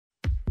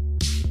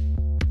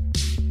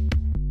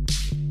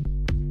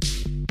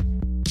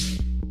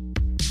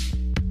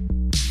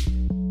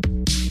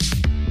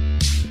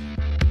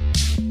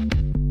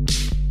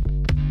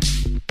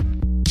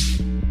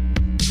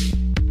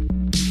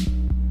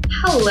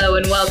Hello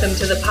and welcome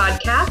to the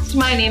podcast.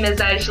 My name is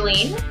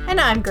Aijeline.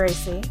 And I'm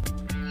Gracie.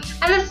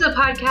 And this is a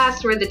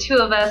podcast where the two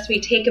of us,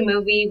 we take a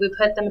movie, we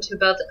put them to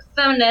both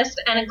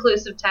feminist and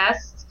inclusive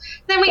tests.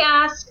 Then we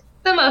ask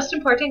the most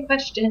important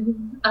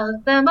question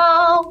of them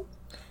all.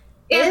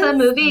 Is the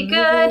movie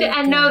good?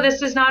 And no,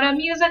 this is not a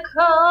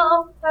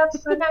musical.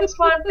 That's the next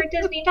one for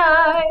Disney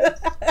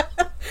Dives.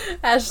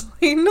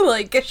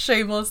 Aijeline,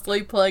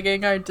 shamelessly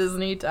plugging our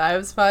Disney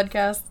Dives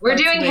podcast. We're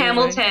doing amazing.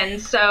 Hamilton,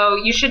 so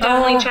you should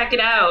definitely check it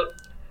out.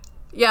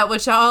 Yeah,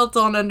 what y'all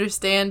don't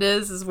understand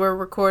is we're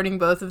recording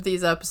both of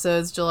these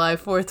episodes July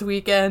 4th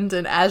weekend,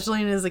 and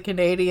Aijeline is a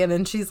Canadian,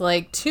 and she's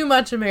like, too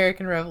much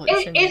American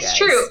Revolution. It's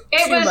true.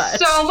 It was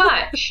so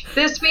much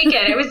this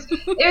weekend. It was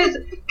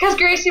because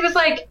Gracie was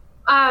like,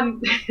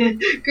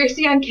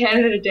 Gracie on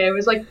Canada Day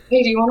was like,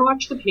 hey, do you want to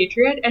watch The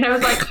Patriot? And I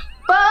was like,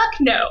 fuck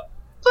no.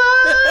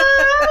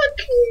 Fuck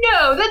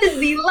no. That is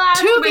the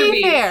last movie to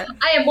be fair,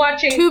 I am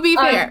watching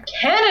on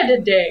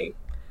Canada Day.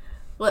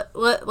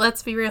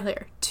 Let's be real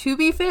here. To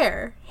be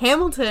fair,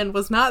 Hamilton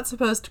was not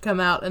supposed to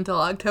come out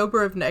until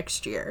October of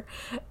next year.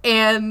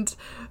 And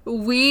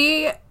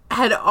we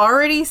had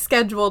already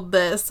scheduled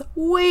this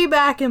way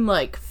back in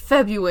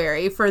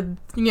February for,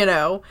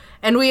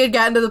 and we had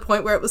gotten to the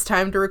point where it was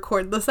time to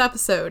record this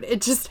episode. It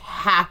just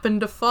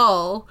happened to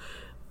fall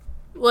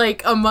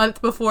a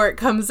month before it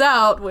comes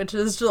out, which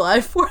is July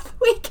 4th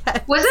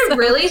weekend. Was it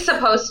really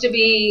supposed to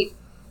be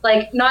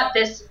not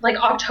this,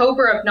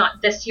 October of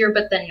not this year,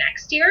 but the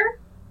next year?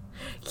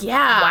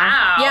 Yeah.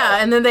 Wow.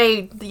 Yeah, and then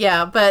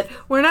but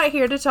we're not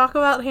here to talk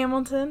about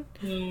Hamilton.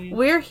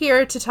 We're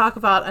here to talk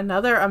about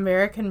another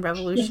American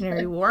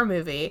Revolutionary War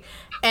movie.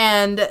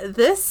 And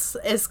this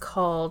is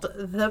called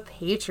The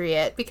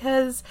Patriot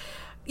because,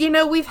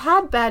 we've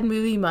had Bad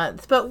Movie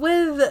Month, but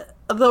with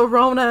the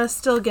Rona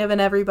still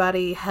giving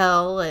everybody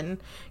hell and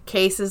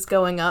cases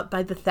going up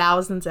by the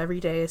thousands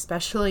every day,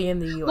 especially in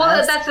the U.S.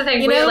 Well, that's the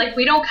thing.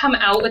 We don't come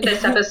out with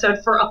this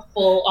episode for a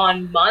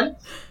full-on month.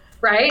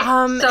 Right?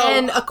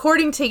 And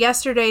according to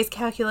yesterday's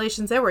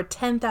calculations, there were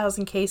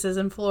 10,000 cases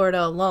in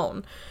Florida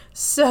alone.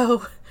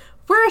 So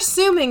we're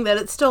assuming that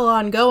it's still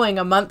ongoing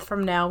a month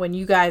from now when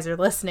you guys are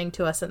listening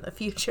to us in the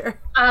future.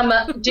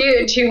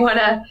 Do you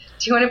wanna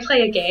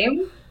play a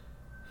game?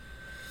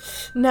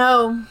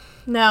 No.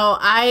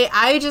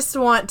 I just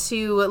want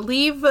to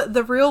leave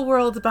the real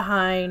world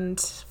behind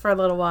for a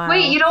little while.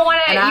 Wait, you don't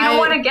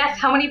want to guess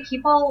how many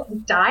people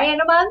die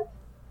in a month?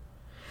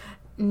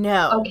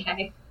 No.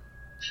 Okay.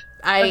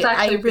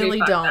 I really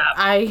don't.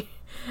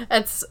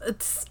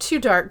 It's too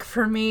dark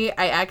for me.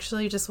 I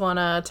actually just want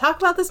to talk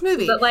about this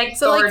movie.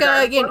 So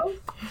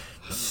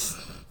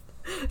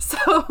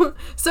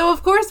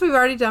of course we've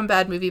already done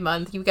Bad Movie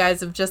Month. You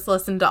guys have just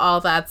listened to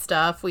all that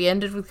stuff. We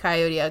ended with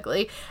Coyote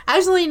Ugly.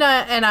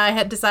 Angelina and I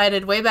had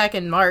decided way back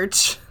in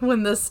March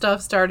when this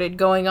stuff started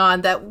going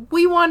on that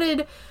we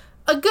wanted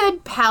a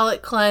good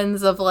palate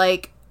cleanse of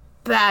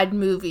bad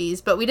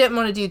movies, but we didn't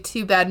want to do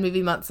 2 Bad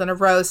Movie Months in a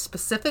row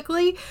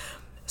specifically.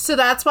 So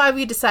that's why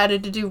we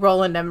decided to do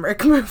Roland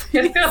Emmerich movies.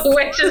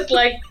 Which is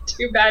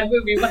 2 Bad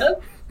Movie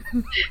Months.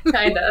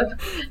 Kind of.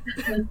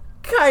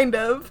 Kind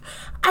of.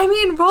 I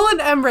mean, Roland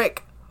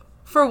Emmerich,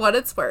 for what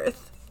it's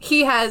worth,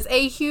 he has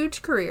a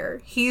huge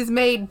career. He's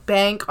made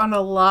bank on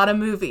a lot of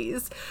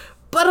movies,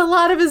 but a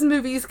lot of his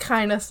movies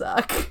kind of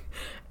suck.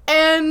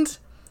 And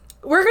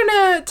we're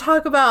gonna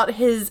talk about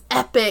his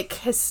epic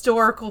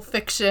historical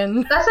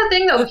fiction. That's the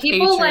thing, though.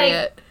 People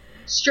Patriot.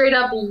 Straight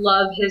up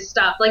love his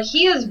stuff.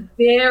 He is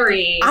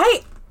very...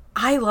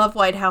 I love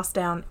White House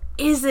Down.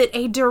 Is it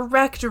a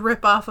direct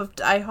ripoff of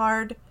Die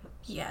Hard?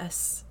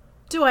 Yes.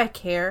 Do I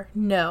care?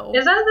 No.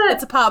 Is that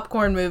It's a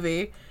popcorn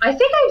movie. I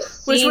think I've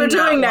seen which we're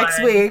doing next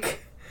one. week.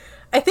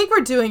 I think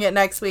we're doing it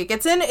next week.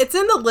 It's in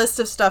the list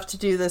of stuff to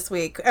do this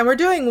week. And we're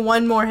doing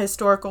one more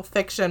historical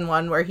fiction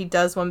one where he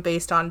does one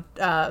based on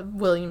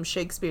William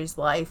Shakespeare's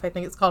life. I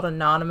think it's called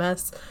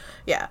Anonymous.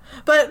 Yeah.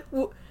 But...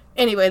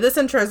 Anyway, this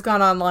intro has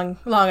gone on long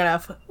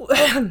enough.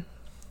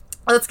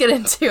 Let's get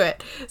into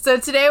it. So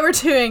today we're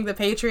doing The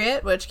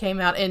Patriot, which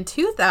came out in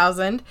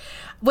 2000,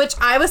 which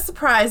I was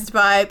surprised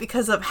by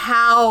because of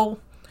how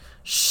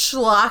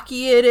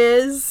schlocky it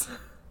is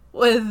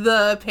with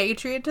the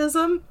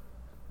patriotism.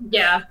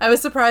 Yeah. I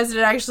was surprised it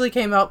actually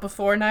came out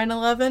before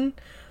 9/11.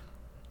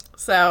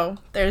 So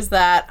there's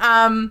that.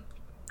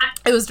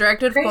 It was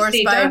directed, of course,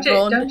 by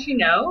Roland. Don't you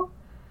know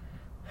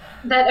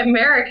that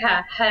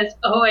America has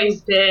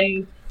always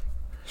been...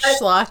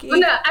 schlocky?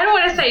 No, I don't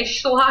want to say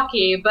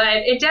schlocky, but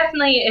it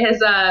definitely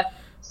is a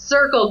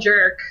circle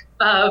jerk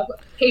of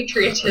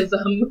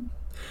patriotism.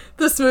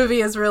 This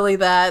movie is really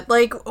that.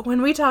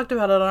 When we talked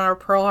about it on our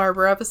Pearl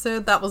Harbor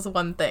episode, that was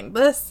one thing.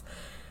 This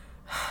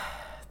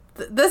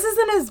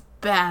isn't as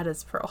bad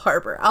as Pearl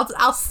Harbor.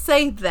 I'll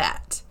say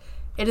that.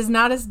 It is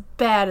not as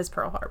bad as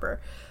Pearl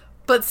Harbor.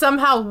 But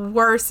somehow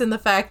worse in the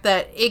fact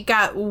that it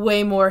got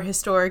way more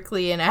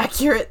historically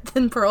inaccurate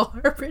than Pearl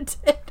Harbor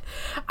did.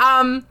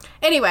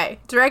 Anyway,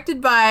 directed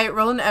by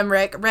Roland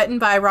Emmerich, written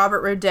by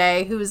Robert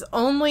Rodet, who's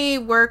only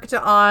worked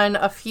on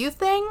a few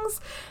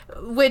things,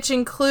 which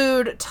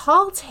include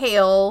Tall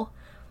Tale,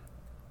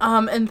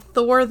 And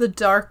Thor: The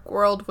Dark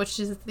World, which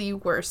is the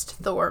worst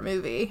Thor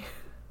movie.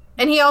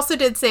 And he also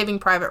did Saving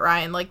Private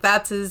Ryan. Like,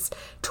 that's his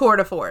tour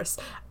de force.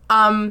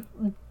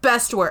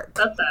 Best work.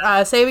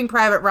 Saving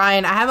Private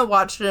Ryan, I haven't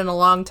watched it in a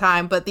long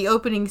time, but the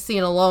opening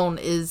scene alone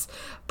is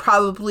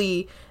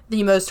probably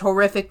the most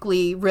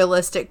horrifically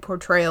realistic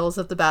portrayals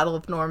of the Battle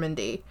of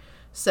Normandy.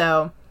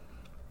 So,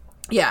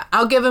 yeah,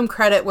 I'll give him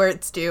credit where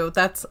it's due.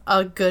 That's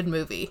a good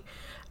movie.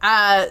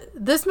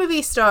 This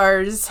movie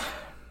stars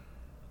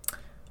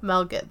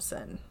Mel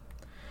Gibson,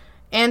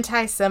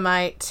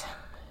 anti-Semite,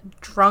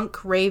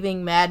 drunk,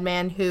 raving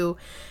madman who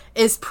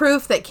is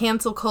proof that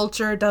cancel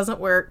culture doesn't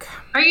work.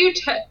 Are you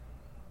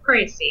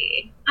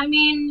crazy? I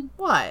mean...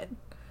 What?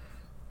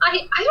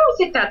 I don't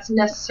think that's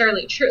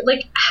necessarily true.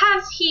 Like,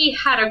 has he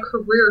had a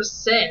career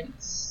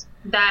since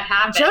that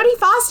happened?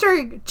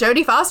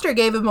 Jodie Foster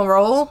gave him a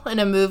role in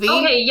a movie.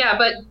 Okay, yeah,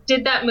 but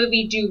did that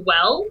movie do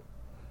well?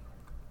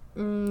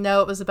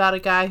 No, it was about a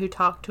guy who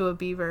talked to a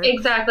beaver.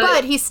 Exactly.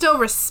 But he's still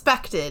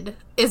respected,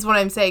 is what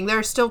I'm saying. There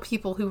are still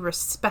people who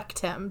respect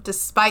him,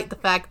 despite the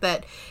fact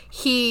that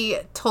he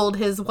told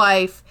his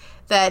wife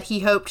that he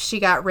hoped she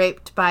got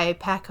raped by a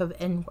pack of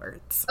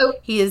N-words. Oh.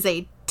 He is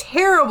a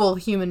terrible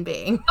human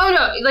being. Oh,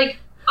 no, like,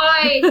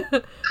 I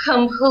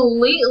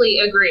completely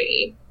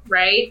agree,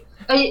 right?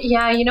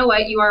 Yeah, you know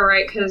what? You are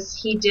right, because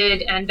he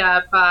did end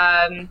up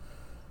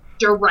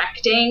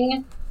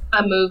directing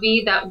a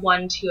movie that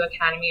won 2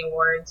 Academy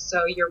Awards,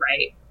 so you're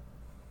right.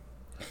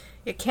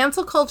 Yeah,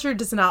 cancel culture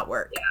does not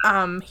work.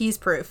 Yeah. He's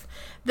proof.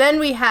 Then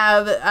we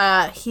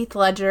have Heath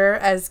Ledger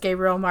as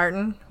Gabriel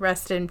Martin.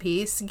 Rest in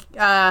peace.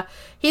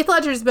 Heath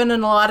Ledger's been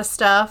in a lot of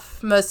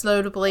stuff, most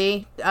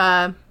notably,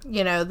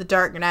 The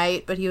Dark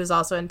Knight, but he was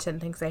also in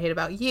 10 Things I Hate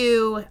About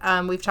You.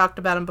 We've talked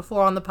about him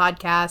before on the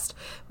podcast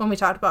when we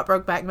talked about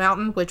Brokeback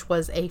Mountain, which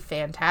was a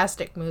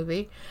fantastic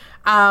movie.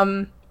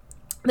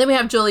 Then we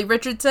have Joely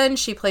Richardson.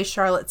 She plays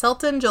Charlotte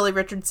Selton. Joely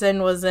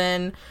Richardson was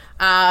in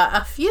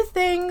a few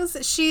things.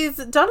 She's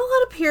done a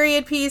lot of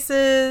period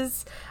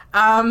pieces.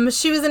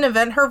 She was in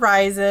Event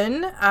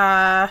Horizon.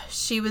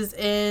 She was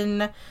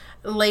in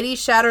Lady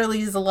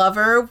Shatterley's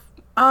Lover.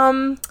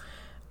 Oh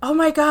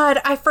my god,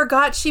 I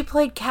forgot she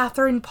played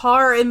Catherine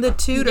Parr in The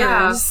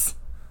Tudors.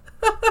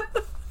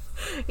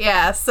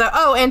 Yeah,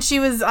 and she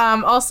was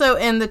also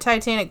in the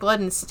Titanic Blood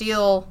and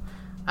Steel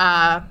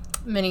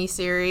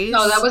miniseries.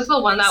 Oh, that was the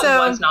one that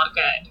was not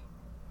good.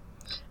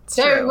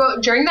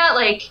 During that,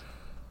 like,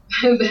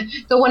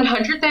 the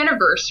 100th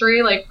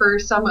anniversary, like, for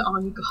some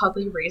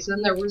ungodly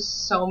reason, there was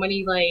so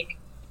many, like,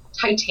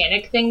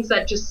 Titanic things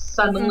that just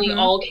suddenly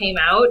all came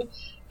out,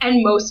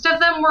 and most of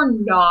them were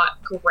not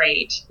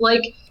great.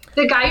 Like,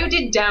 the guy who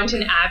did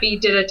Downton Abbey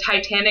did a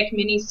Titanic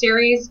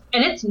miniseries,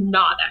 and it's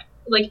not that,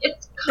 like,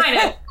 it's kind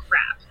of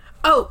crap.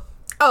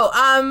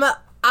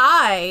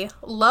 I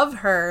love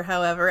her,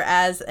 however,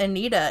 as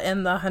Anita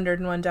in the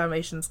 101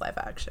 Dalmatians live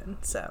action,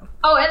 so.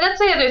 Oh, and that's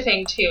the other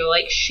thing, too.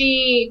 Like,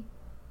 she's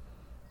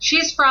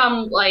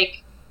from,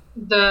 like,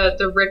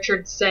 the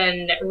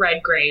Richardson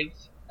Redgrave,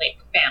 like,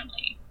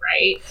 family,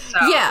 right?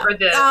 So, yeah. Or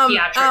the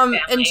theatric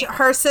family. And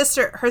her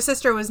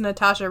sister was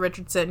Natasha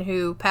Richardson,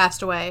 who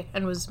passed away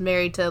and was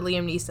married to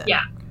Liam Neeson.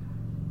 Yeah.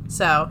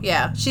 So,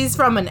 yeah, she's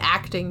from an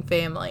acting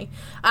family.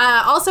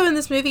 Also in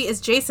this movie is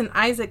Jason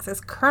Isaacs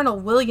as Colonel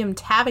William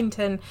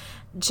Tabington.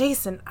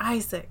 Jason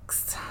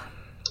Isaacs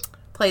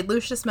played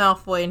Lucius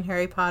Malfoy in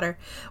Harry Potter,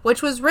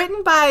 which was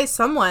written by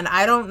someone,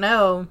 I don't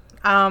know.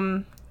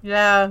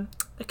 Yeah.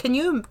 Can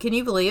you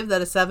believe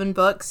that a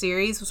 7-book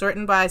series was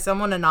written by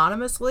someone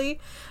anonymously?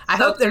 I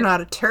hope they're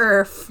not a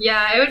TERF.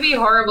 Yeah, it would be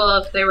horrible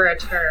if they were a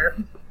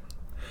TERF.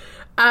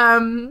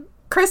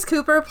 Chris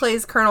Cooper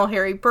plays Colonel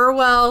Harry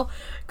Burwell.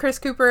 Chris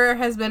Cooper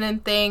has been in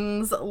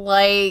things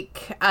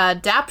like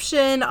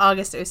Adaption,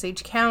 August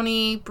Osage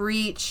County,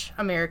 Breach,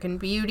 American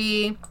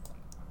Beauty.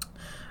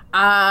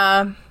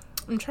 I'm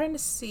trying to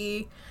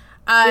see.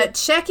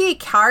 Checky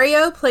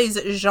Cario plays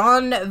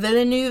Jean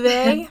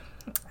Villeneuve.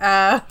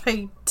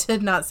 I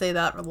did not say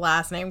that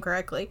last name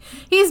correctly.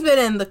 He's been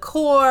in The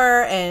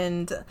Core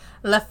and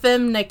La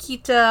Femme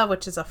Nikita,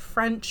 which is a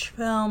French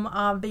film,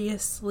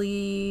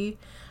 obviously.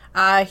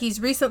 He's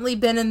recently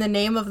been in The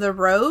Name of the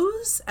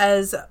Rose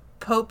as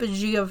Pope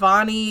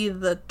Giovanni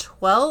the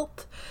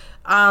 12th.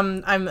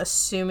 I'm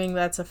assuming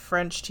that's a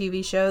French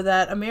TV show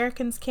that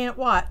Americans can't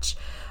watch.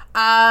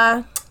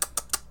 I'm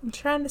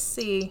trying to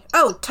see.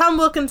 Oh, Tom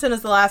Wilkinson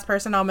is the last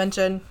person I'll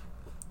mention.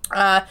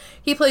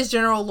 He plays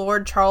General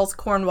Lord Charles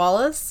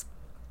Cornwallis.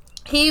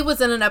 He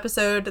was in an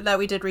episode that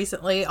we did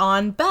recently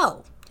on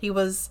Belle. He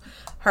was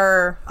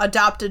her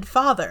adopted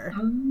father.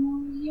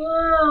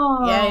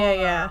 Oh, yeah.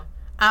 Yeah.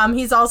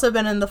 He's also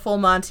been in The Full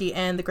Monty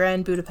and The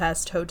Grand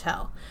Budapest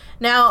Hotel.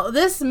 Now,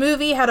 this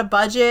movie had a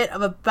budget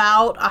of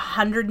about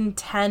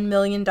 $110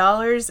 million.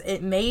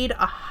 It made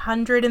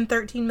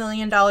 $113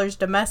 million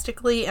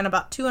domestically and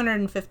about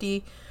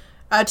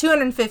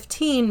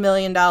 $215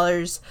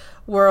 million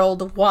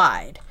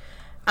worldwide.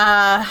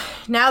 Now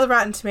the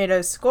Rotten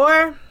Tomatoes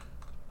score.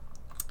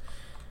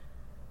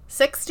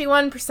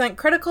 61%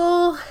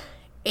 critical,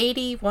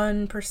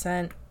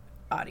 81%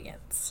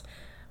 audience.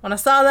 When I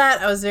saw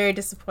that, I was very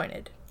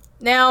disappointed.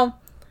 Now,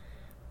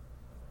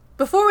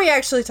 before we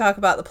actually talk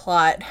about the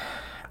plot,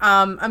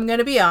 I'm going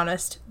to be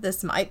honest.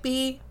 This might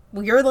be...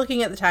 You're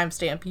looking at the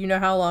timestamp. You know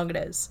how long it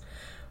is.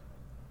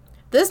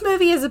 This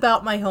movie is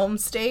about my home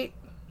state.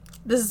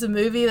 This is a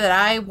movie that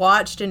I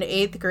watched in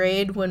 8th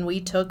grade when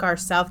we took our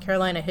South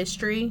Carolina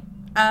history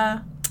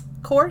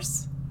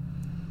course.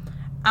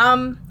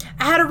 I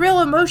had a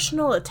real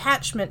emotional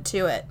attachment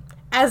to it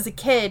as a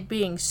kid,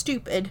 being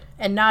stupid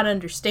and not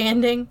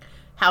understanding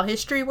how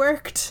history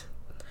worked.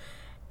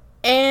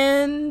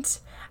 And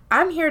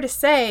I'm here to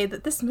say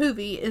that this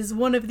movie is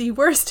one of the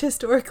worst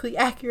historically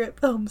accurate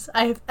films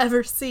I have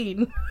ever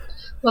seen.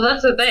 Well,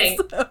 that's the thing.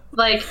 So.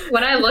 Like,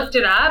 when I looked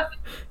it up,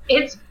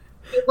 it's,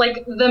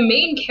 like, the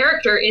main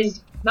character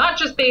is not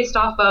just based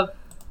off of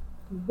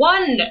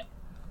one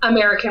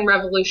American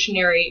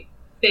revolutionary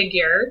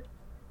figure,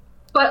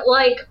 but,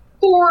 like,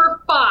 4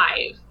 or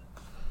 5.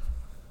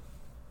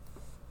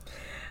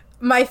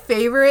 My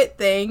favorite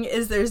thing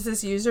is there's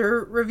this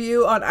user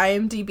review on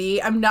IMDb.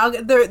 I'm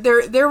not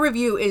their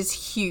review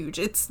is huge.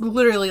 It's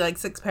literally like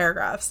 6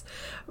 paragraphs.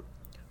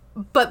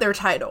 But their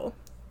title: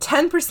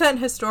 10%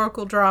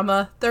 historical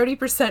drama,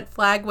 30%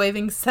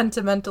 flag-waving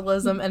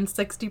sentimentalism, and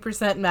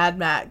 60% Mad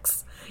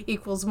Max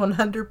equals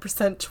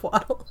 100%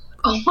 twaddle.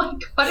 Oh my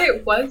god,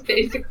 it was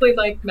basically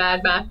like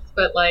Mad Max,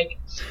 but like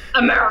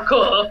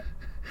America.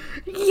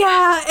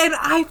 Yeah, and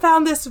I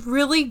found this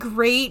really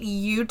great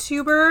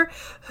YouTuber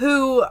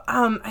who,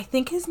 I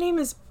think his name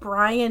is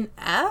Brian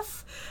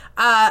F.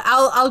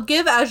 I'll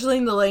give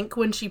Aisling the link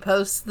when she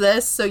posts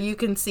this so you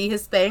can see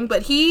his thing,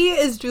 but he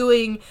is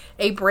doing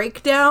a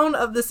breakdown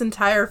of this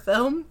entire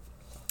film,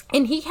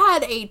 and he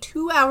had a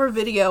 2-hour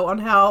video on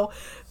how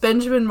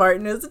Benjamin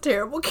Martin is a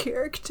terrible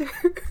character.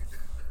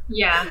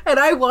 Yeah. And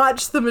I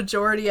watched the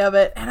majority of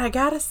it, and I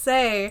gotta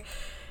say,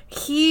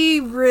 he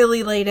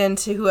really laid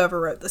into whoever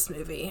wrote this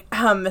movie.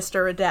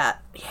 Mr. Radat.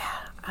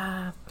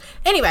 Yeah.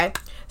 Anyway,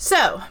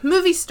 so,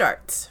 movie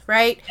starts,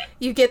 right?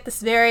 You get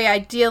this very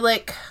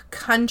idyllic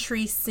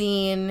country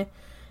scene.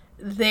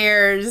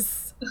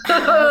 There's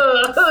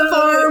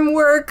farm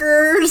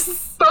workers.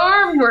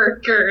 Farm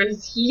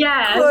workers,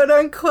 yes. Quote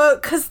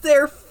unquote, because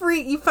they're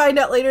free. You find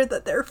out later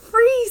that they're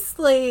free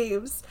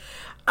slaves.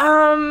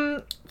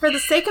 For the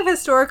sake of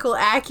historical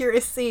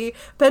accuracy,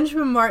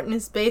 Benjamin Martin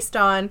is based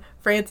on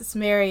Francis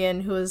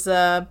Marion, who was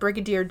a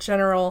brigadier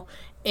general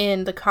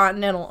in the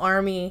Continental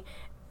Army,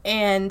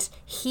 and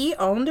he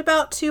owned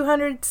about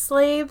 200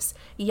 slaves.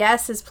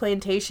 Yes, his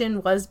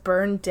plantation was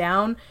burned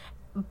down,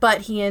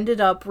 but he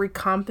ended up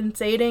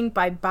recompensating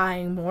by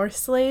buying more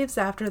slaves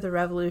after the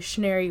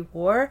Revolutionary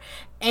War,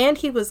 and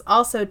he was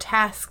also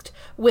tasked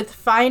with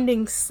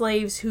finding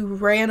slaves who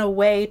ran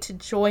away to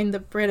join the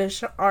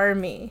British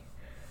Army.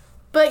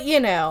 But, you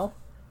know,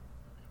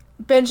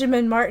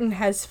 Benjamin Martin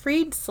has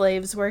freed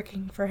slaves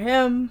working for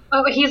him.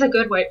 Oh, but he's a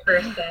good white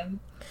person.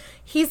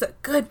 He's a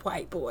good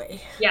white boy.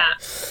 Yeah.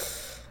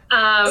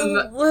 I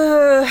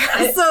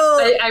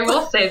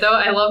will say, though,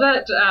 I love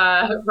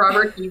that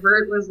Robert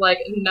Ebert was like,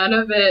 none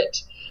of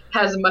it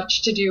has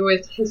much to do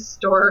with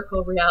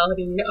historical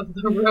reality of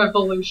the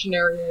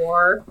Revolutionary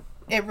War.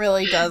 It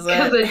really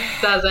doesn't. Because it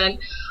doesn't.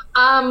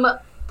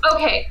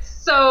 Okay,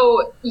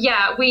 so,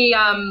 yeah, we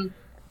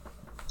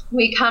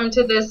come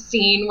to this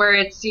scene where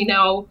it's, you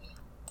know,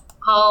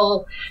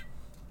 all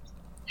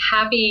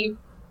happy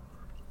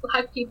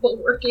black people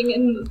working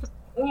in...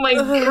 Oh my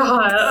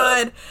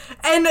god.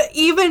 And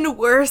even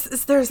worse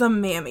is there's a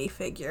mammy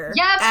figure.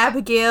 Yep.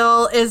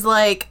 Abigail is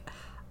like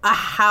a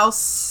house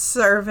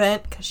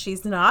servant because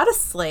she's not a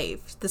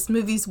slave. This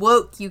movie's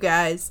woke, you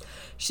guys.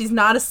 She's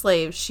not a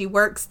slave. She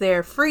works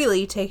there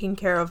freely taking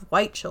care of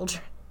white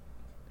children.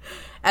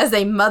 As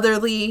a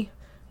motherly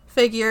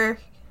figure.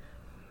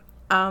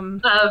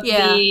 And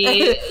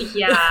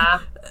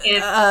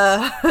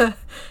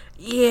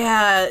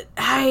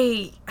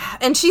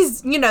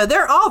she's, you know,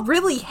 they're all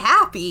really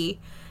happy,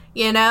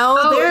 you know.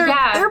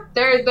 Oh,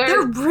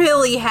 they're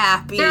really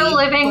happy. They're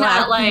living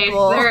that life.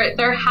 People.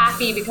 They're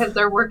happy because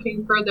they're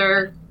working for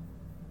their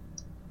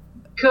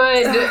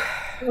good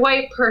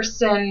white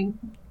person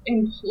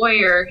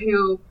employer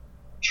who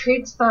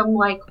treats them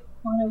like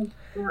one of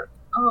their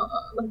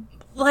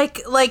like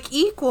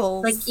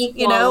equals. Like equals.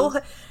 You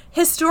know,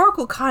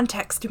 historical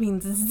context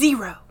means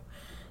zero.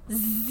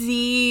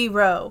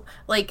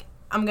 Like,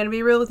 I'm gonna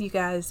be real with you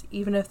guys.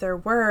 Even if there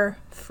were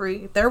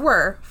free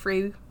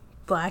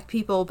black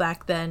people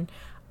back then,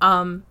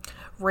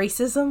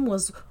 racism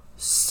was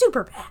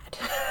super bad.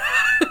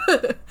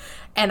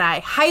 And I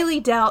highly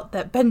doubt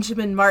that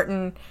Benjamin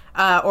Martin,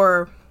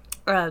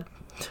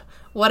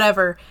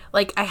 whatever,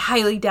 like, I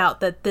highly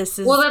doubt that this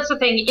is that's the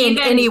thing. in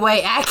any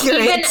way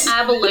accurate. Even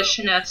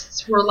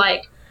abolitionists were,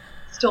 like,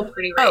 still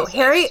pretty racist.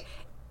 Oh,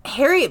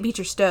 Harriet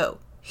Beecher Stowe,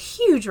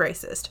 huge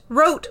racist,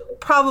 wrote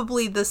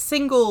probably the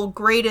single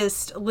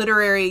greatest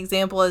literary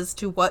example as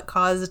to what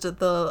caused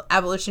the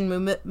abolition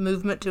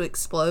movement to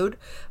explode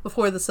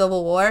before the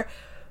Civil War,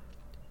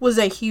 was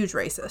a huge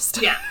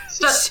racist. Yeah.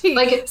 So that's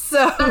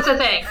the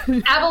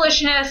thing.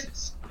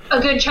 Abolitionists, a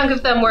good chunk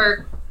of them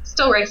were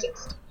still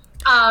racist.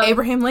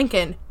 Abraham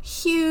Lincoln,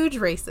 huge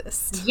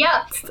racist.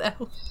 Yep.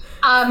 So.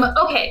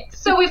 Okay,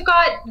 so we've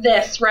got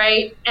this,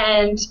 right?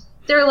 And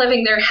they're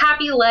living their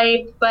happy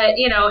life, but,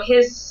 you know,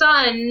 his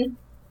son,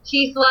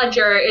 Heath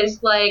Ledger,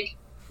 is, like,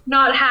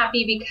 not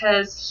happy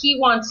because he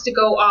wants to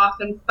go off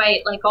and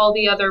fight like all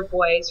the other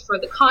boys for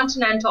the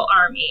Continental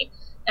Army.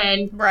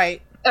 And,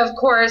 right. Of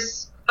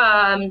course,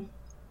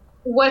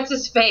 what's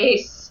his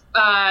face?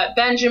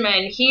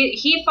 Benjamin,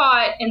 he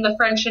fought in the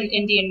French and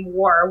Indian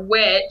War,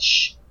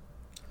 which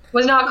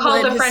was not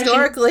called the French.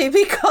 Historically,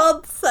 be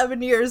called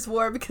 7 Years'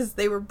 War because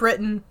they were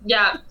Britain.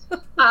 Yeah,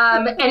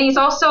 and he's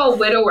also a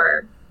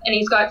widower, and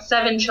he's got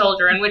 7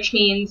 children, which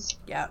means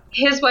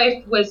his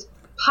wife was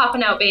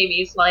popping out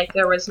babies like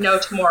there was no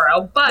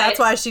tomorrow. But that's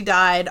why she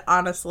died.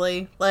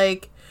 Honestly,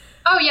 like.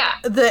 Oh, yeah.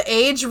 The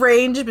age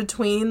range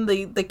between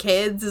the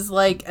kids is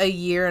like a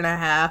year and a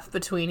half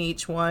between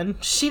each one.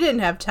 She didn't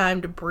have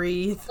time to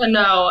breathe.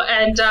 No,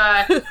 and,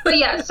 but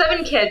yeah,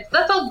 7 kids.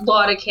 That's a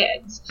lot of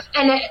kids.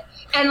 And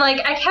like,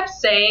 I kept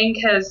saying,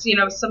 because, you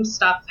know, some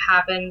stuff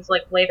happens,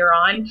 like, later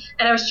on,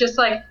 and I was just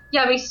like,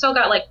 yeah, we still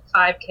got, like,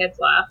 5 kids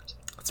left.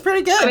 It's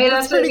pretty good. I mean,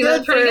 that's pretty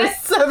good for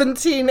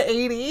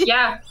 1780.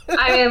 Yeah.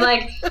 I mean,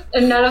 like,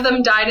 none of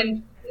them died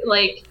in,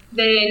 like,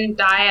 they didn't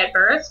die at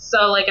birth,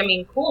 so, like, I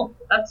mean, cool.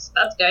 That's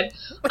good.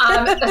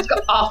 That's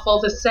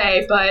awful to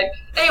say, but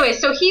anyway,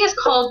 so he is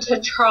called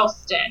to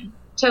Charleston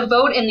to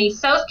vote in the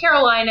South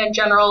Carolina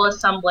General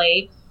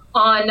Assembly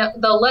on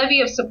the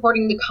levy of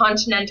supporting the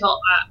Continental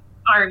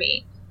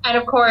Army. And,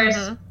 of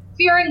course,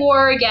 fearing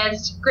war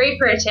against Great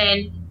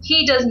Britain,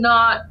 he does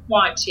not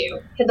want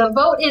to. The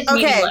vote is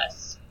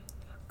meaningless.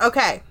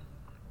 Okay.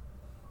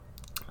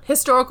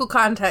 Historical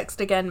context,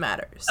 again,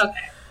 matters.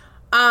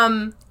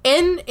 Okay.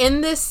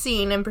 In this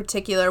scene in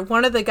particular,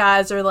 one of the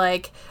guys are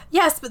like,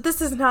 yes, but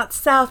this is not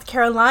South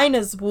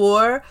Carolina's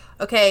war.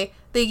 Okay,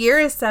 the year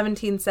is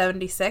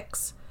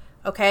 1776.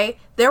 Okay,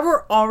 there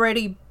were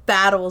already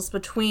battles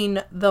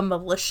between the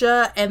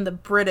militia and the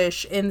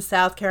British in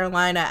South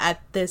Carolina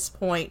at this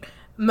point.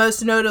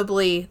 Most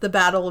notably, the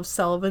Battle of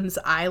Sullivan's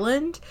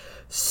Island.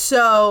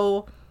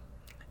 So,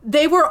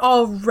 they were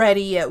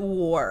already at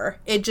war.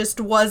 It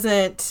just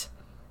wasn't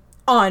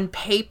on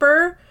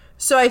paper.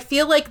 So I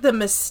feel like the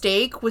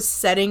mistake was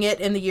setting it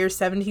in the year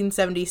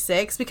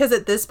 1776, because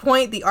at this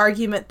point, the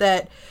argument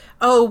that,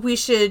 oh, we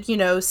should, you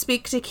know,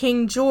 speak to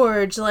King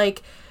George,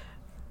 like,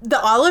 the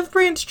Olive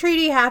Branch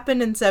Treaty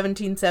happened in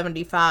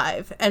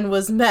 1775 and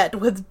was met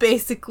with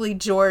basically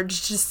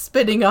George just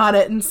spitting on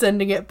it and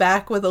sending it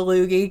back with a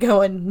loogie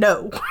going,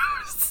 no.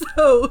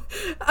 So,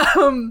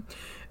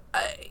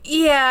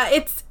 yeah,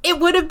 it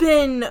would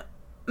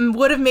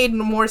have made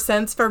more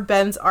sense for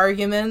Ben's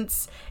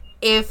arguments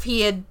if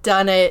he had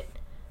done it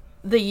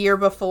the year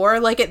before.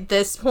 Like, at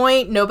this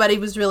point, nobody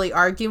was really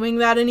arguing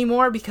that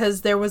anymore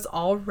because there was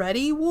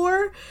already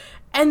war.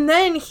 And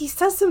then he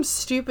says some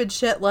stupid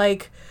shit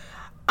like,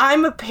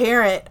 I'm a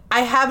parent.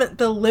 I haven't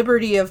the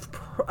liberty of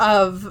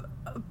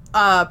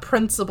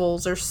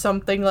principles or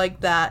something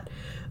like that.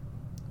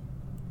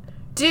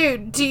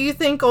 Dude, do you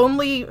think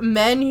only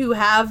men who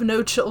have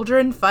no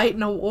children fight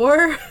in a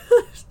war?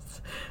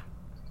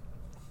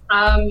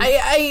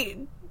 I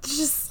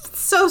just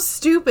so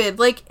stupid.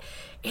 Like,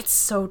 it's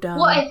so dumb.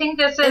 Well, I think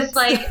this is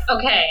like,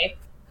 okay,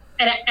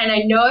 and I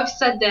know I've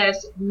said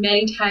this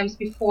many times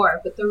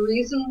before, but the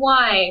reason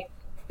why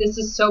this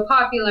is so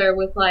popular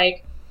with,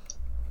 like,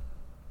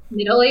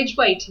 middle-aged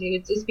white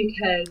dudes is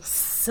because...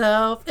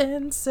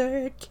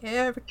 Self-insert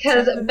character.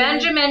 Because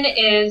Benjamin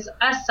is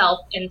a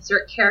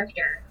self-insert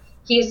character.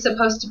 He is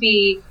supposed to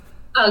be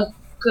a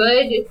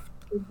good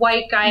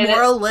white guy.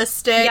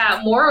 Moralistic.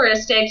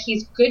 Moralistic.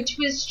 He's good to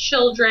his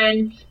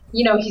children.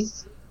 You know,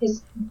 his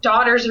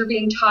daughters are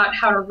being taught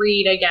how to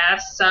read, I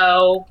guess.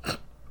 So,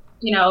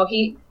 you know,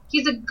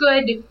 he's a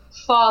good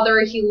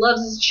father. He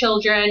loves his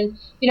children.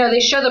 You know,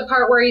 they show the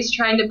part where he's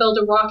trying to build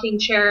a rocking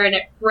chair and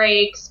it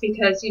breaks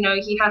because, you know,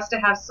 he has to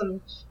have some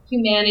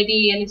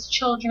humanity and his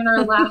children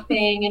are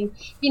laughing. And,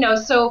 you know,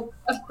 so,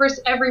 of course,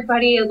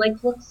 everybody,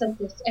 like, looks at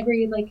this.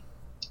 Every, like,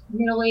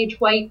 middle-aged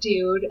white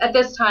dude. At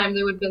this time,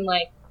 they would have been,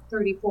 like,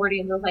 30,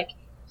 40, and they're like,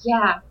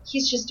 yeah,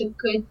 he's just a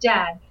good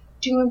dad,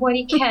 doing what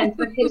he can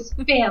for his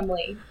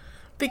family.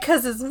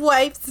 Because his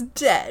wife's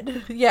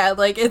dead. Yeah,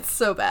 like, it's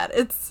so bad.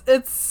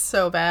 It's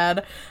so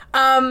bad.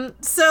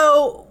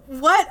 So,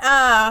 what,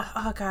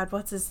 oh god,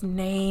 what's his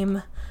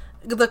name?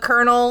 The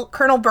Colonel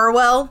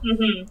Burwell,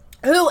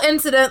 who,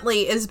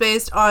 incidentally, is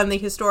based on the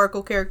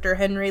historical character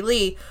Henry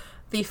Lee,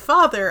 the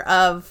father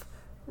of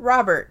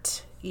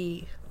Robert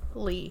E.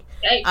 Lee.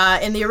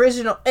 In the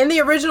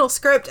original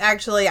script,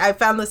 actually, I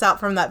found this out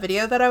from that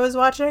video that I was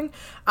watching.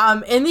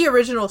 In the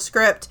original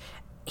script,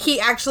 he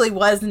actually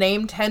was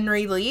named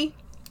Henry Lee,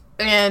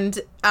 and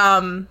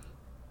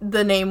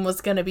the name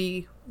was gonna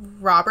be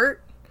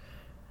Robert.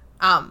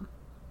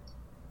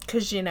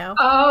 'Cause, you know.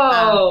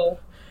 Oh.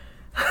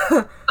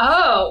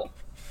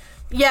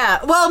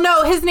 Yeah, well,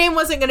 no, his name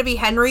wasn't going to be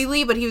Henry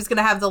Lee, but he was going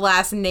to have the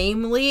last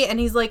name Lee, and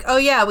he's like, oh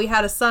yeah, we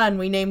had a son,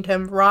 we named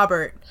him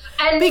Robert.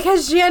 And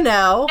because, you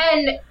know,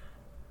 and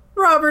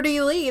Robert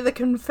E. Lee, the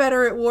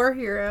Confederate war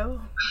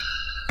hero.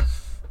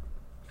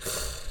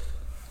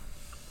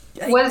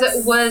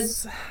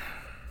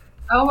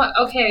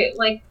 Okay,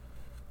 like,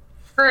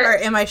 or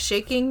am I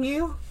shaking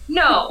you?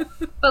 No,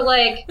 but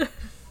like,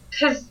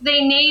 because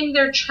they named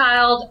their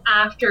child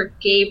after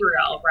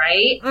Gabriel,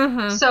 right?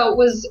 Mm-hmm. So it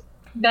was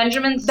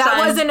Benjamin's son. That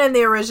wasn't in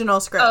the original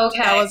script.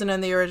 Okay. That wasn't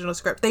in the original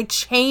script. They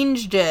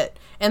changed it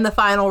in the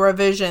final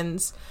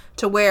revisions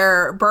to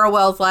where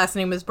Burwell's last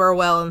name is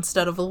Burwell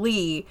instead of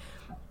Lee,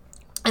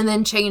 and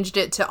then changed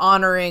it to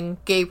honoring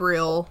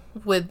Gabriel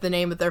with the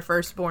name of their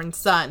firstborn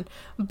son.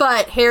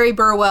 But Harry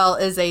Burwell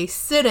is a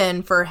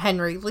sit-in for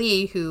Henry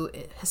Lee, who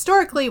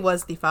historically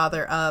was the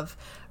father of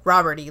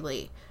Robert E.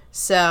 Lee.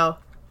 So,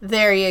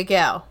 there you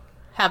go.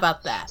 How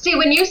about that? See,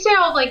 when you say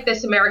all, like,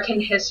 this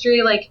American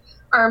history, like,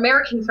 our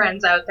American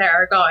friends out there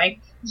are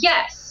going,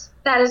 yes,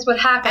 that is what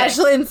happened.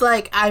 Ashlyn's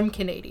like, I'm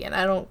Canadian.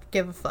 I don't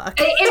give a fuck.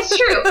 It's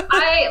true.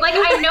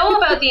 I know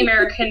about the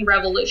American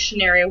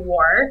Revolutionary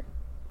War.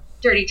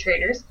 Dirty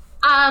traitors.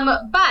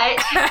 But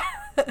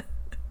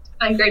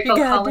ungrateful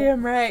You're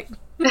goddamn right.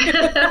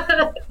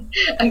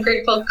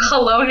 ungrateful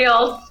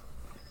colonials.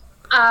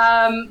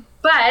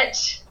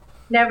 But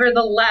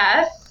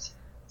nevertheless,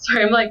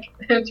 sorry, I'm like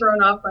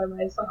thrown off by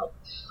myself.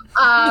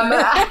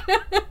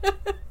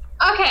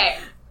 Okay,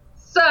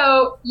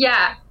 so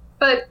yeah,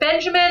 but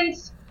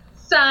Benjamin's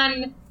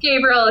son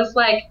Gabriel is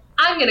like,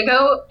 I'm gonna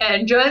go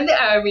and join the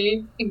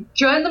army, and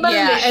join the militia.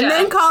 Yeah, and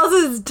then calls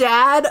his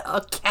dad a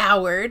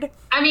coward.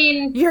 I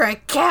mean, you're a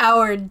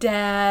coward,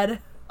 Dad.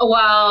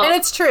 Well, and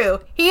it's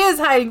true. He is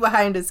hiding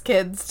behind his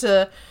kids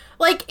to,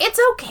 like, it's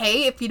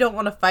okay if you don't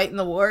want to fight in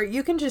the war.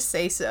 You can just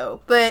say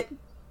so. But,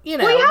 you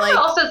know, well, you have like, to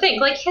also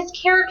think, like, his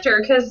character,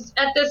 because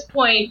at this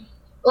point,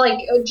 like,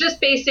 just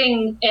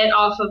basing it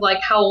off of,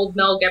 like, how old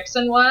Mel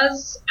Gibson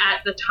was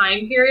at the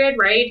time period,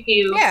 right?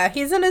 Yeah,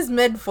 he's in his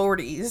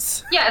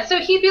mid-40s. Yeah, so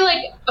he'd be,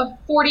 like, a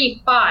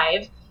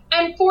 45.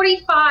 And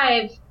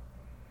 45,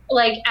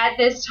 like, at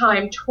this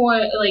time,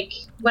 like,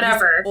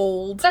 whatever. He's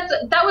old.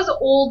 That was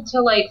old to,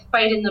 like,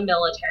 fight in the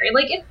military.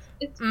 Like,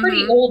 it's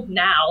pretty old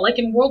now. Like,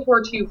 in World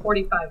War II,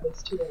 45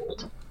 was too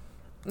old.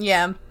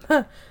 Yeah.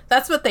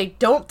 That's what they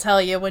don't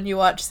tell you when you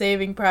watch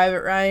Saving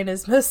Private Ryan,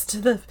 is most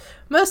of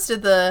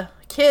the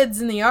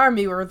kids in the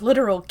army were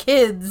literal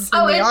kids in the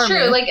army. Oh, it's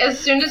true. Like, as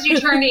soon as you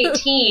turned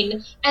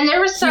 18, and there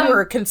was some... You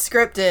were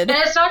conscripted. And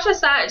it's not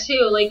just that,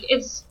 too. Like,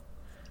 it's...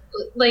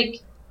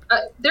 Like,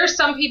 there's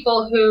some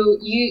people who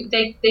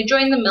they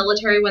join the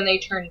military when they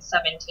turn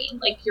 17.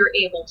 Like, you're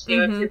able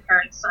to if your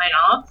parents sign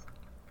off,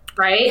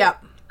 right? Yeah.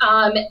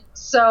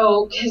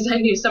 So, because I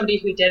knew somebody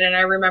who did, and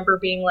I remember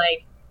being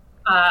like,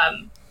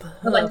 oh,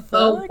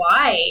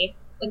 why?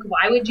 Like,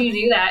 why would you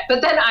do that?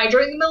 But then I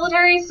joined the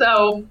military,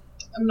 so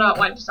I'm not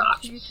one to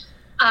talk.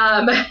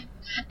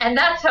 And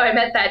that's how I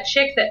met that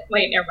chick that...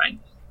 Wait, never mind.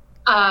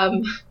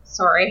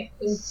 Sorry.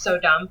 This is so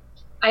dumb.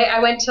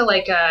 I went to,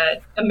 like, a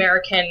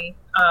American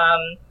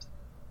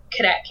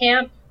cadet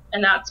camp,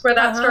 and that's where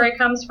that story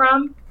comes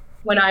from,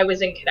 when I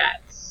was in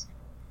cadets.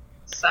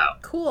 So.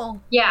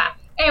 Cool. Yeah.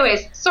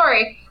 Anyways,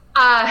 sorry.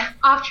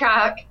 Off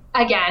track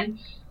again.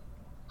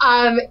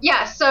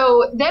 Yeah,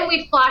 so then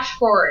we flash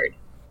forward.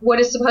 What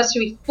is supposed to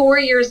be 4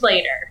 years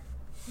later.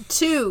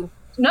 2.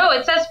 No,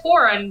 it says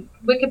 4 on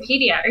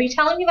Wikipedia. Are you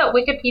telling me that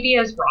Wikipedia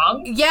is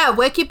wrong? Yeah,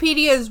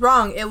 Wikipedia is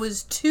wrong. It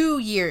was 2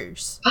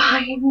 years.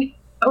 Fine.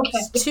 Okay.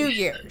 It's 2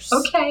 years.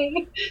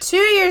 Okay. 2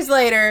 years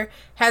later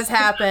has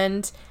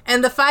happened,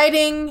 and the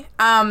fighting,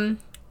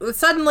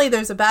 suddenly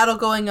there's a battle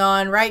going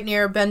on right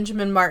near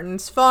Benjamin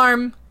Martin's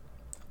farm.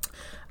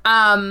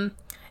 And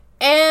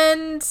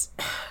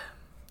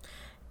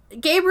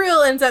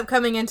Gabriel ends up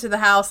coming into the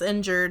house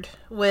injured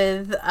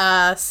with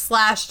a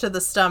slash to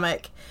the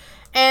stomach.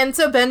 And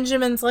so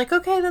Benjamin's like,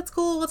 okay, that's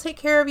cool. We'll take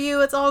care of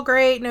you. It's all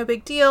great. No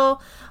big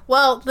deal.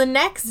 Well, the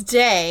next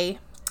day,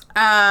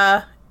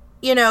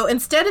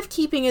 instead of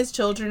keeping his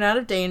children out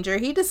of danger,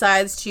 he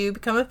decides to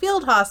become a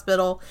field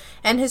hospital.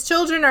 And his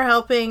children are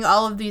helping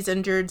all of these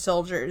injured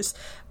soldiers,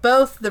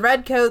 both the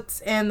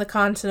Redcoats and the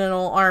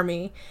Continental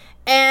Army.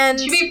 And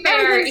to be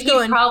fair,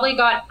 he probably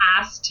got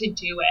asked to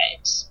do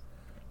it.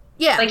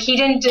 Yeah. Like, he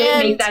didn't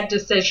make that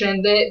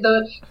decision.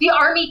 The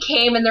army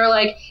came and they're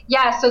like,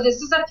 yeah, so this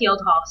is a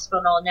field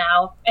hospital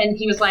now. And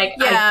he was like,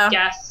 yeah. I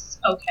guess,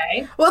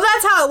 okay. Well,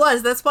 that's how it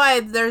was. That's why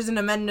there's an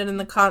amendment in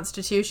the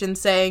Constitution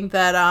saying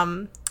that,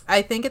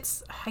 I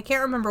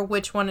can't remember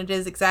which one it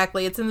is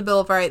exactly. It's in the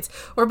Bill of Rights,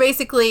 where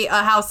basically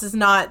a house is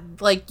not,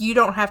 like, you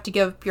don't have to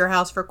give up your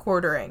house for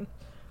quartering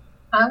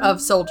of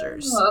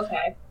soldiers.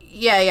 Okay.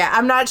 Yeah.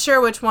 I'm not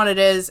sure which one it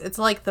is. It's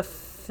like the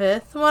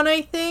 5th one,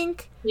 I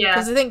think. Yeah.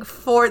 Because I think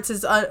 4th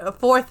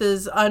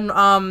is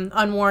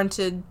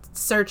unwarranted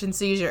search and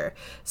seizure.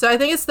 So I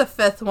think it's the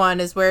 5th one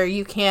is where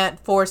you can't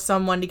force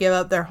someone to give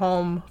up their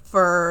home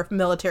for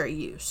military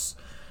use,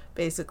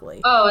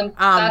 basically. Oh, and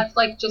that's,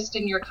 like, just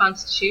in your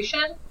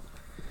Constitution?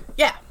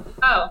 Yeah.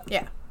 Oh.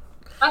 Yeah.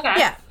 Okay.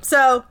 Yeah.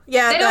 So,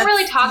 yeah. They don't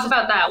really talk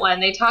about that one.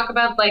 They talk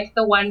about, like,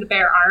 the one to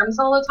bear arms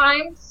all the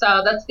time.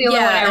 So that's the only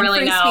one I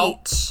really know.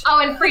 Speech. Oh,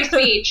 and free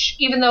speech.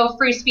 Even though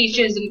free speech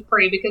isn't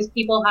free because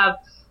people have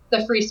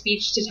the free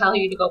speech to tell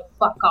you to go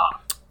fuck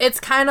off. It's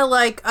kind of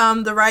like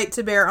the right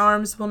to bear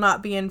arms will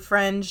not be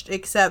infringed,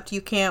 except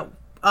you can't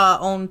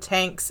own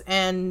tanks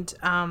and,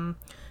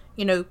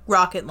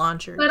 rocket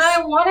launchers. But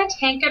I want a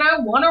tank and I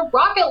want a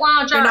rocket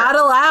launcher. You're not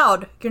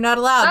allowed. You're not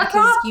allowed. That's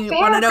because not you fair,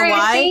 want to know Gracie.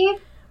 why?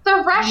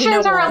 The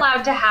Russians are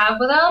allowed to have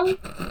them.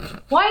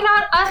 Why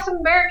not us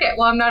Americans?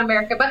 Well, I'm not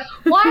American, but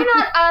why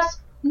not us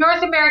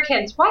North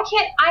Americans? Why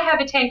can't I have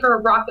a tank or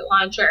a rocket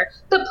launcher?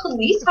 The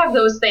police have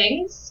those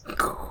things.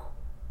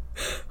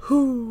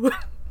 Ooh,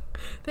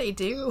 they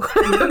do.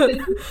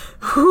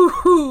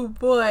 Ooh,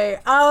 boy.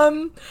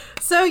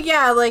 So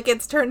yeah, like,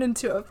 it's turned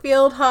into a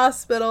field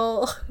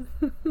hospital.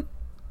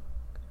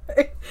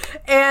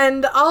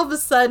 And all of a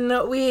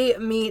sudden, we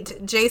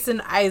meet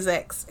Jason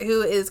Isaacs,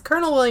 who is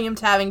Colonel William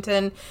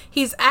Tavington.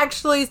 He's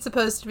actually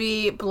supposed to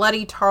be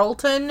Bloody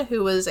Tarleton,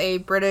 who was a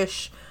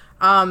British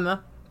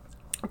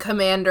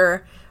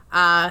commander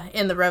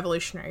in the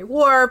Revolutionary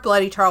War.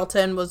 Bloody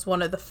Tarleton was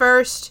one of the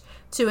first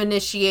to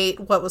initiate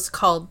what was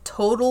called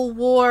total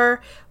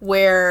war,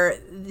 where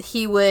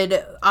he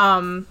would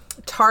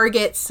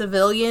target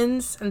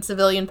civilians and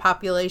civilian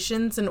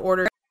populations in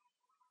order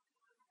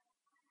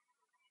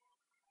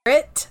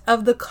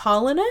of the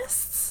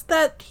colonists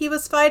that he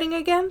was fighting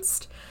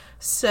against.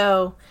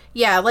 So,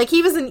 yeah, like,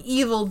 he was an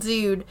evil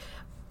dude,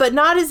 but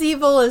not as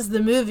evil as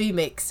the movie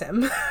makes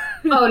him.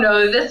 Oh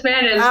no, this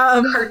man is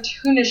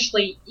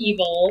cartoonishly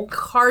evil.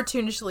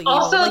 Cartoonishly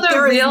also, evil. Also,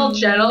 the real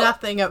general,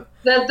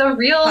 the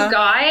real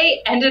guy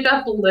ended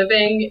up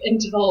living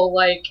until,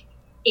 like,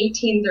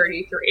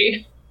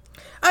 1833.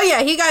 Oh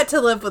yeah, he got to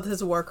live with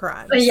his war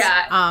crimes.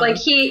 Yeah, like,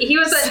 he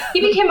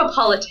became a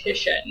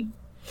politician.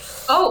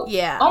 Oh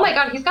yeah! Oh my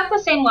god, he's got the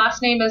same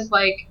last name as,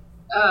 like,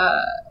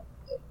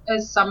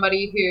 as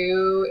somebody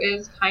who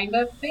is kind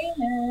of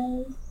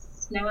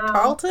famous now.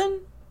 Tarleton?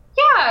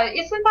 Yeah,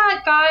 isn't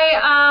that guy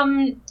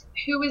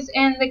who was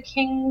in the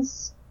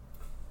King's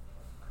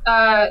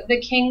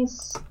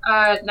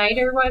Knight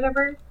or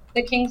whatever,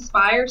 the King's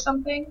Spy or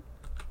something?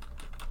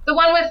 The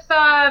one with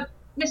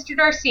Mr.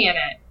 Darcy in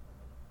it.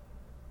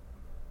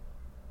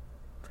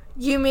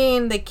 You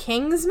mean the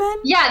Kingsman?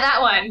 Yeah,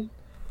 that one.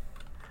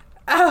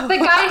 Oh, the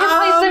guy who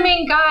plays the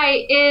main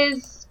guy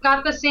is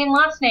got the same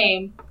last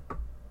name.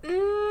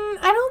 I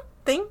don't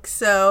think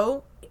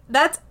so.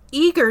 That's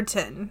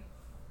Egerton.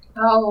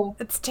 Oh.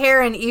 It's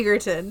Taron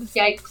Egerton.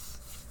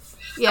 Yikes.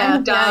 Yeah,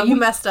 I'm dumb. Yeah, you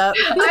messed up.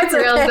 I'm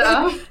real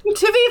dumb.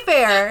 To be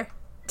fair,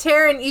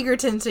 Taron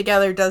Egerton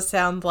together does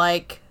sound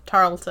like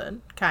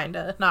Tarleton,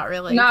 kinda. Not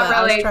really. Not but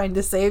really. I was trying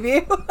to save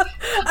you.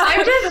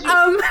 I'm just,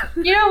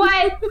 you know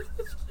what?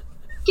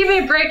 Give me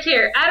a break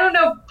here. I don't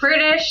know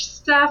British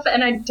stuff,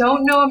 and I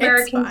don't know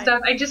American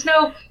stuff. I just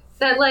know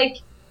that, like,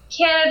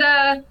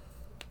 Canada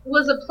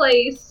was a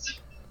place.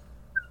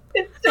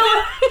 It's still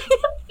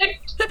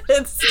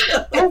it's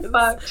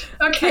fucked.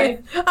 Okay.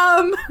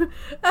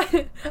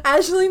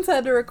 Ashleen's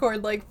had to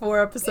record, like,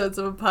 4 episodes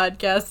of a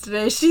podcast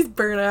today. She's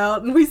burnt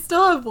out, and we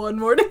still have 1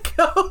 more to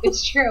go.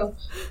 It's true.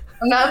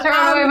 I'm not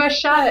throwing away my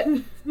shot.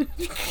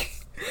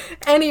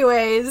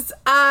 Anyways,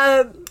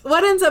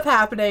 what ends up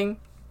happening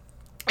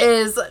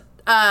is,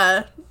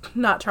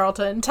 not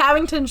Tarleton,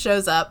 Tavington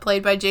shows up,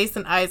 played by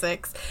Jason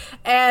Isaacs,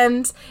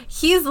 and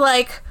he's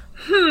like,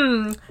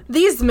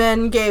 these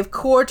men gave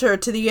quarter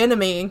to the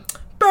enemy,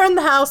 burned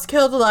the house,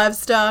 killed the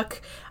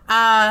livestock,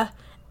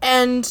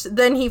 and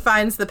then he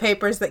finds the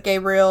papers that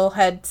Gabriel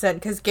had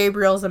sent, because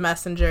Gabriel's a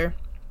messenger.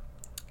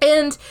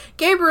 And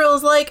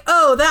Gabriel's like,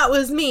 oh, that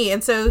was me.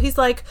 And so he's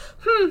like,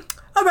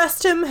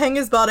 arrest him, hang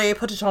his body,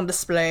 put it on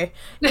display.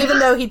 Even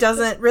though he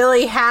doesn't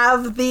really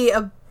have the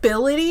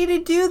ability to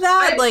do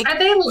that.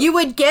 You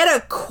would get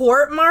a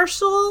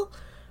court-martial.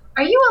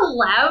 Are you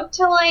allowed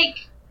to,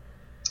 like,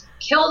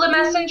 kill the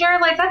messenger?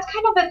 Like, that's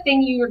kind of a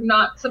thing you're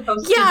not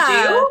supposed to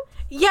do.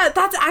 Yeah,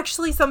 that's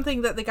actually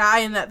something that the guy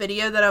in that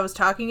video that I was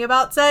talking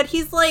about said.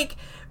 He's like,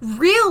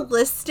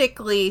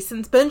 realistically,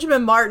 since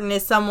Benjamin Martin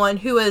is someone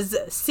who is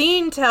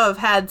seen to have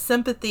had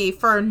sympathy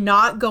for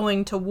not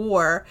going to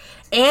war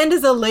and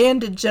is a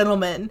landed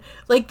gentleman,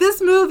 like,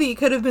 this movie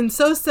could have been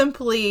so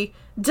simply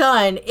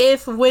done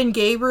if when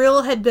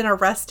Gabriel had been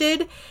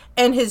arrested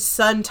and his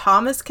son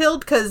Thomas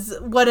killed, because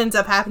what ends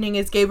up happening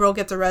is Gabriel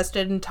gets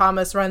arrested and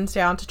Thomas runs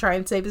down to try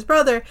and save his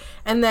brother,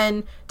 and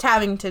then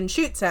Tavington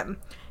shoots him.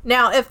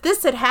 Now, if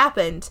this had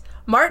happened,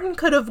 Martin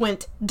could have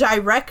went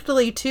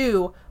directly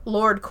to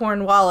Lord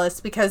Cornwallis,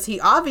 because he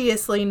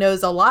obviously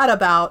knows a lot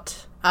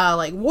about,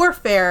 like,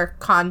 warfare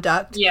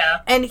conduct.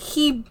 Yeah. And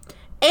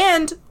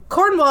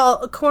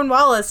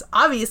Cornwallis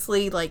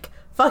obviously, like,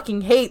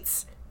 fucking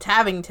hates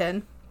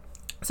Tavington.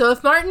 So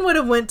if Martin would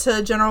have went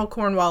to General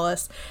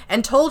Cornwallis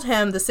and told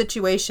him the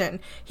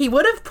situation, he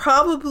would have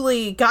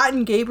probably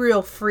gotten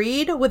Gabriel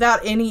freed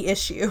without any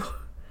issue.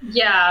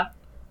 Yeah.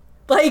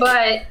 Like,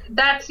 but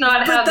that's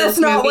not how that's this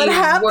not movie what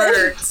happened.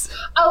 works.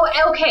 Oh,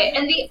 okay.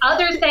 And the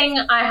other thing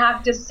I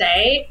have to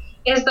say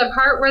is the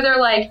part where they're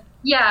like,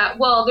 yeah,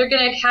 well, they're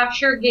going to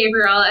capture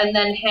Gabriel and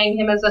then hang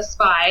him as a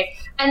spy.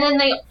 And then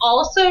they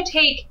also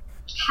take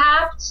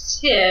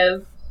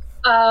captive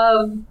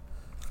of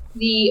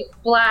the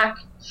black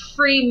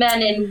free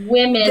men and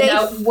women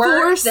that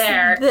work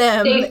there.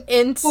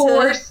 They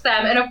force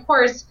them. And of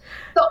course,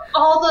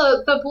 all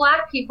the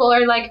black people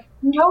are like,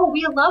 no,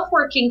 we love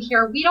working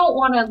here. We don't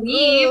want to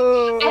leave.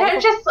 And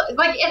I'm just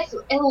like,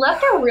 it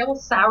left a real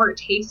sour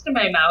taste in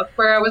my mouth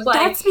where I was like,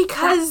 that's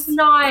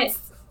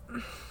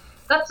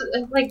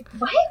like,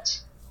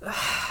 what?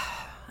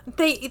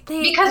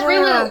 Because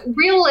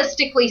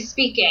realistically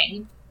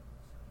speaking,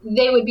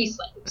 they would be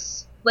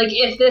slaves. Like,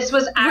 if this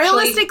was actually...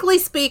 Realistically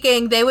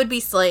speaking, they would be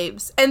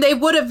slaves. And they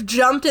would have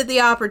jumped at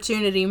the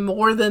opportunity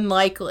more than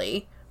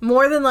likely.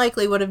 More than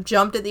likely would have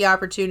jumped at the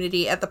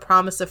opportunity at the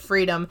promise of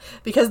freedom.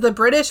 Because the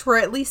British were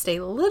at least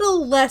a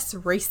little less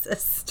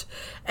racist.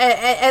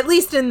 At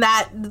least in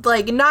that,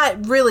 like,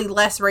 not really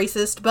less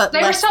racist, but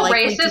they less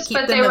likely to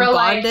keep them in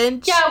bondage.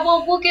 Like, yeah,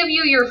 well, we'll give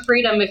you your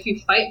freedom if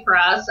you fight for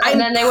us. And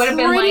then they would have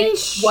been like,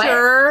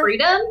 what?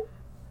 Freedom?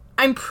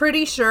 I'm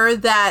pretty sure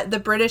that the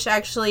British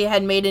actually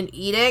had made an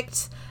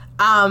edict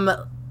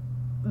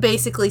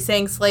basically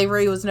saying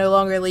slavery was no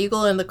longer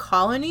legal in the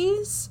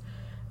colonies.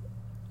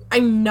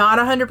 I'm not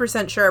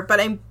 100% sure,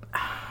 but Are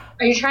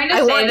you trying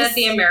to say that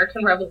the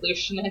American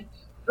Revolution,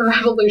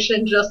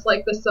 just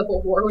like the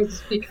Civil War,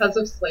 was because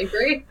of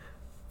slavery?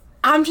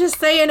 I'm just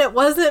saying it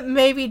wasn't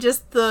maybe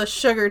just the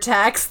sugar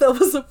tax that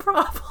was a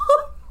problem.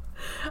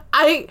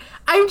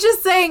 I'm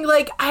just saying,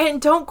 like,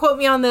 don't quote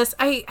me on this.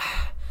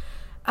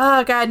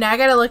 Oh, God, now I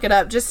gotta look it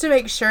up just to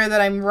make sure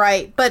that I'm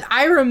right. But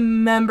I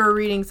remember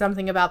reading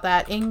something about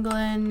that.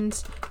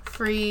 England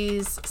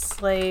frees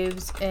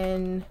slaves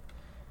in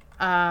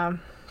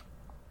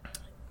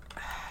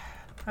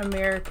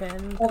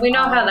American Well, we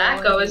know how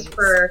that goes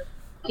for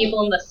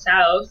people in the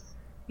South.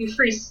 You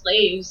free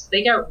slaves,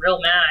 they get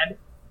real mad.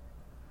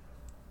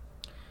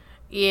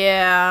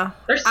 Yeah.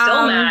 They're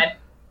still mad.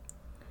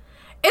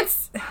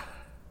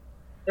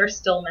 They're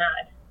still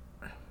mad.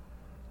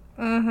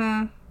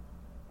 Mm-hmm.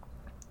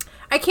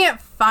 I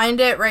can't find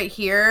it right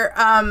here,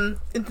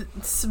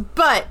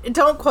 but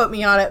don't quote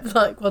me on it.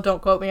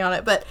 Don't quote me on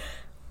it, but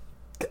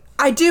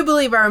I do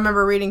believe I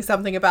remember reading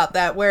something about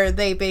that where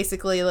they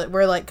basically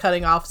were, like,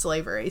 cutting off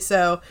slavery.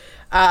 So,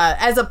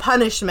 as a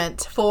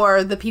punishment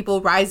for the people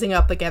rising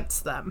up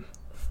against them.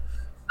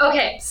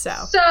 Okay,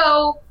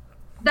 so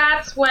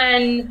that's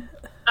when,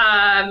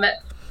 Thomas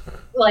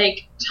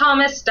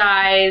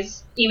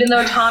dies, even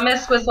though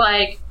Thomas was,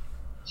 like,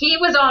 he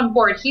was on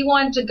board. He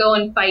wanted to go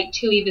and fight,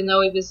 too, even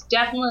though he was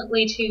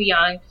definitely too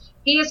young.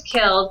 He is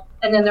killed,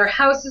 and then their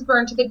house is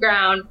burned to the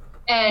ground,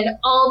 and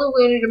all the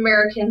wounded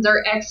Americans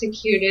are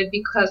executed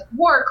because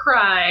war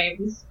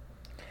crimes.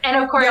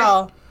 And, of course,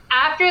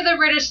 after the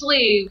British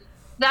leave,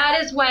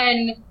 that is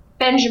when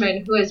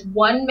Benjamin, who is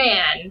one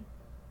man,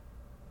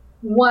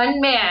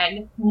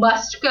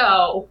 must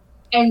go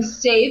and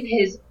save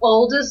his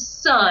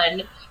oldest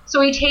son.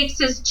 So he takes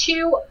his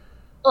two...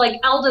 two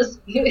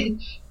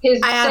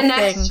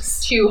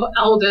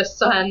eldest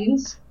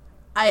sons.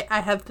 I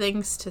have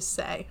things to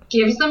say.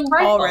 Gives them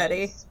rifles.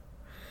 Already.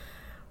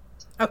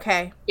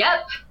 Okay.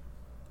 Yep.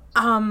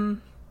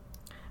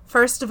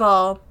 First of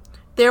all,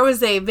 there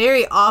was a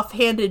very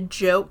offhanded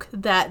joke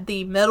that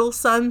the middle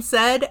son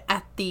said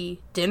at the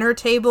dinner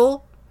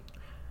table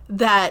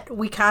that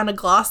we kind of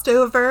glossed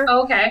over.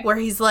 Okay. Where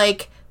he's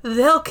like,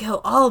 they'll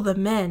kill all the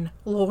men.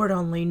 Lord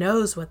only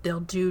knows what they'll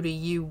do to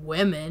you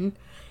women.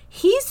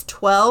 He's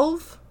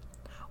 12.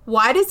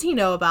 Why does he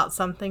know about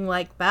something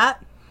like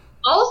that?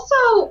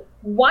 Also,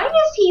 why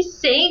is he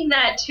saying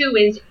that to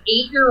his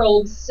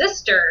 8-year-old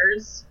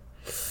sisters?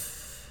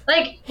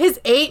 Like, his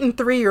 8 and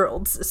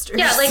 3-year-old sisters.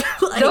 Yeah, like,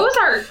 those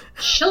are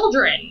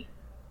children.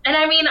 And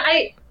I mean,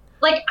 I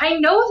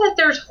know that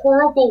there's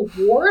horrible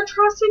war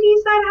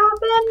atrocities that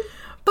happen.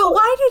 But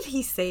why did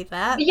he say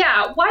that?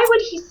 Yeah, why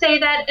would he say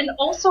that? And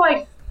also,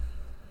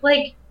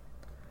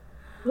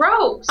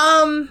 gross.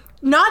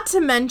 Not to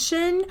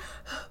mention,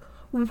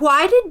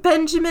 why did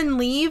Benjamin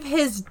leave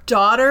his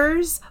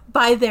daughters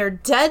by their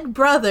dead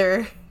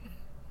brother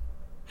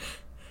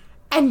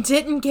and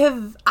didn't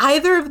give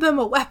either of them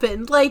a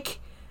weapon?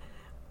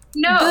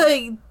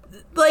 No.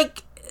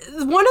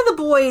 One of the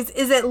boys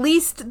is at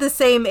least the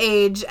same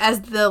age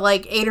as the,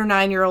 8 or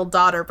 9-year-old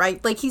daughter,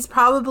 right? He's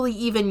probably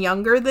even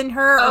younger than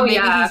her, or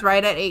maybe he's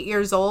right at 8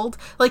 years old.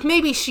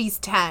 Maybe she's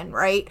 10,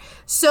 right?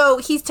 So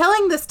he's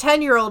telling this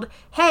 10-year-old,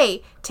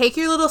 hey, take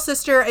your little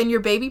sister and your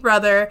baby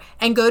brother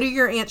and go to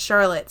your Aunt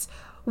Charlotte's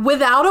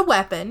without a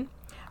weapon,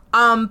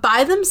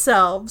 by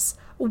themselves,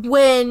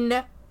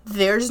 when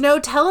there's no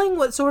telling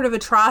what sort of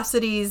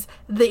atrocities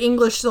the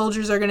English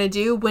soldiers are going to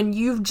do when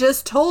you've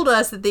just told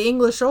us that the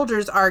English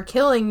soldiers are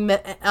killing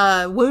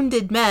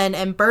wounded men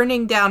and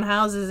burning down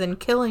houses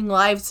and killing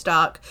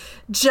livestock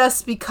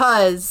just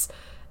because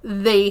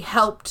they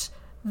helped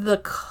the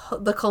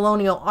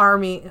colonial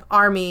army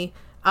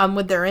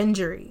with their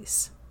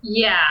injuries.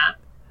 Yeah.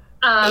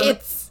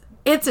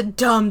 It's a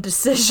dumb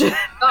decision.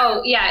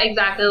 Oh, yeah,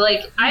 exactly.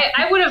 Like,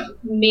 I would have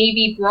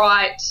maybe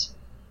brought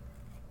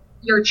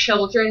your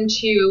children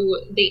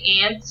to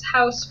the aunt's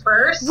house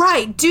first.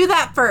 Right, do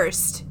that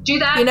first. Do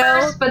that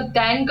first, but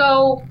then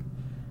go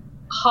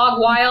hog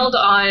wild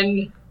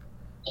on,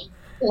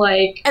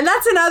 like... And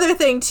that's another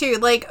thing, too.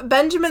 Like,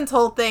 Benjamin's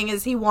whole thing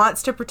is he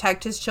wants to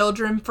protect his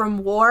children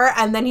from war,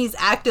 and then he's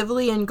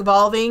actively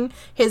involving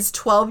his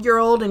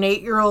 12-year-old and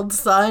 8-year-old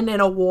son in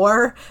a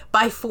war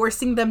by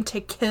forcing them to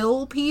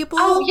kill people.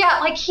 Oh, yeah,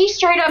 like, he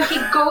straight up, he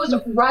goes,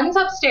 runs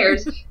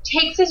upstairs,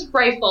 takes his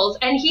rifles,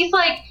 and he's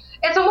like...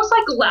 It's almost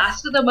like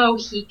Last of the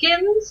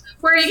Mohicans,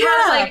 where he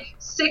has, like,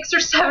 6 or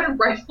 7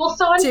 rifles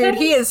on him. Dude,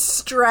 he is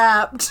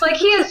strapped. Like,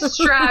 he is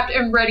strapped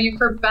and ready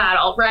for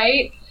battle,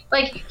 right?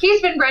 Like,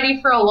 he's been ready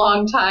for a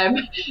long time,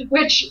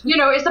 which, you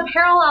know, is a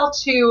parallel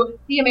to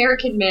the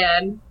American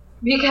man,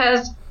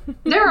 because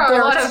there are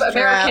a lot of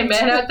American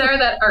men out there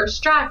that are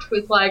strapped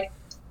with, like,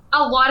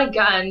 a lot of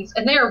guns,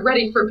 and they are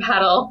ready for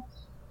battle.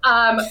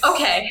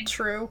 Okay.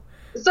 True.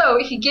 So,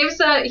 he gives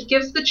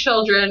the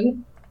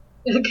children...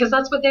 because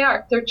that's what they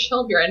are. They're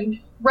children.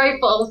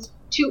 Rifles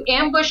to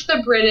ambush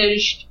the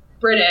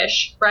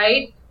British,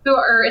 right? Who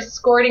are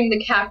escorting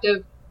the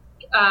captive,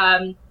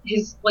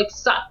 his, like,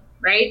 son,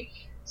 right?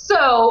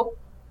 So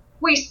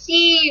we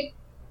see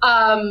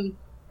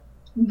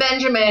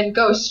Benjamin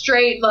go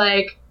straight,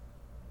 like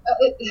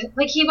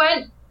he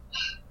went,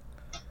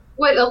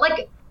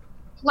 like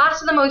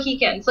Last of the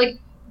Mohicans, like,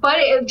 but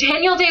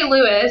Daniel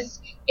Day-Lewis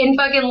in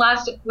fucking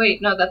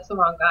wait, no, that's the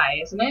wrong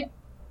guy, isn't it?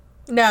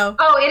 No.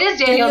 Oh, it is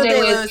Daniel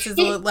Day-Lewis. Is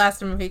the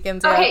Last of the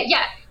Mohicans. Yeah. Okay,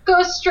 yeah.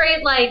 Goes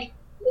straight, like,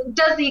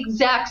 does the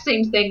exact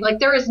same thing. Like,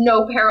 there is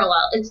no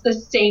parallel. It's the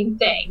same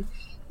thing.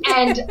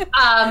 And,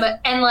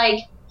 and, like,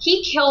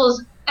 he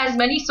kills as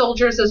many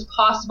soldiers as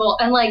possible.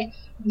 And, like,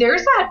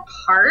 there's that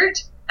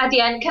part at the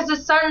end, because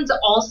his sons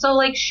also,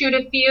 like, shoot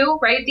a few,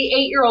 right? The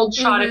 8-year-old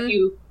shot a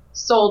few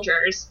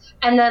soldiers.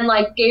 And then,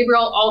 like,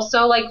 Gabriel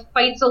also, like,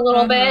 fights a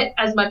little bit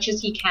as much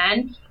as he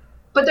can.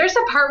 But there's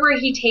a part where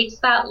he takes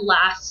that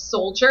last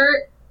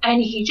soldier and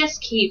he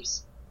just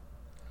keeps,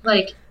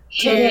 like,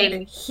 hitting.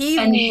 Dude,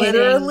 he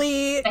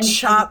literally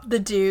chopped the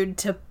dude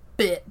to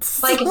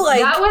bits. Like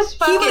that was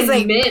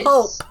fucking mince.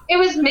 Pulp. It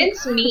was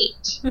mince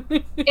meat.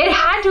 It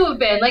had to have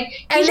been. Like,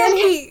 and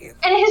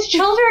his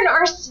children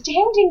are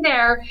standing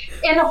there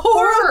in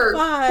horror,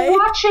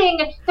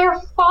 watching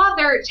their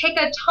father take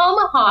a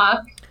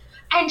tomahawk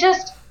and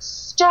just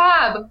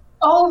stab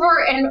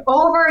over and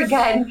over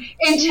again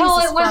until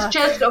it was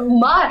just a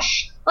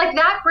mush. Like,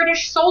 that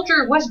British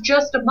soldier was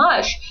just a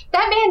mush.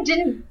 That man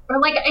didn't,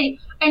 like,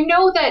 I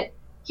know that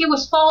he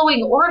was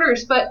following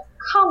orders, but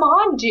come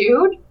on,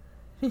 dude.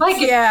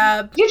 Like,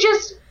 yeah. You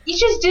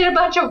just did a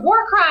bunch of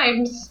war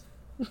crimes.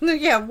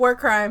 Yeah, war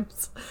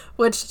crimes,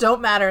 which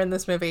don't matter in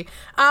this movie.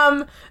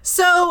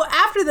 So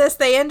after this,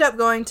 they end up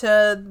going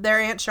to their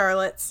Aunt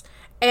Charlotte's.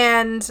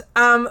 And,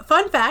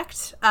 fun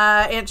fact,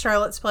 Aunt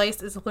Charlotte's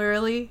place is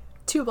literally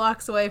 2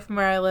 blocks away from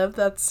where I live.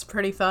 That's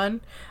pretty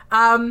fun.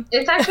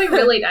 It's actually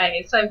really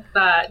nice. I've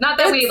not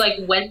that we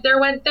like went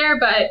there,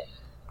 but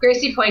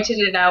Gracie pointed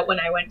it out when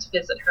I went to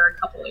visit her a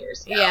couple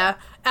years ago. Yeah.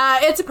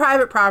 It's a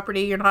private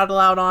property. You're not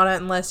allowed on it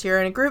unless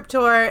you're in a group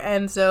tour,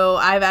 and so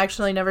I've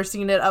actually never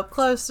seen it up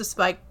close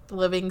despite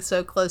living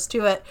so close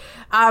to it.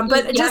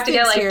 But you just have to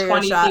get like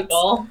 20 shots.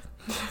 people.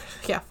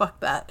 Yeah, fuck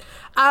that.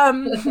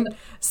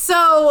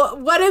 So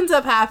what ends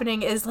up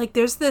happening is, like,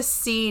 there's this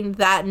scene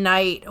that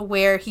night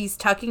where he's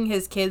tucking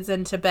his kids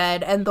into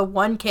bed, and the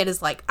one kid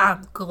is like,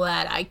 I'm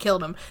glad I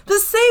killed him. The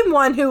same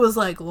one who was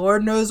like,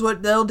 Lord knows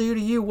what they'll do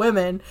to you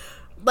women.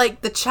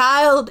 Like, the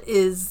child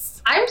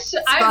is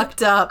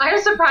fucked up.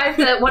 I'm surprised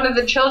that one of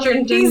the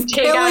children didn't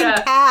take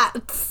out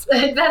cats.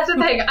 That's the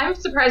thing. I'm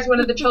surprised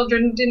one of the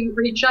children didn't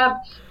reach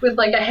up with,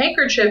 like, a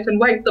handkerchief and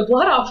wipe the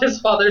blood off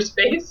his father's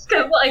face.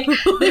 Because, like,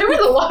 there was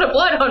a lot of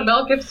blood on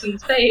Mel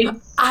Gibson's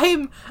face.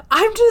 I'm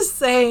just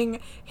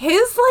saying,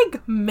 his,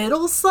 like,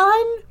 middle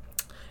son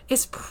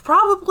is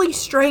probably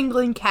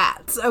strangling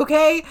cats,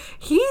 okay?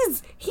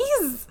 He's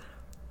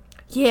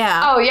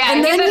yeah. Oh, yeah.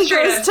 And he's then a he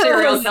straight goes up to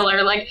serial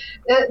killer. Like,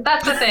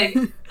 that's the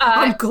thing.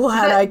 I'm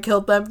glad I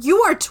killed them.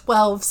 You are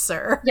 12,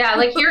 sir. Yeah,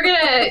 like, you're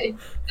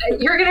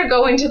gonna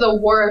go into the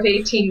War of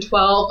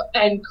 1812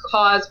 and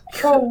cause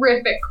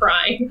horrific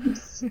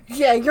crimes.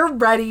 Yeah, you're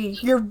ready.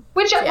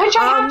 Which I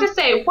have to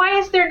say, why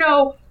is there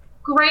no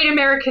great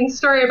American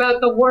story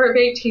about the War of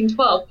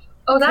 1812?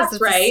 Oh,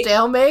 that's right. A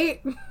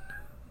stalemate?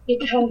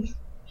 Because,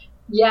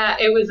 yeah,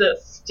 it was a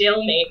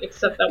stalemate,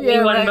 except that we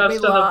won most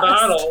of the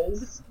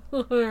battles.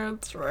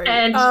 That's right.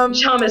 And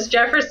Thomas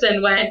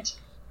Jefferson went,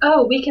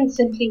 oh, we can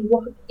simply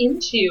walk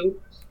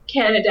into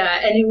Canada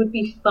and it would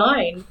be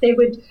fine. They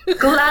would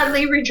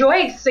gladly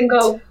rejoice and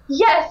go,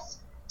 yes,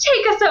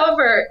 take us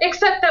over.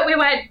 Except that we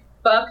went,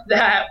 fuck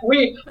that.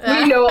 We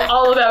know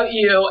all about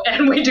you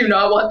and we do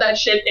not want that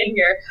shit in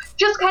here.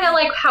 Just kind of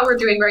like how we're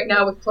doing right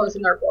now with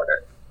closing our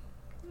border.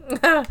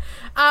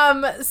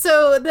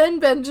 So then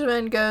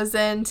Benjamin goes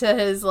into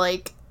his,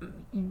 like,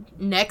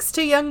 next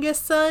to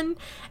youngest son,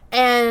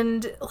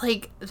 and,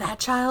 like, that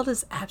child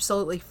is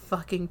absolutely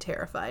fucking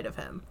terrified of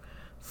him.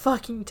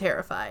 Fucking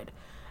terrified.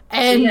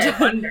 And yeah,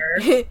 I wonder.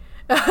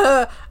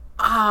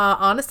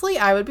 honestly,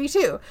 I would be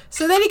too.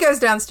 So then he goes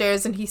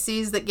downstairs and he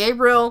sees that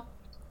Gabriel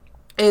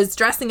is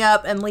dressing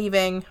up and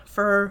leaving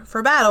for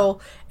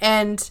battle,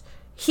 and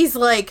he's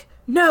like,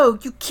 no,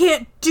 you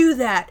can't do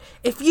that.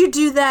 If you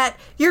do that,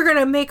 you're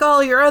gonna make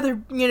all your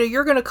other,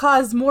 you're gonna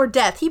cause more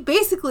death. He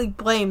basically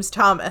blames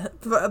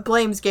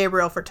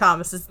Gabriel for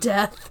Thomas's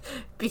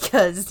death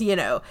because,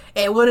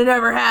 it would have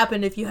never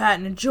happened if you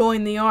hadn't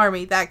joined the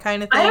army, that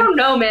kind of thing. I don't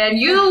know, man.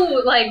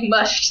 You, like,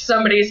 mushed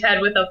somebody's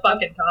head with a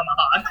fucking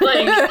tomahawk.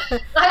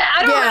 Like,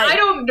 I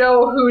don't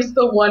know who's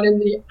the one in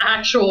the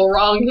actual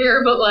wrong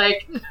here, but,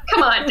 like,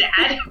 come on,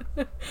 Dad.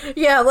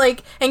 Yeah,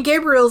 like, and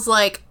Gabriel's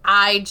like,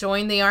 I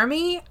joined the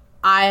army.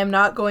 I am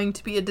not going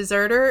to be a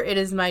deserter. It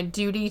is my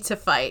duty to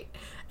fight.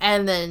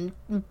 And then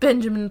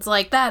Benjamin's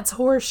like, that's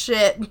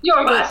horseshit.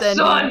 You're my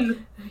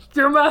son.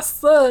 You're my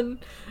son.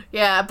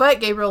 Yeah, but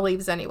Gabriel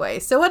leaves anyway.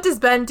 So what does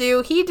Ben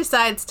do? He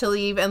decides to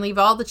leave and leave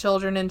all the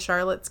children in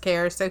Charlotte's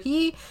care so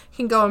he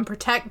can go and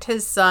protect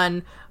his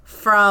son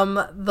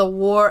from the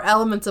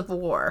elements of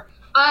war.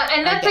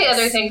 And that's the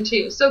other thing,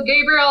 too. So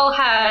Gabriel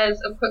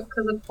has,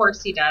 because of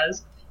course he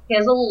does, he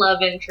has a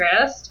love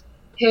interest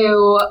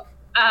who...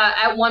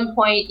 at one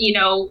point,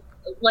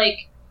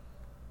 like,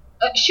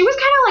 she was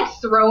kind of,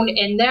 like, thrown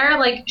in there.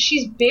 Like,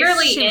 she's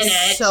barely in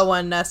it. So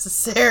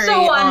unnecessary,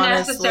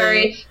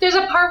 unnecessary. Honestly. There's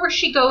a part where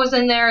she goes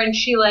in there and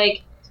she,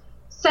 like,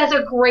 says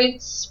a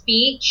great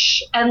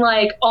speech. And,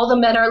 like, all the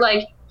men are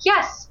like,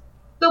 yes,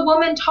 the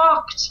woman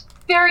talked.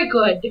 Very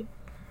good.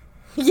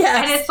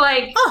 Yes. And it's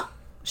like... oh,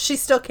 she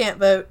still can't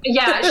vote.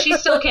 Yeah, she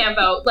still can't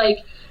vote. Like,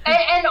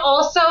 and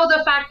also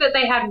the fact that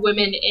they had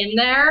women in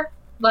there,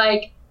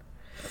 like...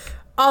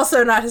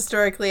 Also not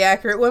historically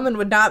accurate. Women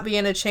would not be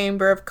in a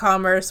chamber of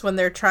commerce when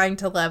they're trying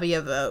to levy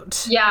a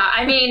vote. Yeah,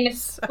 I mean,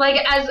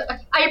 like, as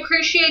I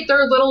appreciate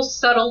their little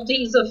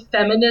subtleties of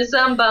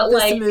feminism, but,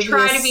 like,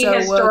 try to be so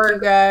historical.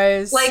 Woke,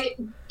 guys. Like,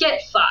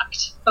 get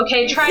fucked,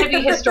 okay? Try to be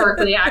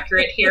historically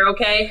accurate here,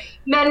 okay?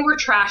 Men were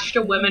trash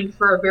to women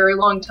for a very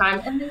long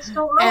time, and they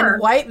still are.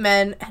 And white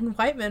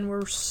men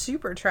were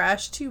super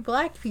trash to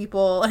black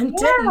people and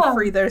didn't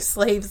free their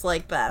slaves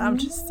like that. I'm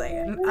just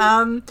saying.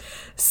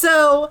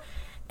 So...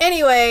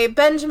 anyway,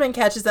 Benjamin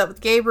catches up with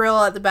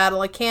Gabriel at the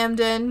Battle of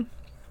Camden,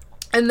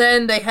 and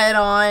then they head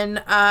on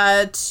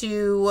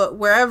to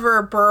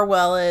wherever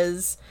Burwell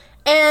is,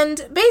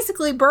 and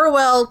basically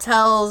Burwell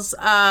tells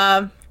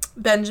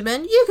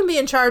Benjamin, you can be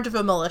in charge of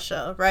a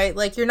militia, right?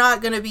 Like, you're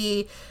not going to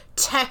be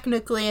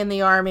technically in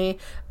the army,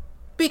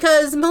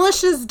 because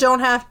militias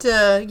don't have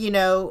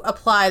to,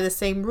 apply the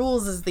same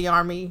rules as the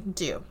army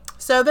do.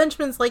 So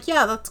Benjamin's like,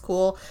 yeah, that's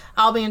cool.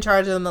 I'll be in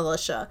charge of the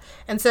militia.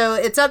 And so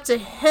it's up to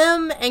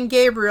him and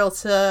Gabriel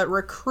to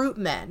recruit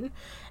men.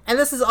 And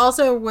this is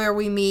also where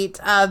we meet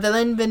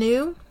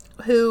Villeneuve,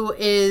 who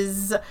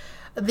is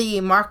the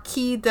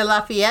Marquis de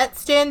Lafayette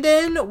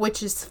stand-in,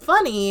 which is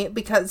funny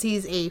because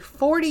he's a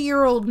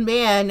 40-year-old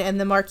man and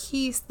the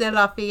Marquis de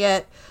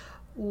Lafayette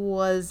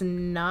was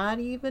not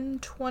even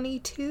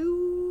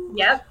 22.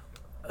 Yep.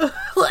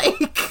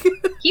 Like,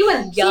 he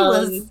was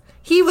young.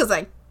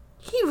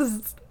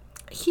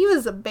 He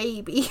was a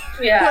baby.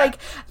 Yeah. Like,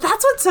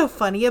 that's what's so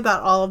funny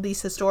about all of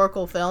these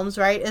historical films,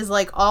 right? Is,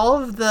 like,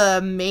 all of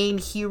the main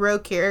hero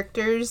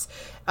characters,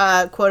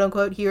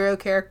 quote-unquote hero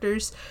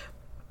characters,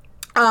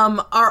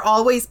 are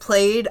always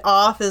played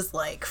off as,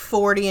 like,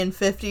 40 and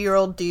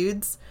 50-year-old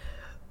dudes.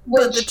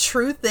 But the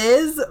truth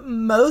is,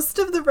 most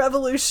of the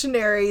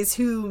revolutionaries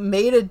who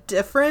made a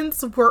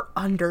difference were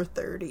under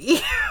 30.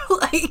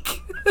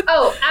 Like...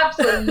 oh,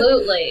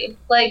 absolutely.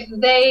 Like,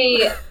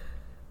 they...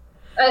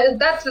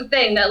 that's the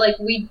thing that, like,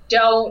 we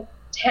don't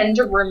tend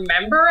to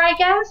remember, I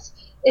guess,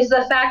 is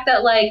the fact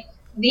that, like,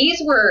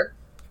 these were,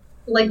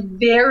 like,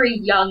 very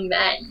young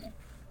men.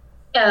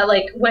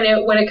 Like, when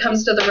it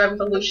comes to the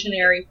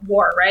Revolutionary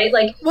War, right?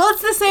 Like, well,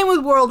 it's the same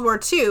with World War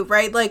II,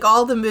 right? Like,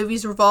 all the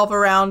movies revolve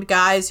around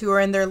guys who are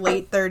in their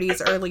late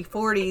 30s, early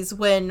 40s,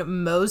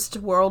 when most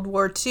World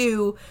War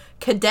II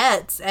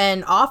cadets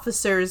and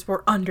officers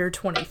were under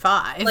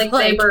 25. Like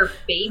they were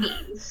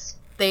babies.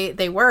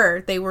 They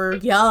were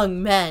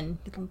young men.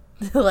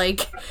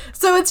 Like,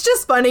 so it's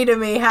just funny to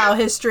me how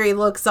history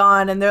looks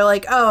on and they're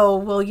like, oh,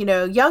 well,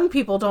 young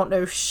people don't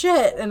know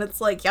shit. And it's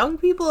like, young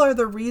people are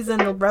the reason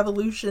the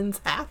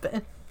revolutions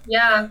happen.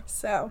 Yeah.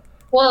 So.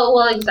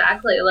 Well,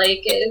 exactly.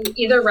 Like,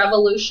 either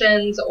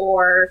revolutions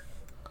or,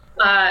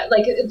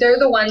 like, they're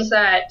the ones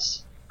that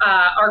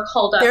are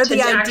called up to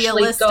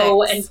actually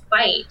go and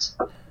fight.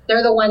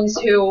 They're the ones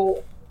who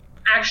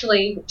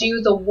actually do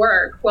the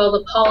work while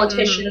the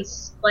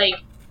politicians, like,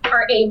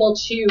 are able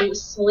to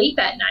sleep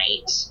at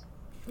night.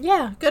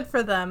 Yeah, good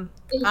for them.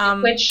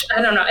 Which,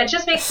 I don't know, it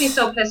just makes me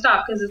so pissed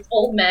off because it's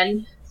old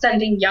men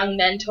sending young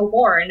men to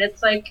war, and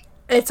it's like...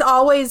 it's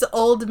always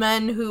old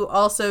men who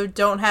also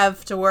don't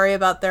have to worry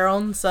about their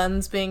own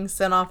sons being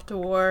sent off to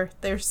war.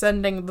 They're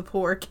sending the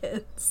poor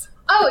kids.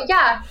 Oh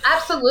yeah,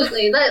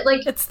 absolutely.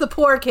 Like It's the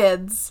poor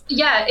kids.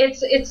 yeah,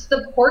 it's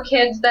the poor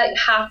kids that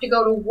have to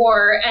go to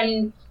war,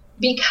 and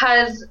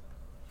because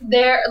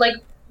they're like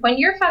when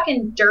you're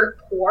fucking dirt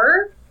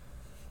poor,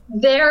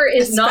 there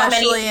is not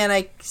many. Especially in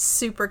a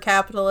super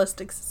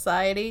capitalistic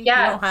society,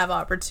 Yeah. you don't have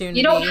opportunity.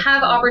 You don't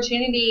have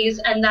opportunities,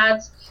 and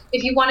that's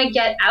if you want to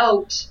get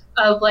out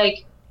of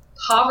like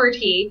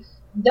poverty.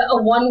 The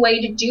one way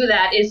to do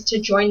that is to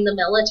join the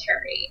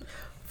military.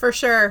 For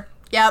sure.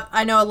 Yep,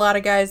 I know a lot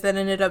of guys that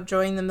ended up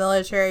joining the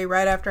military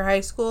right after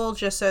high school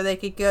just so they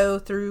could go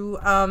through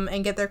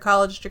and get their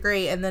college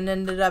degree, and then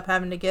ended up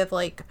having to give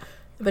like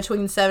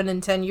between 7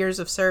 and 10 years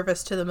of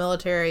service to the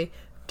military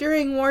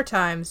during war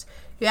times.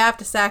 You have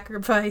to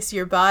sacrifice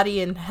your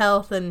body and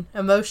health and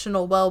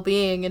emotional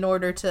well-being in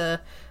order to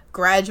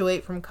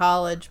graduate from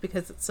college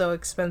because it's so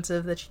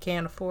expensive that you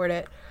can't afford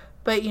it.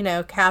 But, you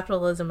know,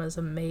 capitalism is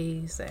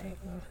amazing.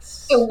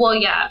 Well,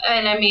 yeah,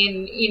 and I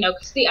mean, you know,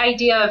 because the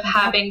idea of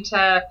having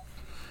to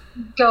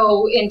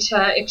go into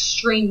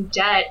extreme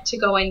debt to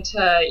go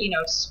into, you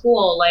know,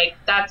 school, like,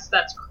 that's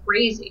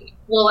crazy.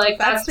 Well, like,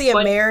 that's the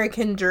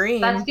American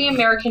dream. That's the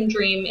American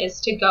dream, is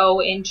to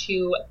go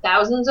into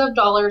thousands of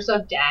dollars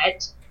of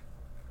debt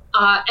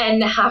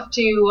and have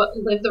to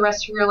live the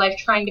rest of your life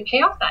trying to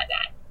pay off that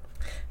debt.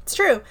 It's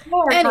true.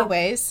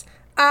 Anyways...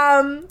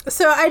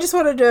 so I just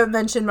wanted to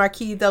mention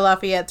Marquis de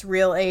Lafayette's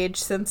real age,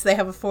 since they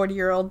have a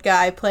 40-year-old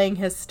guy playing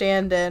his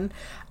stand-in.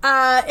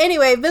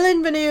 Anyway,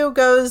 Villeneuve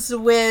goes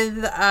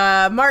with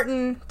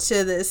Martin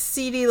to this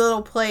seedy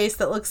little place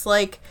that looks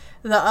like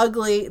the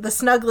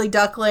snuggly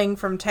duckling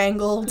from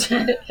Tangled.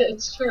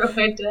 It's true,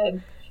 I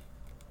did.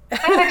 I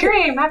have a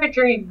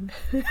dream.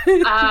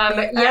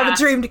 I have a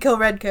dream to kill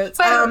redcoats.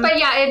 But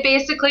yeah, it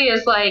basically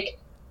is like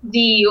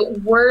the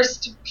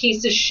worst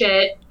piece of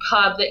shit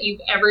pub that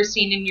you've ever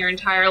seen in your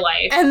entire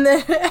life. And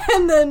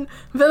then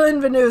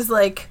Villeneuve's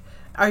like,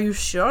 "Are you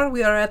sure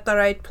we are at the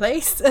right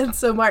place?" And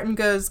so Martin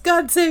goes,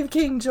 "God save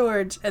King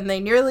George," and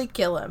they nearly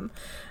kill him.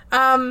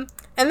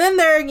 And then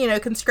they're, you know,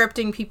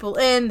 conscripting people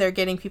in. They're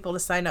getting people to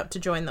sign up to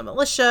join the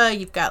militia.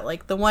 You've got,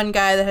 like, the one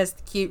guy that has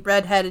the cute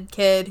red-headed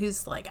kid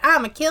who's like,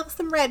 "I'm gonna kill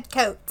some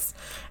redcoats."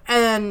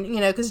 And,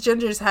 you know, because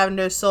gingers have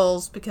no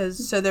souls,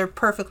 so they're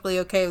perfectly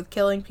okay with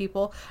killing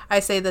people. I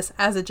say this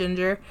as a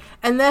ginger.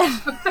 And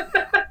then...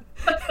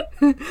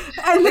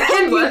 and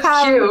then he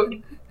was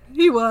cute.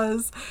 He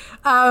was.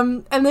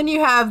 And then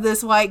you have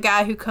this white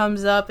guy who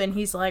comes up and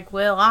he's like,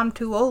 "Well, I'm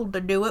too old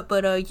to do it,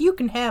 but you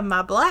can have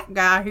my black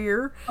guy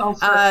here." Oh,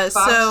 for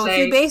so sakes.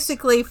 he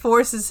basically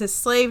forces his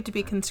slave to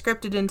be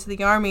conscripted into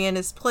the army in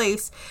his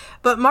place.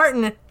 But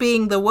Martin,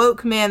 being the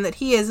woke man that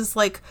he is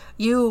like,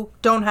 "You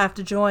don't have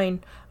to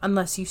join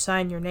unless you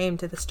sign your name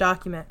to this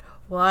document."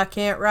 "Well, I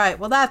can't write."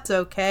 "Well, that's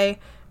okay.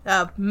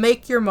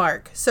 Make your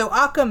mark." So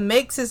Occam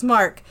makes his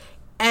mark.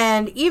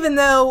 And even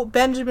though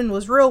Benjamin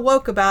was real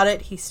woke about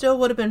it, he still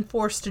would have been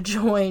forced to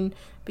join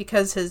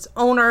because his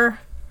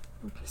owner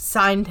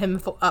signed him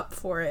up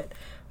for it.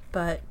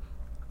 But,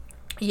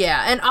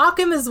 yeah. And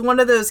Occam is one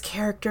of those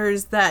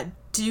characters that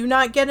do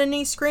not get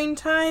any screen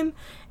time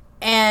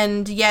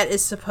and yet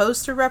is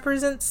supposed to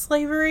represent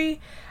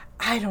slavery.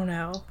 I don't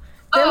know.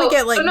 Then we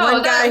get, like,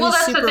 one guy who's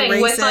super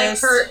racist. With, like,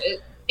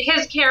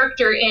 his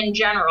character in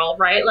general,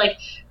 right? Like,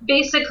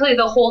 basically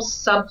the whole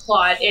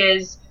subplot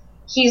is...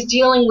 he's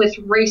dealing with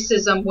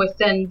racism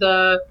within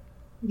the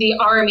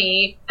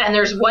army, and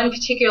there's one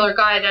particular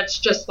guy that's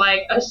just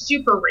like a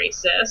super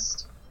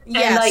racist.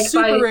 Yeah, and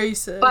like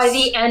racist. By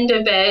the end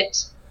of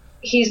it,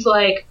 he's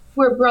like,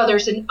 "We're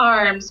brothers in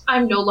arms.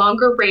 I'm no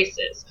longer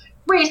racist.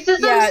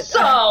 Racism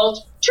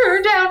solved.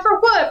 Turn down for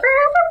what?"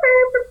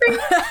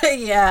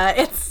 Yeah,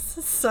 it's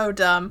so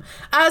dumb.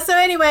 So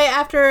anyway,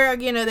 after,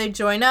 you know, they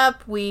join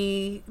up,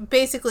 we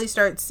basically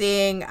start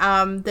seeing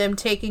them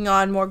taking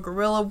on more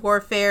guerrilla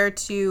warfare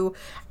to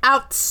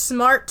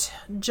outsmart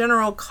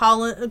General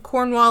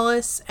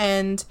Cornwallis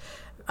and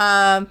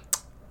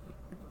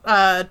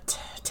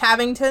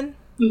Tabington,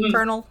 mm-hmm.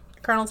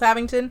 Colonel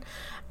Tabington.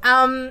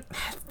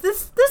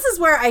 This is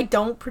where I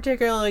don't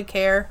particularly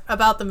care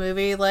about the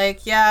movie.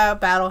 Like, yeah,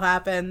 battle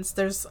happens,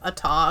 there's a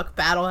talk,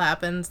 battle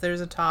happens,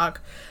 there's a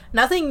talk.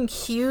 Nothing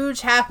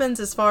huge happens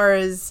as far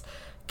as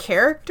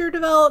character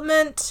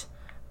development.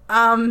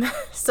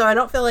 So I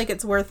don't feel like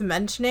it's worth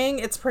mentioning.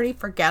 It's pretty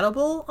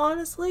forgettable,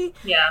 honestly.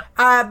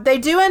 Yeah. They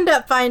do end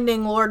up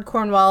finding Lord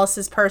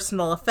Cornwallis's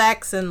personal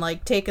effects and,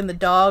 like, taking the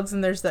dogs,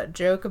 and there's that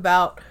joke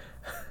about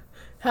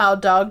how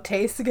dog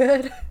tastes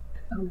good.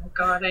 Oh my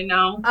god, I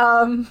know.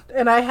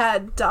 And I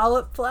had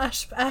dollop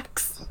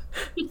flashbacks.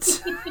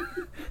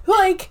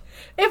 Like,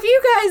 if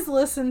you guys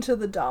listen to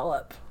the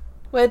dollop,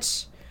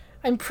 which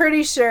I'm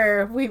pretty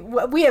sure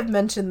we have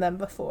mentioned them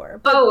before.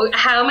 But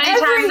how many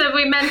times have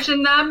we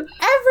mentioned them?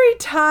 Every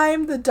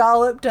time the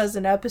dollop does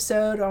an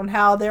episode on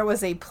how there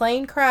was a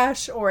plane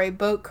crash or a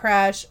boat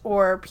crash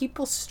or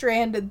people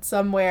stranded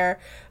somewhere,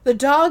 the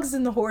dogs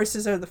and the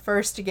horses are the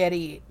first to get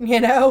eat, you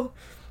know?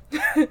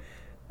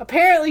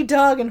 Apparently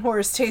dog and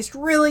horse taste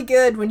really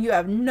good when you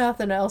have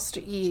nothing else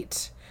to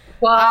eat.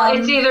 Well,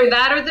 it's either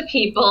that or the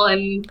people,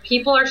 and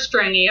people are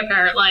stringy,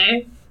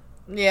 apparently.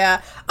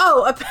 Yeah.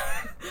 Oh,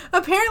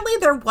 apparently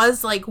there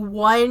was, like,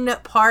 one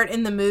part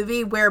in the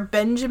movie where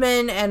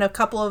Benjamin and a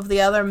couple of the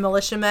other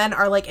militiamen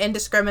are, like,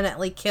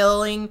 indiscriminately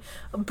killing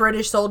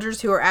British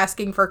soldiers who are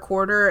asking for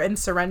quarter and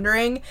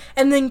surrendering.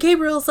 And then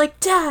Gabriel's like,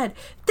 Dad,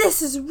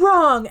 this is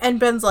wrong. And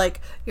Ben's like,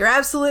 you're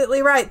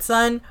absolutely right,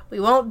 son. We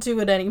won't do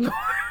it anymore.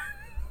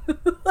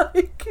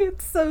 Like,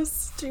 it's so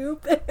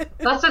stupid.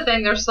 That's the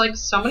thing. There's, like,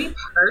 so many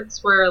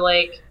parts where,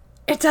 like...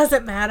 It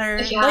doesn't matter.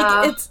 Yeah.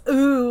 Like, it's,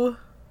 ooh...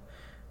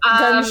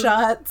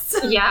 gunshots.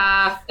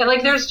 Yeah. And,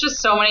 like, there's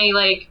just so many,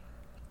 like,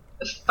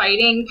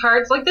 fighting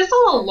parts. Like, this is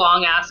a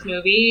long-ass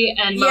movie,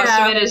 and most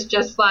of it is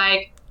just,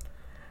 like...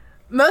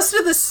 Most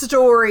of the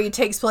story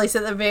takes place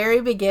at the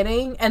very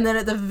beginning and then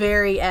at the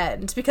very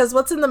end. Because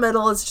what's in the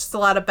middle is just a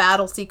lot of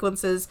battle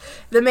sequences.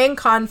 The main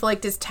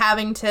conflict is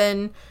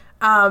Tavington...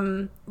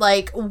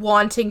 like,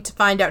 wanting to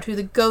find out who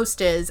the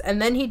ghost is,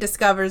 and then he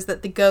discovers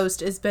that the ghost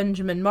is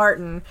Benjamin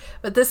Martin.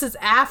 But this is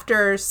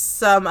after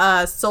some,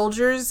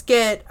 soldiers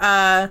get,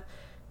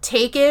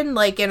 taken,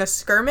 like, in a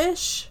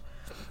skirmish,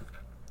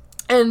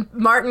 and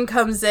Martin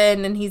comes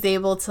in, and he's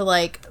able to,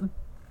 like,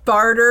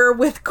 barter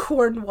with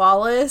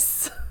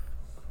Cornwallis.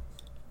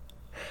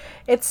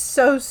 It's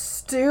so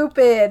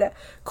stupid.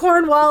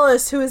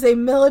 Cornwallis, who is a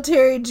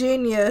military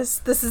genius.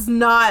 This is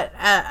not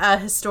a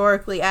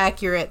historically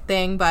accurate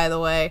thing, by the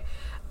way.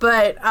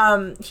 But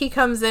he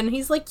comes in,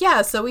 he's like,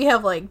 yeah, so we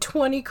have like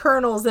 20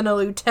 colonels and a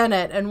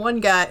lieutenant, and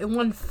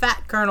one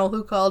fat colonel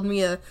who called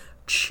me a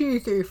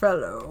cheeky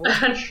fellow.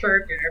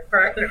 Cheeky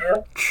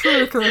fellow.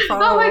 Cheeky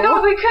fellow. Oh my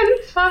god, we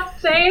couldn't stop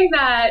saying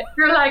that.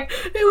 You're like...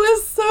 It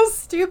was so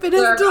stupid.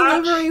 His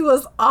delivery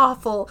was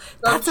awful.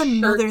 That's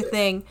another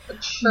thing.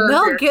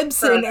 Mel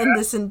Gibson in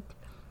this...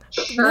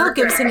 Mel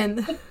Gibson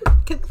in...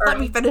 Let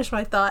me finish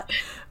my thought.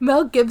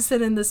 Mel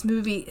Gibson in this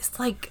movie is,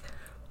 like,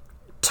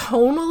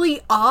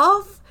 tonally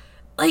off.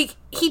 Like,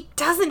 he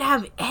doesn't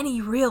have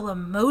any real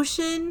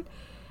emotion.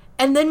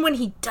 And then when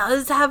he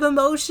does have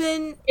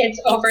emotion... It's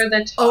over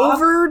the top.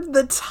 Over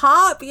the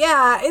top,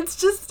 yeah. It's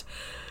just...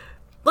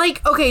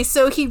 Like, okay,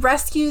 so he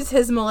rescues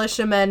his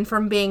militiamen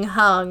from being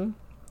hung.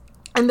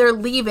 And they're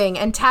leaving.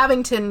 And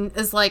Tavington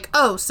is like,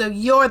 oh, so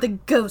you're the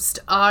ghost,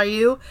 are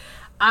you?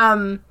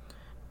 And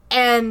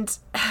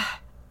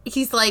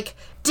he's like,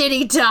 did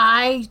he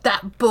die?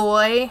 That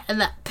boy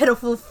and that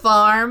pitiful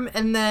farm.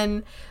 And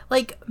then,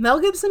 like, Mel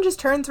Gibson just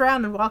turns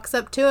around and walks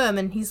up to him.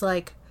 And he's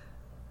like...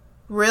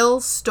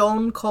 real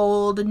stone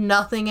cold,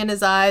 nothing in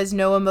his eyes,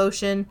 no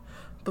emotion.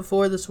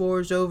 Before this war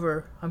is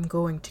over, I'm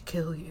going to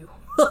kill you.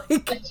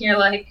 Like, you're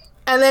like...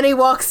 And then he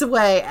walks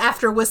away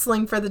after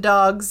whistling for the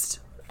dogs,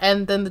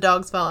 and then the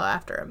dogs follow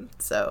after him.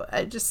 So,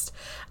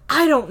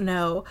 I don't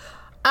know.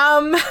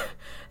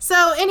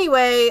 So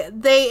anyway,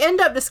 they end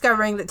up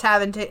discovering that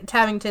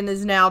Tavington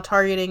is now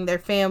targeting their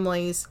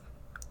families.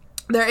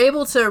 They're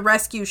able to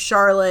rescue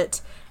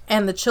Charlotte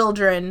and the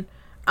children,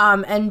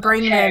 and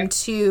bring them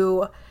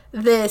to...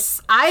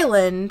 this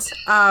island,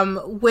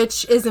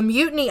 which is a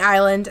mutiny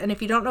island, and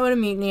if you don't know what a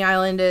mutiny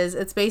island is,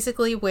 it's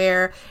basically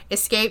where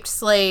escaped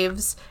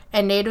slaves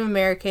and Native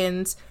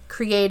Americans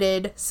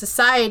created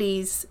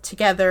societies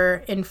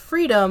together in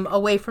freedom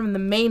away from the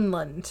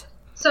mainland.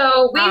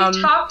 So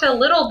we've talked a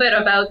little bit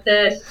about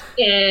this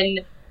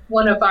in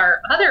one of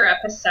our other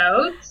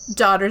episodes.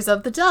 Daughters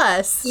of the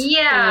Dust.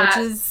 Yeah. Which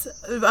is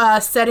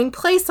setting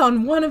place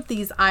on one of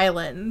these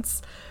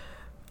islands.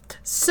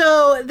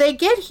 So they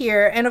get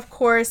here, and of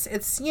course,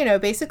 it's, you know,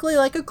 basically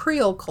like a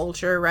Creole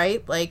culture,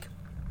 right? Like,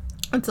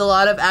 it's a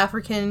lot of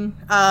African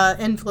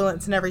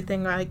influence and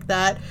everything like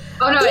that.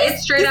 Oh no, it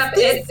straight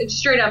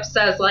up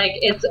says, like,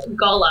 it's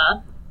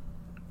Gullah.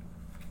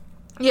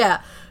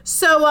 Yeah.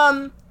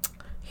 So,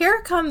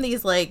 here come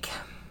these, like,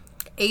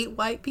 8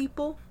 white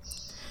people,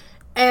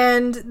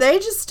 and they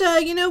just,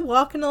 you know,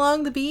 walking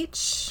along the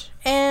beach,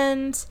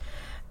 and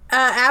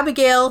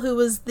Abigail, who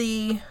was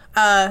the,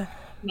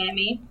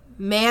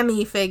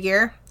 Mammy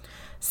figure,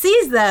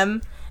 sees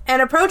them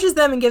and approaches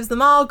them and gives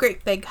them all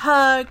great big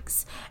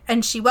hugs,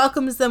 and she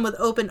welcomes them with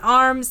open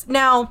arms.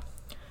 Now,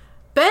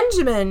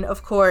 Benjamin,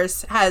 of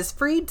course, has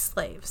freed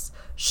slaves.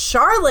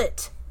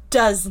 Charlotte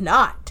does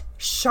not.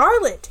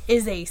 Charlotte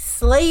is a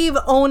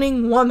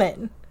slave-owning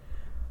woman.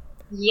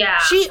 Yeah.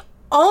 She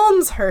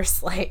owns her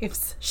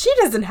slaves. She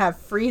doesn't have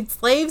freed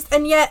slaves,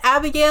 and yet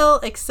Abigail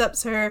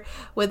accepts her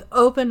with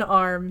open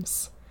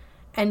arms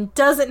and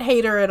doesn't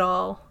hate her at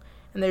all.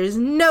 And there's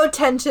no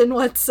tension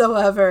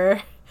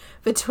whatsoever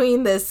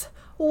between this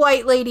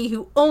white lady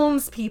who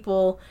owns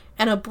people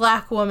and a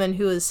black woman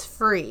who is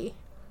free.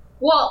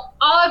 Well,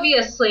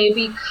 obviously,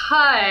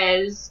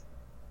 because,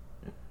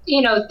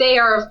 you know, they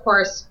are, of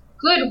course,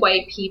 good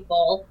white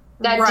people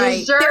that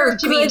deserve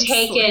to be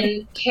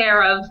taken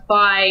care of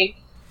by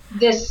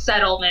this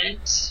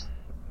settlement.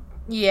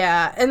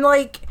 Yeah, and,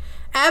 like,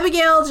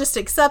 Abigail just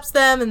accepts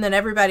them, and then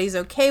everybody's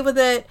okay with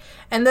it.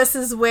 And this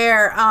is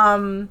where,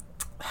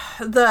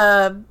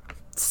 the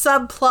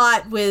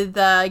subplot with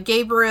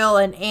Gabriel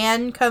and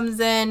Anne comes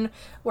in,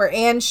 where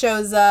Anne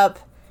shows up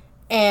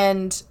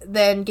And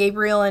then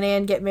Gabriel and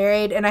Anne get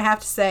married. And I have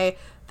to say,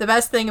 the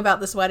best thing about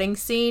this wedding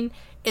scene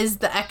is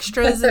the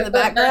extras in the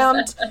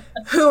background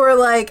who are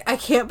like, I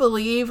can't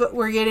believe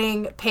we're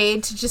getting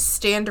paid to just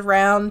stand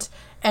around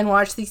and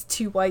watch these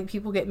two white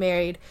people get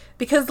married.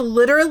 Because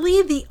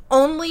literally the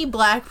only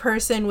black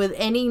person with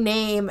any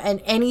name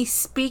and any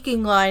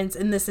speaking lines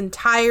in this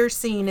entire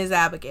scene is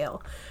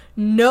Abigail.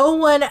 No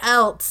one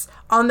else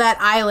on that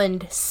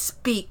island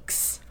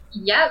speaks.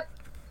 Yep.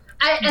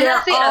 And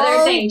that's the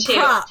other thing, too.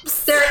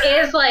 Props.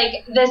 There is,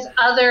 like, this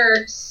other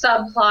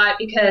subplot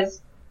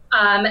because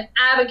Anne's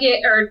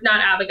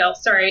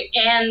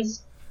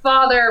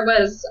father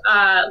was,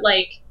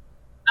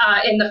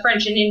 in the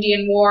French and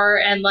Indian War,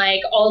 and,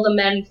 like, all the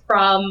men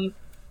from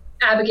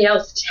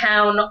Abigail's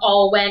town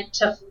all went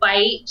to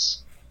fight,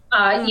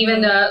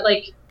 even though,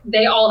 like,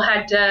 they all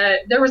had to...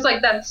 There was,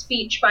 like, that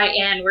speech by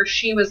Anne where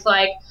she was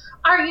like,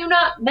 are you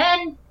not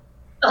men?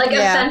 Like,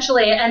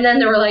 essentially. And then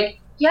they were like,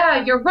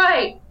 yeah, you're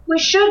right. We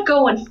should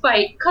go and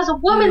fight because a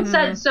woman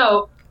said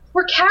so.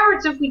 We're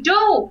cowards if we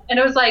don't. And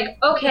it was like,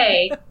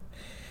 okay.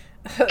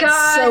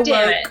 God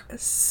damn it.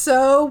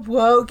 So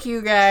woke,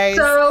 you guys.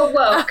 So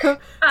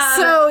woke.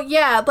 So,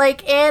 yeah,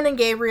 like Anne and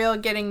Gabriel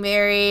getting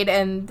married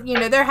and, you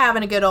know, they're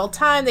having a good old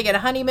time. They get a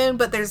honeymoon,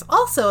 but there's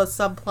also a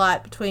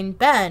subplot between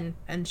Ben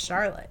and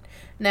Charlotte.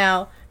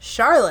 Now,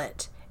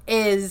 Charlotte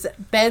is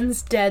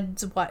Ben's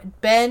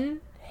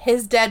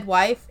his dead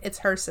wife, it's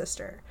her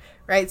sister,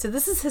 right? So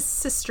this is his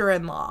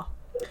sister-in-law.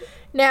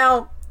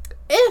 Now,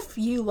 if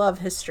you love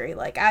history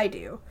like I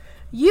do,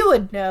 you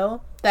would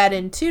know that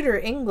in Tudor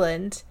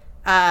England,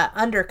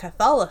 under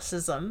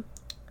Catholicism,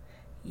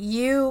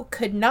 you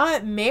could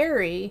not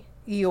marry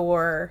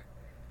your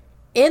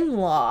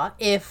in-law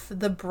if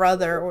the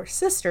brother or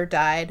sister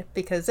died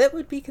because it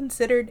would be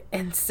considered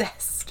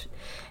incest.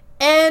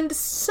 And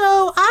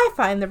so I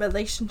find the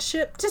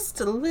relationship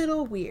just a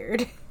little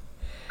weird.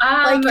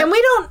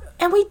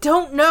 And we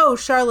don't know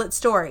Charlotte's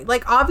story.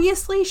 Like,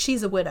 obviously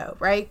she's a widow,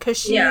 right? Because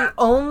she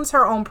owns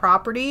her own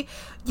property.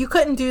 You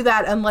couldn't do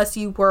that unless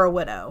you were a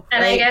widow.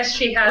 And right? I guess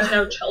she has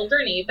no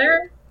children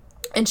either.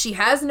 And she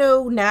has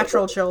no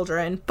natural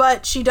children,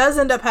 but she does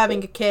end up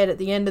having a kid at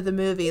the end of the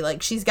movie.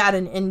 Like, she's got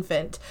an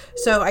infant.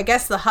 So I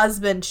guess the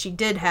husband she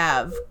did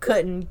have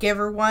couldn't give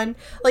her one.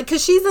 Like,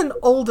 because she's an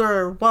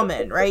older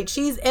woman, right?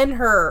 She's in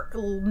her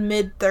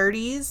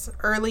mid-30s,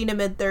 early to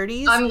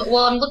mid-30s. I'm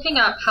looking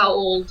up how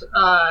old...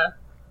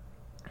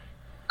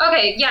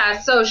 Okay, yeah,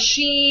 so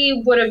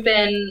she would have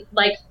been,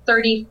 like,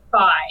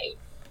 35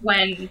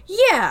 when...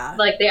 Yeah.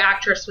 Like, the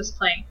actress was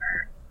playing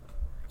her.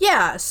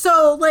 Yeah,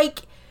 so,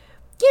 like...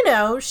 You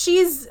know,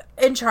 she's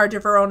in charge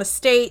of her own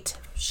estate.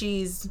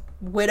 She's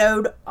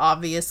widowed,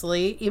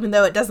 obviously, even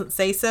though it doesn't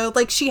say so.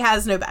 Like, she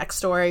has no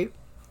backstory.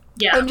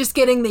 Yeah. I'm just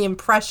getting the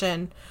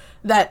impression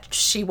that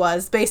she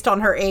was, based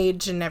on her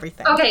age and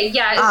everything. Okay,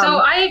 yeah, so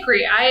I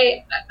agree.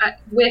 I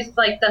with,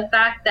 like, the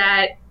fact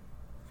that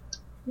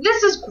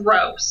this is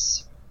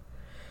gross.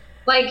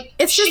 Like,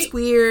 it's just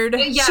weird.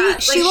 Yeah,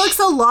 she looks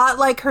a lot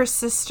like her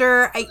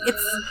sister.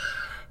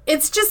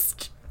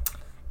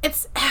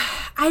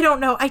 I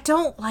don't know. I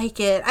don't like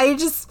it. I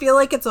just feel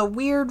like it's a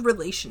weird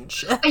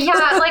relationship. Yeah,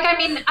 like, I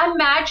mean,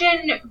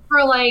 imagine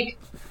for, like,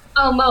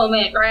 a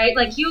moment, right?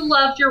 Like, you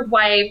loved your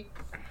wife.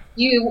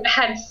 You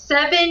had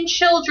 7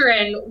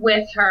 children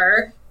with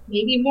her.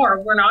 Maybe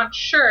more. We're not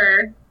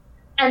sure.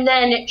 And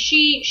then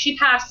she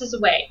passes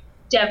away.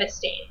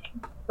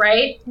 Devastating,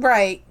 right?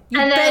 Right.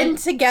 You've been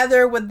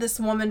together with this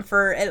woman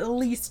for at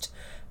least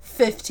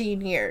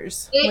 15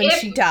 years when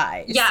she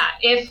dies. Yeah,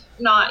 if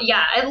not,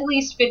 at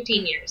least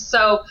 15 years.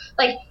 So,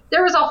 like,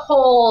 there was a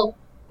whole,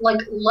 like,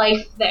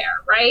 life there,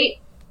 right?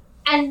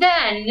 And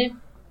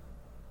then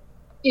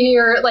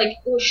you're, like,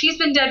 she's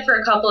been dead for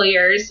a couple of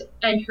years,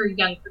 and her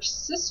younger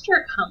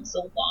sister comes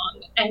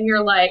along, and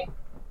you're like,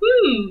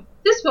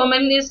 this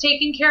woman is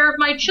taking care of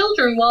my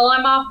children while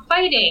I'm off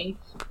fighting.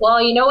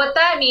 Well, you know what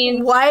that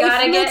means.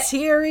 Wife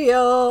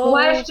material,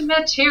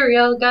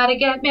 gotta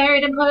get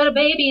married and put a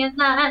baby in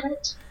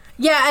that.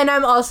 Yeah, and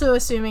I'm also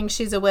assuming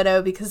she's a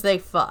widow because they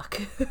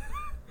fuck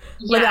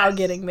without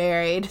getting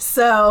married.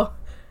 So,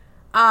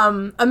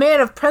 a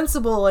man of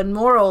principle and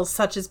morals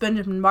such as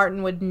Benjamin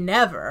Martin would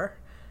never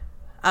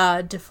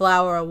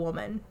deflower a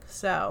woman.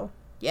 So,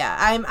 yeah,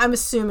 I'm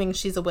assuming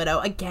she's a widow.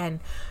 Again,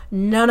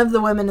 none of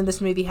the women in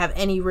this movie have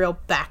any real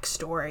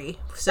backstory.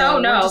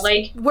 So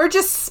we're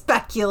just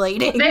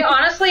speculating. They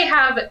honestly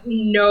have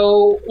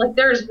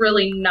there's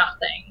really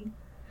nothing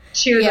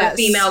to the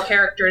female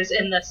characters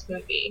in this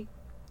movie.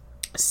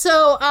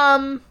 So,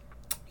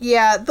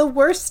 the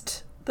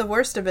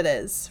worst of it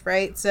is,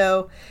 right?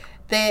 So,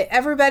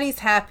 everybody's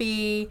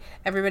happy,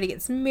 everybody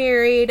gets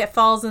married,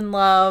 falls in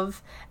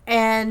love,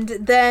 and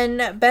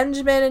then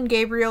Benjamin and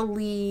Gabriel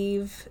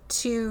leave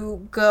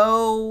to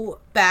go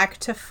back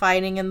to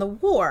fighting in the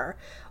war.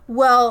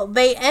 Well,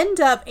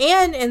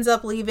 Anne ends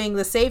up leaving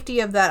the safety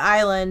of that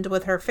island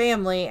with her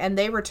family, and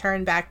they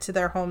return back to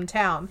their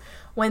hometown.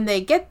 When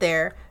they get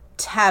there,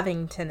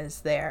 Tavington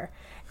is there,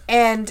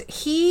 and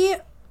he...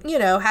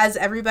 has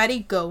everybody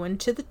go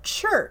into the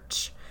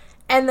church.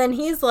 And then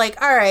he's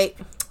like, all right,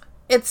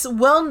 it's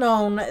well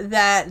known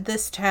that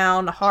this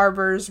town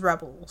harbors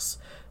rebels.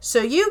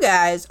 So you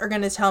guys are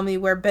going to tell me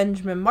where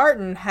Benjamin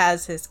Martin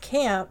has his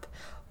camp,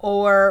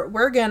 or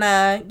we're going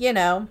to,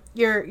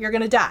 you're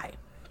going to die.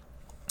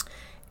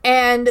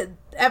 And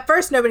at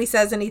first nobody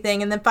says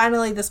anything, and then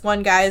finally this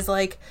one guy is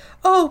like,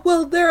 oh,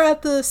 well, they're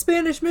at the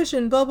Spanish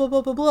mission, blah, blah,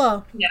 blah, blah,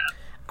 blah. Yeah.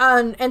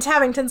 And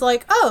Tavington's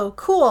like, oh,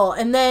 cool.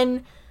 And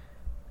then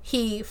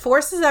he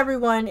forces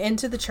everyone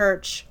into the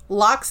church,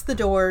 locks the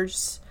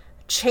doors,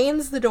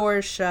 chains the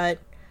doors shut,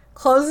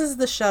 closes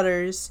the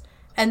shutters,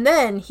 and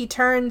then he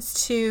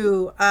turns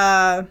to,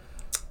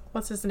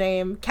 what's his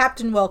name?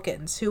 Captain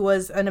Wilkins, who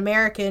was an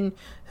American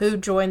who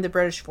joined the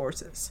British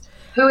forces.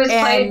 Who is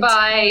played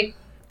by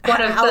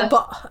one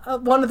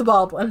of the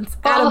Baldwins.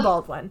 Adam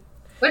Baldwin.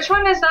 Which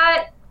one is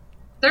that?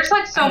 There's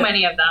like so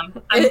many of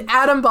them.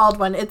 Adam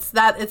Baldwin. It's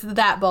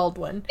that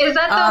Baldwin. Is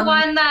that the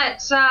one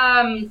that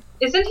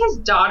isn't his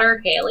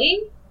daughter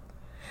Haley?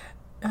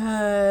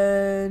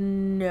 No.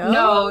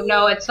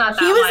 No, it's not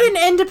that one. He was in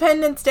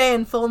Independence Day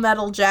and Full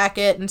Metal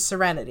Jacket and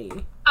Serenity.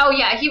 Oh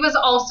yeah, he was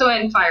also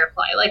in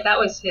Firefly. Like that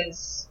was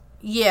his.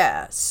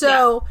 Yeah.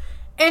 So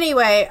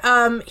anyway,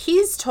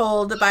 he's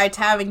told by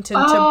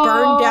Tavington to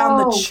burn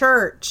down the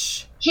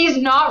church. He's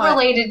not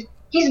related.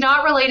 He's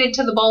not related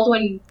to the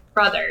Baldwin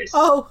brothers.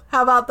 Oh,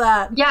 how about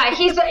that? Yeah,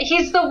 he's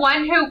the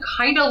one who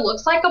kind of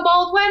looks like a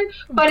Baldwin,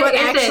 but it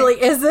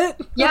actually isn't.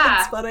 Yeah,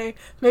 that's funny.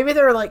 Maybe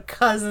they were like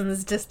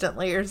cousins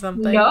distantly or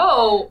something.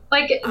 No,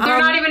 like they're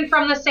not even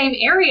from the same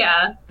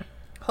area.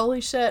 Holy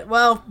shit.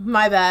 Well,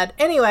 my bad.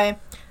 Anyway,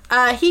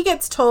 he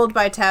gets told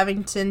by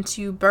Tavington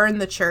to burn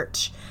the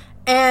church.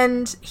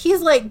 And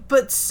he's like,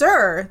 but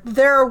sir,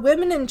 there are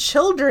women and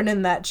children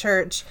in that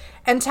church.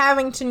 And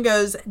Tavington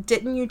goes,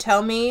 didn't you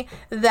tell me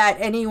that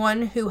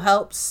anyone who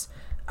helps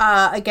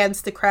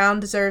against the crown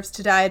deserves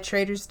to die a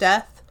traitor's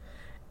death?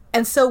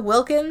 And so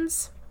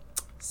Wilkins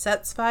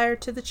sets fire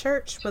to the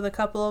church with a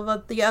couple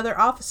of the other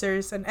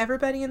officers, and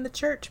everybody in the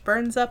church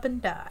burns up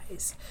and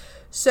dies.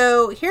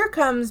 So here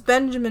comes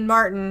Benjamin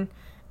Martin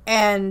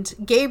and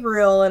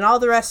Gabriel and all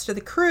the rest of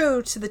the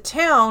crew to the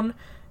town,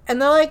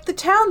 and they're like, the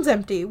town's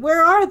empty.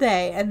 Where are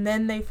they? And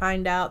then they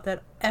find out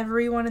that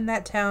everyone in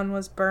that town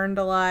was burned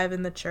alive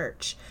in the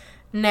church.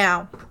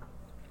 Now,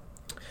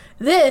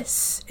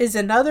 this is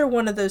another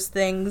one of those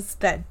things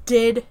that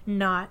did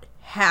not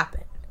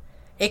happen.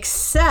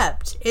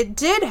 Except it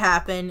did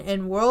happen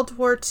in World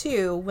War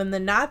II when the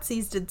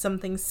Nazis did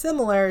something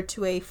similar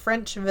to a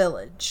French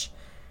village.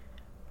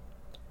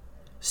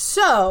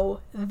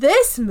 So,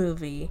 this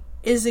movie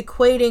is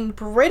equating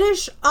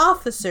British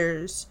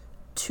officers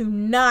to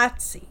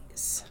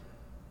Nazis.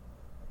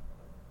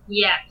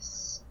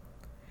 Yes.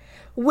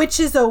 Which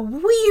is a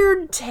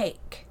weird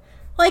take.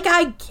 Like,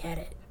 I get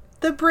it.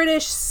 The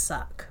British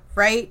suck,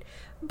 right?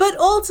 But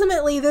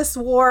ultimately, this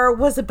war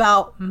was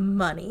about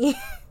money.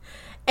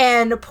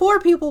 And poor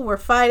people were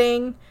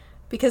fighting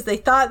because they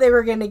thought they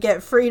were going to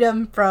get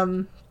freedom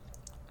from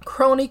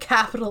crony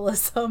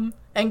capitalism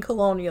and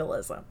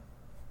colonialism.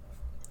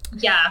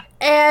 Yeah.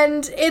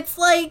 And it's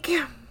like...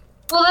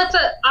 Well,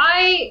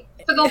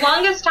 for the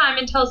longest time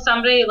until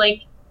somebody,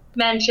 like,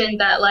 mentioned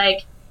that,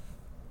 like,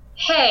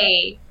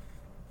 hey,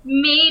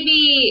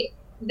 maybe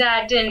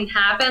that didn't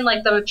happen,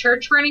 like the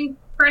church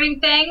burning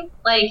thing,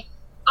 like,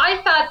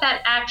 I thought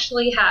that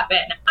actually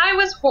happened. I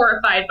was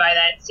horrified by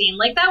that scene.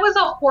 Like, that was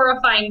a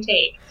horrifying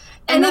take.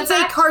 And it's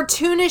a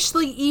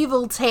cartoonishly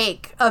evil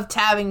take of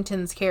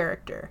Tavington's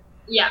character.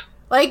 Yeah.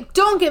 Like,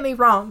 don't get me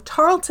wrong,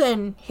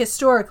 Tarleton,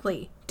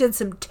 historically, did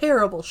some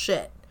terrible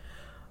shit.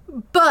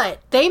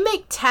 But they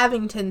make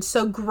Tavington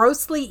so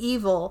grossly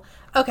evil.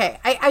 Okay,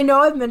 I know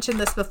I've mentioned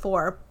this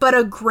before, but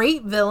a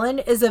great villain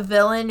is a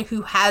villain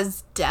who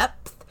has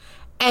depth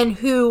and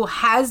who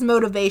has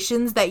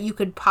motivations that you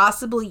could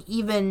possibly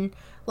even,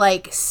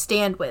 like,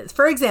 stand with.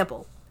 For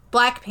example,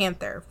 Black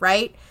Panther,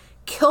 right?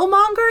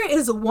 Killmonger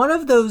is one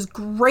of those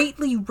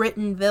greatly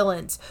written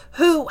villains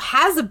who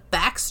has a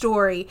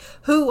backstory,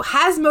 who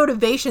has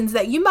motivations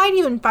that you might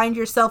even find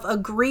yourself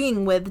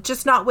agreeing with,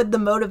 just not with the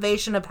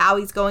motivation of how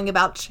he's going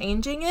about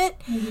changing it.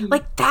 Mm-hmm.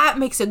 Like, that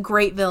makes a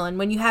great villain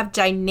when you have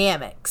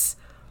dynamics.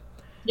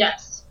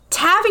 Yes.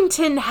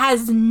 Tavington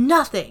has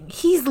nothing.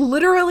 He's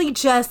literally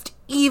just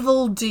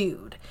evil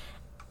dude.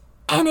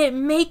 And it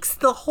makes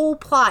the whole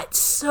plot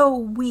so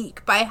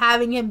weak by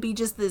having him be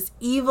just this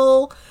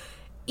evil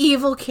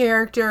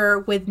character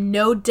with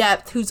no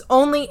depth who's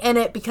only in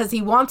it because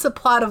he wants a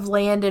plot of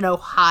land in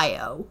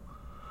Ohio.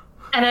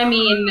 And I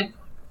mean,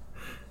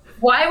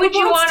 why would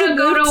you want to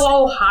go to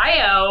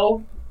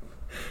Ohio?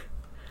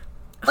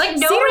 Like,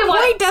 nobody Cedar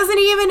Point doesn't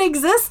even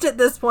exist at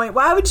this point.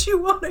 Why would you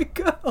want to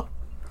go?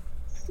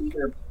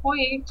 Cedar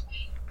Point?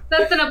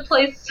 That's in a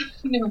place...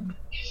 No.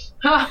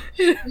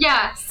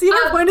 Yeah.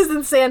 Cedar Point is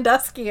in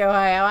Sandusky,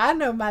 Ohio. I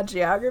know my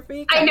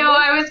geography. I know.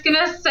 I was going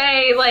to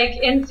say, like,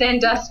 in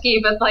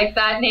Sandusky, but, like,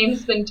 that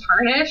name's been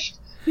tarnished.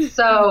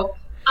 So,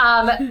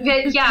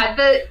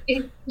 yeah,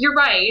 you're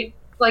right.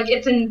 Like,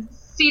 it's in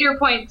Cedar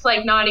Point's,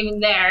 like, not even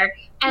there.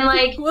 And,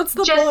 like, what's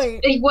the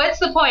point? What's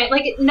the point?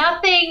 Like,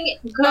 nothing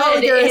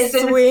good you're is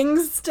a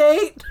swing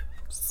state?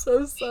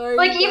 So sorry.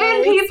 Like, guys.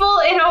 even people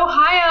in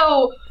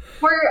Ohio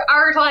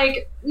are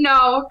like,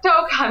 no,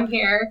 don't come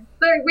here.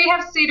 We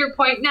have Cedar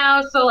Point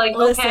now, so, like,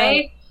 listen,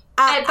 okay.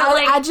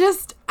 I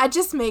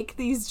just make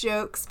these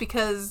jokes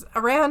because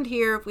around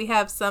here we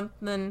have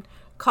something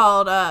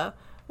called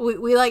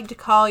we like to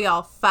call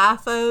y'all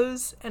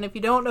FIFOs, and if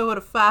you don't know what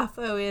a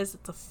FIFO is,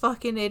 it's a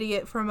fucking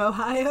idiot from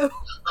Ohio.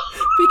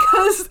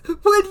 Because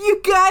when you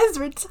guys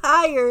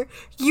retire,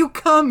 you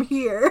come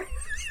here.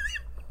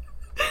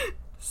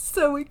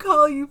 So we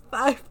call you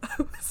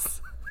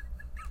FIFOs.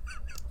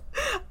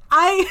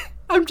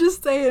 I'm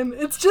just saying,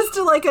 it's just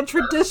like a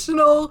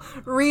traditional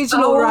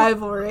regional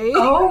rivalry.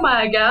 Oh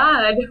my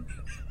god.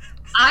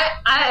 I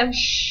am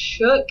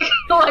shook.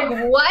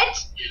 Like,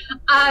 what?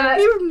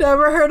 You've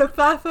never heard of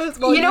FIFOs?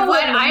 Well, you know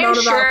what? I am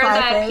sure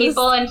that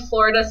people in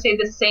Florida say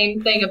the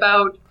same thing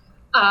about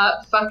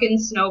fucking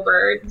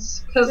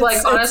snowbirds. Because,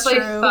 like, honestly,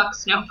 fuck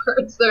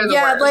snowbirds. They're the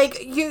worst.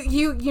 Like,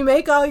 you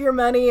make all your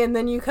money and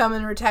then you come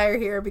and retire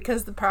here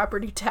because the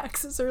property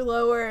taxes are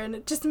lower, and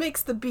it just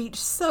makes the beach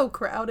so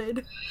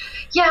crowded.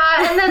 Yeah,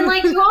 and then,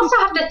 like, you also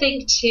have to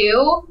think,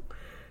 too,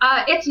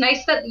 it's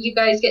nice that you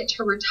guys get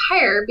to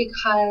retire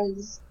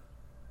because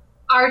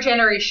our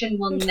generation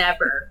will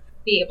never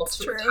be able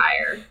to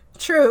retire.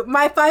 True.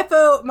 My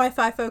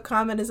FIFO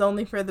comment is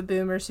only for the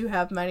boomers who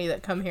have money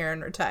that come here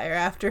and retire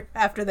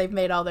after they've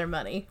made all their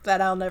money.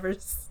 That I'll never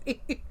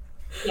see.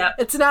 Yep.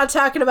 It's not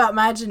talking about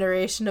my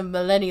generation of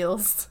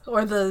millennials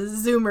or the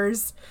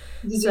Zoomers.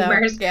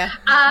 Zoomers.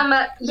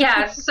 So,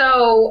 yeah.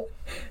 So...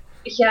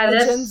 Yeah, the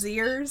Gen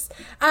Zers.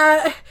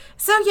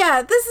 So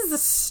yeah, this is a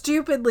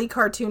stupidly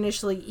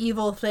cartoonishly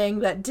evil thing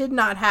that did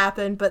not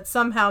happen, but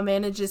somehow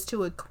manages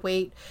to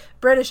equate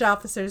British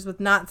officers with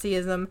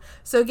Nazism.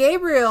 So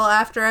Gabriel,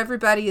 after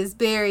everybody is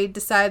buried,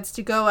 decides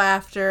to go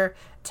after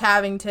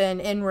Tavington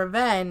in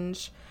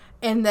revenge,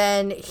 and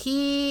then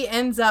he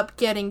ends up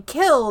getting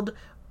killed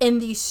in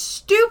the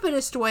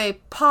stupidest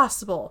way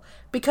possible,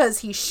 because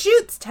he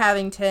shoots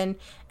Tavington,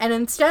 and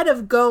instead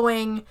of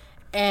going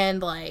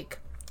and, like,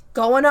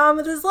 going on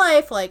with his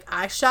life, like,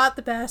 I shot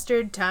the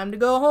bastard, time to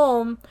go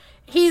home,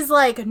 he's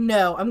like,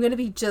 no, I'm gonna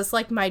be just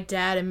like my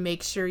dad and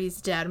make sure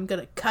he's dead. I'm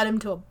gonna cut him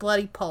to a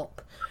bloody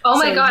pulp. Oh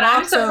my god,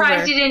 I'm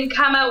surprised he didn't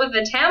come out with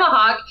a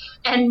tomahawk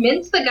and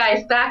mince the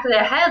guy's back of the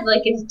head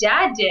like his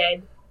dad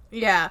did.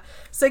 Yeah.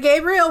 So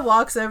Gabriel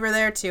walks over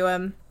there to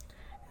him,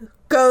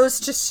 goes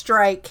to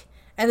strike,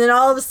 and then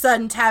all of a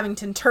sudden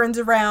Tavington turns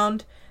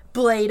around,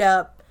 blade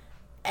up,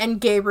 and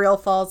Gabriel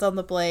falls on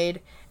the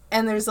blade,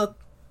 and there's a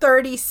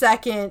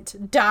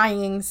 30-second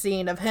dying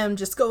scene of him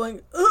just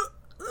going,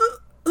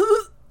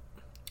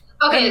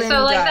 Okay,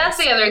 so, like, that's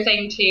the other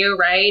thing, too,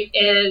 right,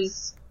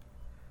 is,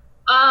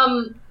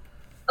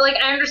 like,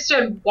 I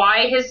understood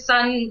why his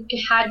son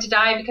had to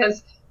die,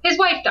 because his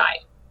wife died.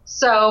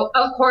 So,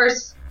 of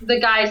course, the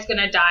guy's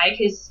gonna die,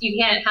 because you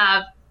can't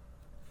have,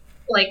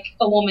 like,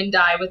 a woman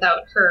die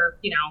without her,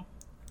 you know,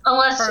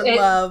 unless... Her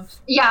love.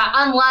 Yeah,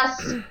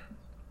 unless...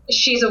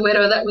 she's a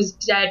widow that was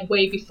dead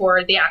way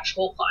before the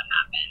actual plot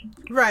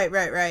happened.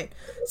 Right.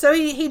 So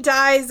he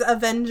dies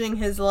avenging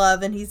his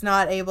love, and he's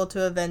not able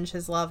to avenge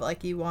his love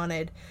like he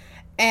wanted.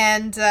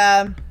 And,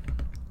 no,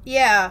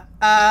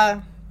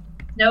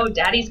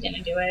 Daddy's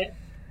gonna do it.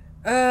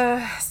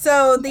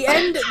 So the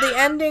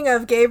ending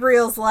of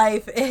Gabriel's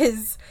life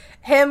is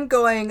him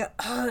going,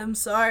 I'm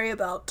sorry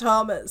about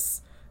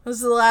Thomas.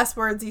 Those are the last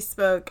words he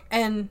spoke.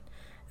 And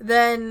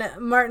then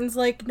Martin's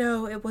like,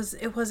 no, it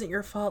wasn't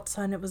your fault,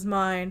 son. It was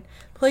mine.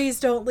 Please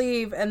don't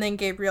leave. And then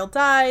Gabriel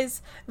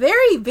dies.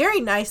 Very, very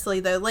nicely,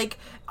 though. Like,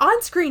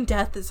 on-screen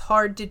death is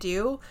hard to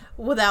do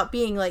without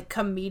being, like,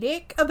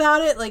 comedic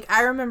about it. Like,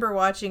 I remember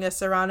watching a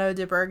Cyrano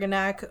de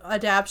Bergerac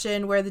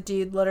adaptation where the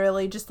dude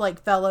literally just,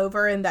 like, fell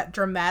over in that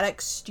dramatic,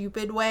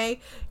 stupid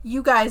way.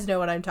 You guys know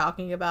what I'm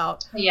talking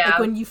about. Yeah. Like,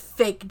 when you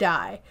fake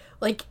die.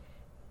 Like,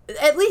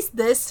 at least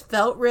this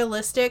felt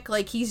realistic.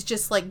 Like, he's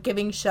just, like,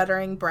 giving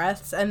shuddering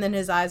breaths, and then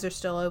his eyes are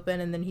still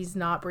open, and then he's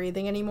not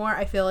breathing anymore.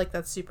 I feel like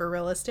that's super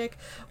realistic.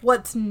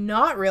 What's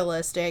not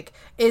realistic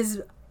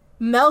is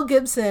Mel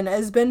Gibson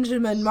as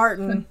Benjamin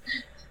Martin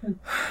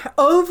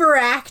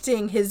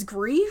overacting his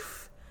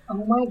grief.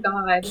 Oh my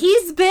god.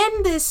 He's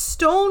been this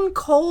stone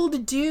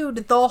cold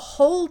dude the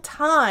whole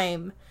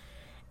time,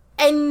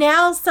 and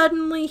now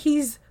suddenly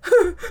he's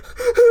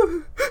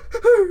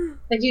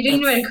like, you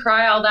didn't even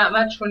cry all that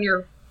much when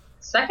your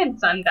second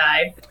son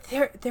died.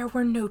 There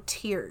were no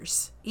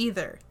tears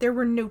either. There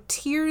were no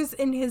tears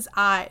in his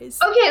eyes.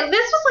 Okay,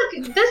 this was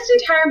like, this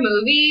entire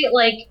movie,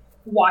 like,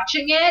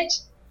 watching it,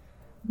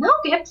 Mel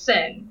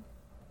Gibson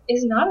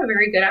is not a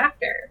very good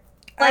actor.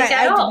 Like,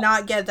 I did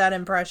not get that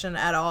impression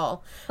at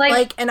all.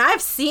 Like, and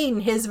I've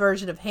seen his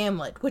version of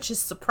Hamlet, which is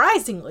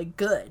surprisingly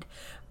good,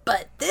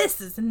 but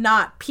this is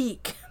not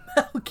peak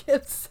Mel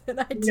Gibson.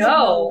 I don't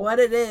know what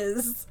it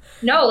is.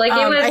 No, like,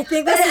 it was... I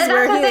think this is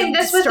where he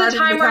this was started the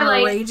time to become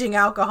where, like, a raging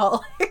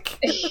alcoholic.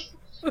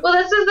 Well,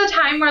 this is the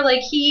time where,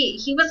 like,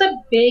 he was a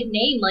big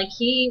name. Like,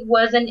 he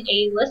was an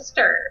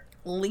A-lister.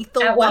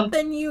 Lethal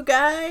Weapon, you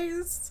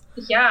guys.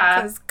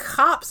 Yeah. Because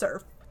cops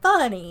are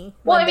funny.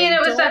 Well, I mean, it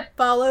was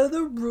follow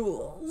the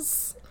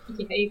rules.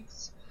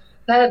 Yikes.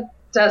 That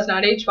does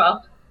not age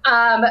well.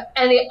 And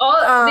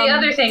the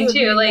other thing,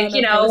 too, like,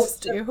 you know...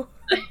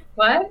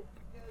 What?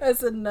 I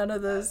said none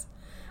of those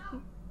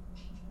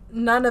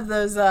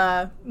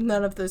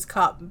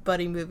cop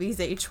buddy movies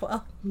age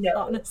well. No,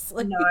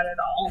 honestly, not at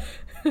all.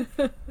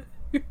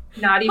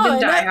 Not even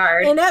Die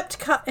Hard. Inept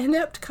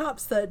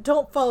cops that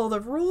don't follow the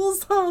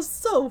rules. Oh,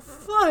 so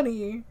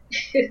funny.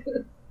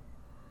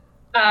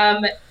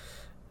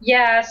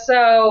 Yeah.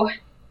 So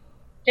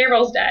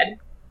Gabriel's dead.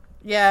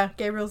 Yeah,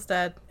 Gabriel's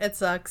dead. It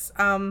sucks.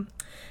 And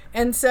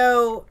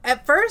so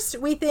at first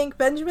we think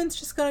Benjamin's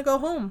just gonna go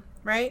home.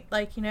 Right?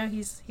 Like, you know,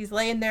 he's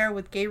laying there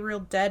with Gabriel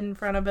dead in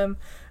front of him,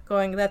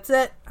 going, that's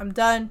it, I'm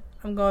done,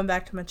 I'm going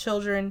back to my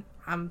children,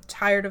 I'm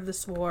tired of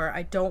this war,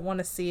 I don't want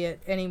to see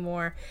it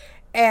anymore.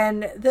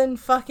 And then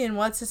fucking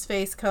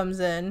what's-his-face comes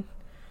in,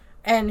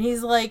 and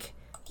he's like,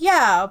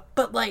 yeah,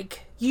 but,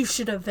 like, you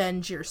should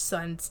avenge your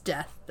son's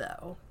death,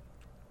 though.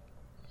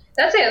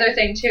 That's the other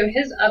thing, too.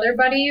 His other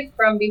buddy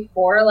from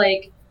before,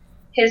 like,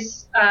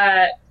 his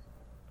wife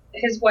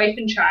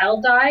and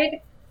child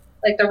died.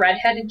 Like, the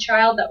redheaded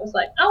child that was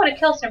like, I want to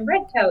kill some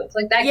redcoats.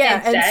 Like, that kid's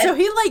dead. Yeah, and so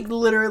he, like,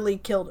 literally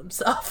killed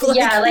himself. Like,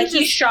 yeah, like,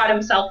 he shot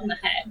himself in the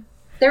head.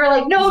 They were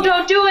like, no,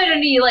 don't do it!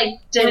 And he, like,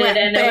 did it,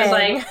 and bang. It was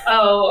like,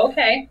 oh,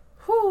 okay.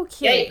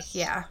 Okay.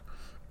 Yeah.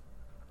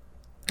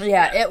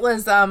 Yeah, it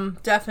was,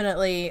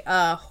 definitely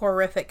a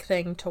horrific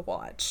thing to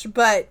watch.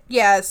 But,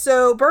 yeah,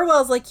 so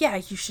Burwell's like, yeah,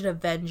 you should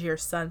avenge your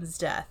son's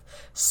death.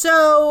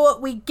 So,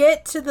 we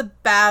get to the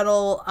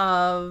Battle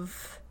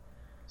of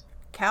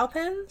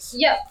Cowpens?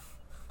 Yep.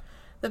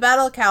 The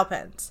Battle of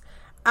Cowpens.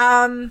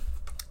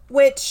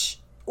 Which,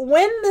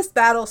 when this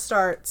battle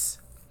starts,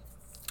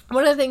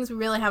 one of the things we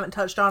really haven't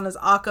touched on is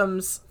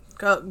Occam's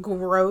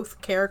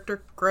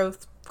character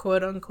growth,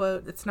 quote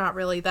unquote. It's not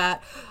really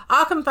that.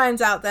 Occam finds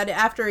out that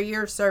after a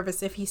year of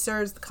service, if he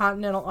serves the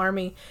Continental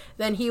Army,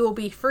 then he will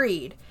be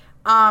freed.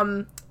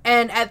 And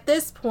at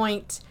this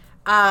point,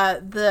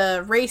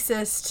 the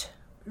racist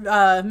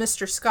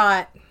Mr.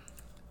 Scott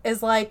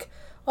is like,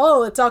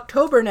 oh, it's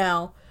October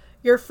now.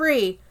 You're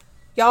free.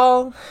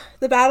 Y'all,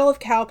 the Battle of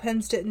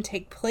Cowpens didn't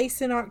take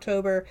place in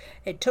October.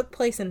 It took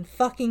place in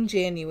fucking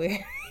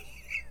January.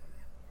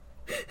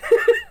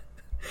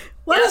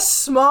 What a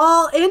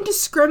small,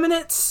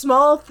 indiscriminate,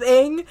 small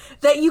thing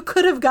that you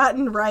could have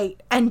gotten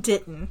right and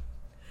didn't.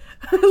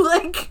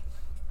 Like...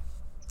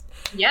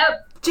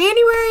 Yep.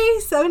 January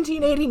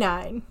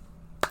 1789.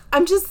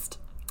 I'm 89?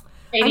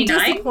 I'm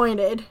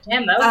disappointed.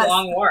 Damn, that was a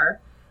long war.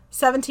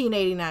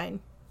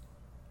 1789.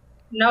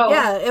 No.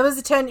 Yeah, it was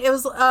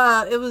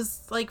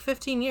like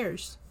 15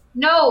 years.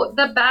 No,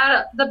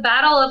 the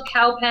Battle of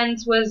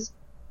Cowpens was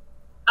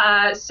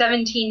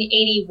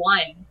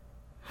 1781.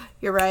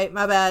 You're right,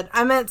 my bad.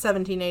 I meant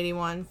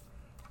 1781.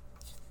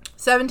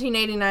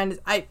 1789 is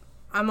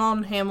I'm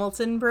on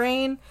Hamilton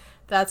brain.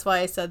 That's why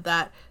I said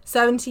that.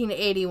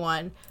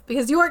 1781.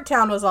 Because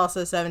Yorktown was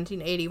also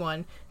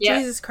 1781. Yeah.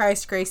 Jesus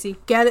Christ, Gracie.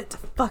 Get it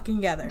fucking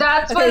together.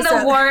 That's when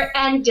the war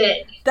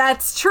ended.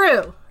 That's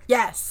true.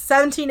 Yes,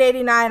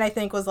 1789, I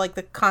think, was like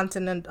the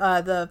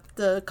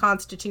the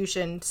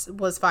Constitution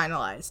was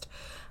finalized.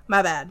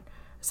 My bad.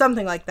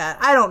 Something like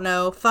that. I don't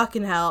know.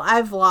 Fucking hell.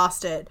 I've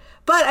lost it.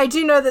 But I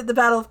do know that the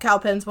Battle of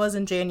Cowpens was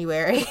in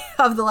January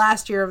of the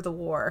last year of the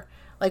war.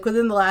 Like,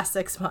 within the last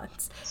 6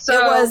 months. So,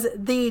 it was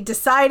the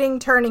deciding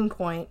turning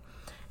point.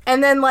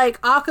 And then, like,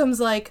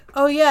 Occam's like,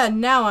 oh yeah,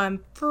 now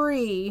I'm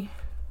free.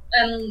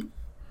 And,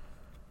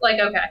 like,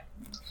 okay.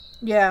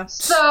 Yeah.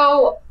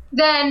 So...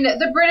 Then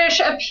the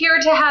British appear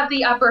to have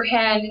the upper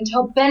hand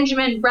until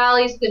Benjamin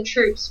rallies the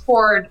troops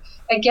forward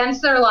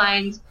against their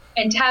lines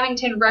and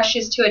Tabington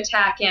rushes to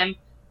attack him.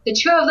 The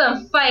two of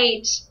them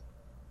fight,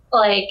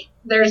 like,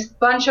 there's a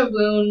bunch of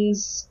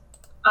wounds.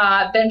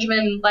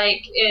 Benjamin,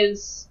 like,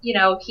 is, you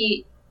know,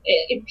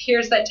 it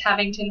appears that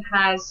Tabington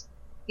has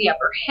the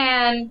upper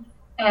hand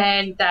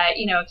and that,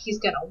 you know, he's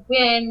gonna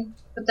win.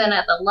 But then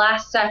at the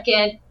last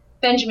second,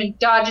 Benjamin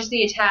dodges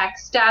the attack,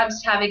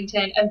 stabs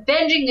Tabington,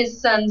 avenging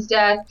his son's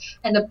death,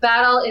 and the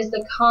battle is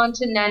the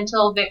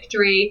Continental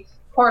victory.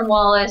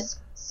 Cornwallis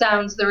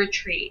sounds the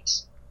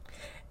retreat.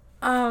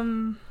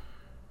 I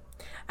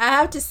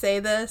have to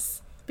say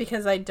this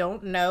because I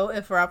don't know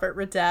if Robert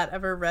Radat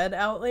ever read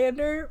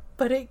Outlander,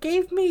 but it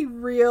gave me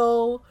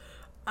real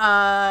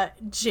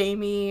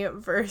Jamie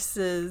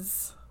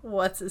versus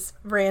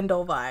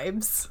Randall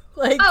vibes.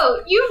 Like,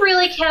 oh, you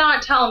really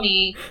cannot tell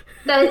me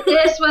that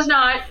this was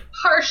not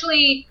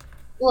partially,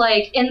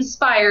 like,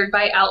 inspired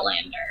by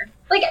Outlander.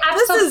 Like,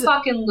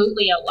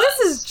 absolutely it was.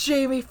 This is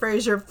Jamie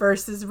Fraser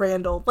versus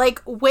Randall. Like,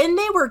 when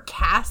they were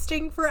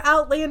casting for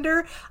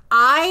Outlander,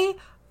 I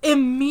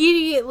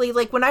immediately,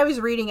 like, when I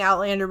was reading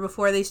Outlander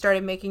before they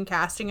started making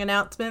casting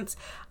announcements,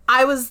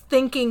 I was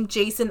thinking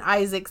Jason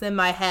Isaacs in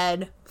my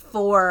head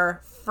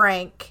for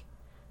Frank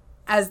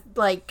as,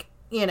 like,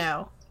 you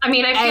know, I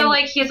mean, I feel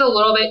like he's a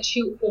little bit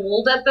too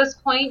old at this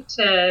point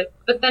to.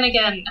 But then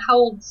again, how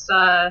old's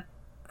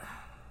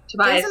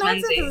Tobias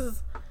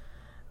Menzies?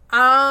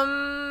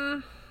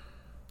 I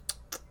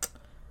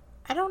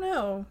don't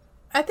know.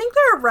 I think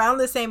they're around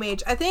the same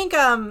age. I think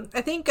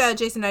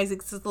Jason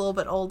Isaacs is a little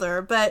bit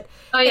older, but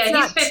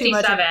he's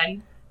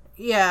 57.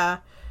 Yeah.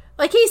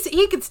 Like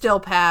he could still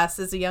pass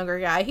as a younger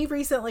guy. He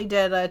recently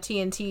did a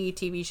TNT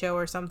TV show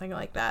or something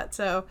like that.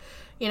 So,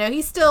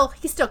 he's still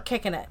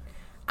kicking it.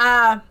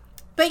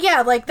 But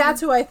yeah, like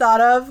that's who I thought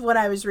of when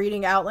I was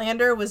reading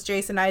Outlander was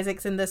Jason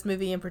Isaacs in this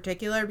movie in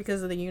particular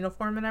because of the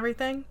uniform and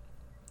everything.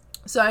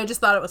 So I just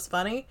thought it was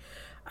funny.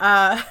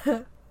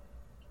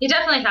 He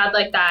definitely had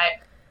like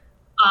that.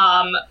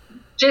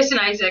 Jason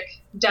Isaac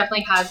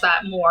definitely has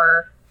that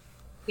more,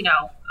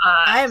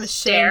 I am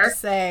ashamed to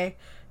say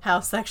how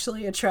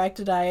sexually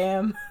attracted I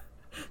am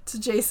to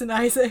Jason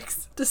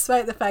Isaacs,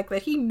 despite the fact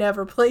that he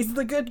never plays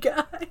the good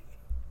guy.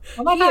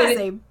 Oh my God. He is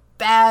a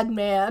bad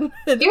man.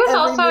 He was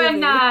also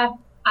in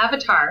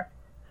Avatar,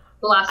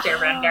 The Last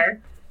Airbender.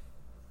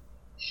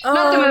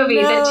 Not the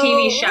movie, the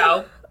TV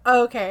show.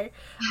 Okay.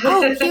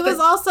 Oh, he was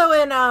also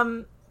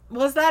in,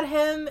 was that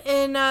him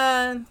in,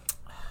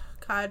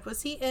 God,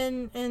 was he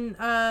in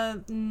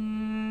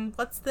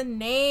what's the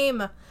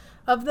name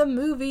of the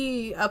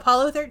movie?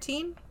 Apollo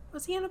 13?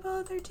 Was he in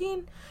Apollo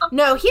 13?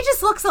 No, he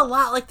just looks a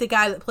lot like the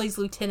guy that plays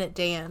Lieutenant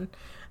Dan.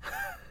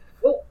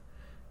 Oh,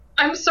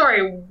 I'm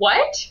sorry,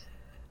 what?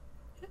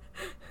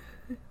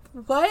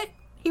 What?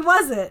 He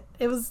wasn't.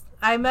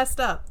 I messed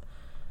up.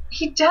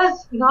 He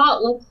does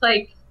not look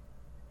like...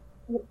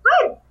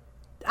 What?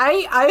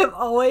 I have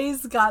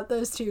always got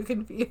those two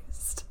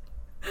confused.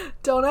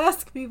 Don't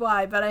ask me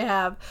why, but I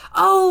have.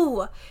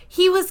 Oh,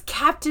 he was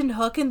Captain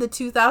Hook in the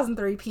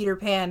 2003 Peter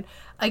Pan.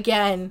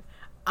 Again,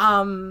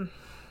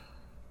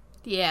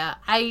 yeah,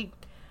 I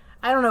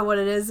don't know what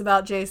it is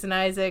about Jason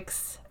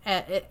Isaacs.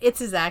 It's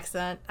his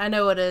accent. I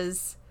know it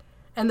is.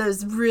 And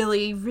those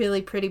really,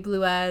 really pretty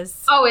blue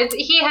eyes. Oh,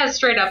 he has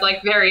straight up,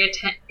 like, very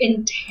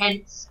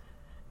intense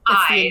eyes.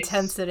 It's the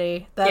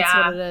intensity. That's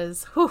what it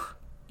is. Whew.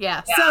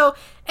 Yeah. So,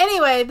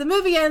 anyway, the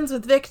movie ends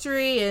with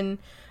victory and,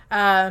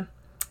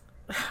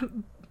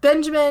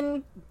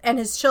 Benjamin and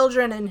his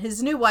children and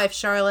his new wife,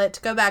 Charlotte,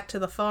 go back to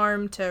the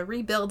farm to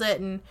rebuild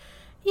it. And,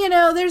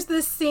 there's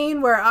this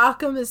scene where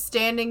Occam is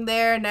standing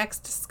there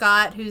next to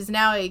Scott, who's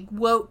now a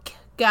woke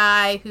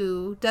guy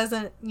who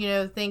doesn't,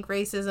 think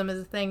racism is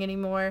a thing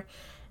anymore.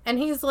 And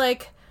he's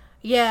like,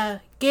 yeah,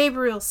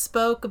 Gabriel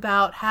spoke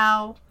about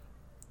how,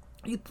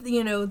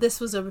 this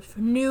was a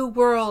new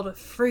world of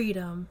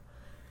freedom.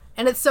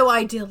 And it's so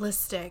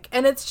idealistic.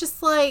 And it's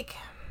just like...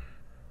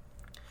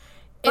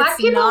 Black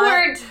people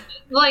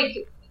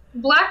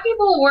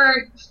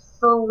weren't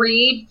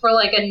freed for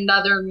like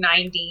another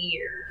 90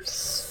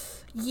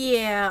 years.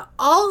 Yeah.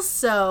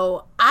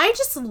 Also, I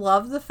just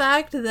love the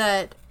fact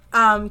that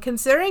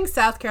considering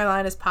South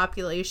Carolina's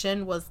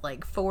population was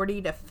like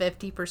 40 to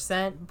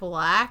 50%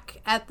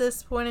 black at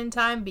this point in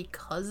time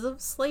because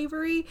of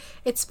slavery,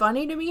 it's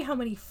funny to me how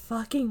many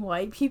fucking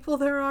white people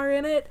there are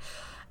in it.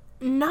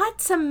 Not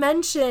to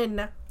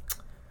mention,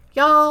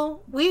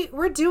 y'all,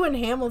 we're doing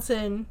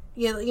Hamilton.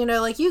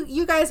 Like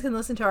you guys can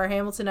listen to our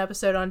Hamilton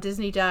episode on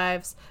Disney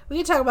Dives. We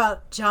can talk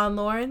about John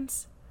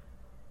Lawrence.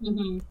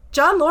 Mm-hmm.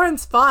 John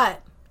Lawrence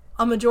fought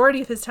a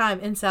majority of his time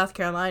in South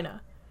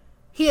Carolina.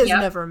 He is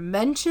never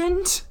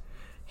mentioned.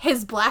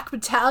 His black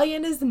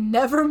battalion is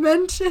never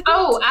mentioned.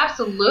 Oh,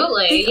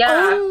 absolutely.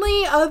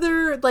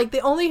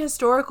 The only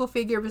historical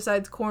figure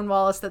besides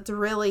Cornwallis that's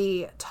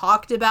really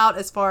talked about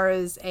as far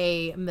as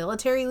a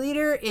military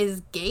leader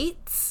is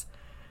Gates.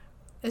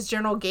 Is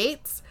General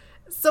Gates.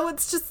 So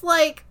it's just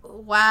like,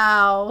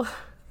 wow.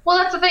 Well,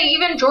 that's the thing.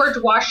 Even George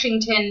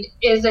Washington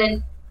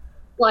isn't,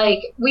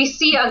 like, we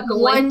see a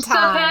glimpse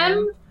of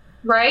him,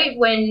 right?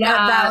 When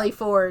at Valley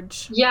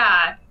Forge.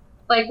 Yeah.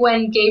 Like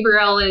when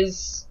Gabriel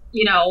is,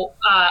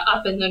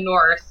 up in the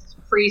north,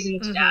 freezing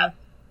to death.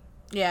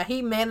 Yeah,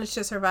 he managed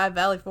to survive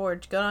Valley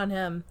Forge. Good on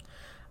him.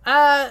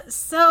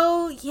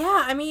 So,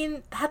 yeah, I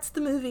mean, that's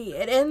the movie.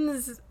 It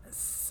ends,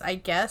 I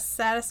guess,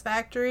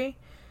 satisfactory.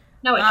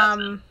 No, it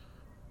doesn't.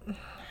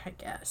 I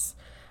guess.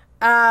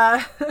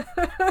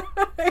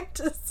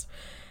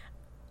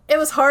 It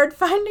was hard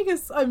finding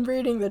I'm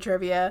reading the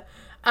trivia.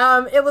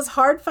 It was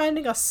hard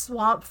finding a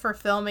swamp for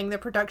filming. The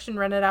production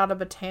rented out a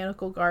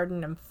botanical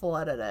garden and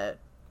flooded it.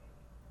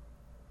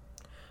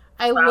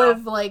 I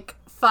live like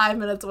 5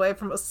 minutes away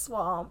from a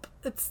swamp.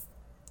 It's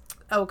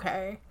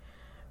okay.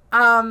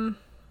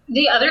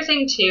 The other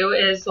thing too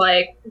is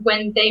like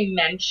when they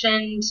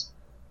mentioned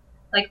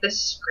like the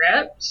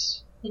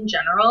script in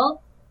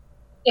general,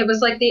 it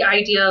was like the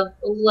idea of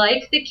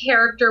like the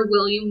character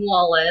William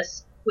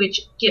Wallace,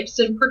 which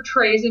Gibson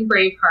portrays in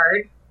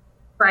Braveheart,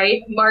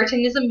 right?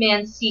 Martin is a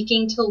man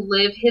seeking to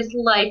live his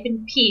life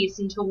in peace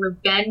until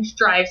revenge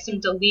drives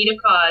him to lead a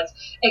cause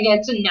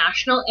against a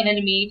national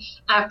enemy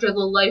after the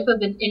life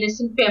of an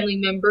innocent family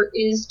member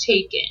is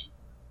taken.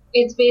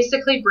 It's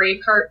basically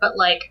Braveheart, but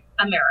like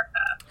America.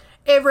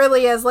 It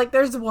really is. Like,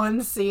 there's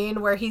one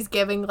scene where he's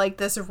giving, like,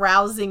 this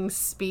rousing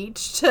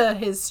speech to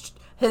his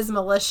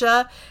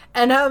militia,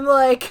 and I'm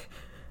like,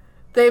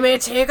 they may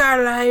take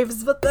our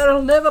lives, but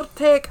they'll never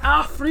take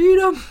our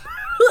freedom.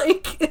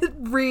 Like, it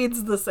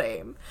reads the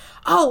same.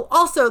 Oh,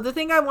 also, the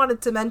thing I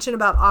wanted to mention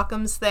about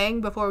Occam's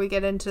thing before we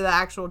get into the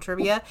actual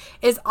trivia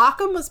is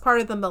Occam was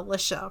part of the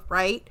militia,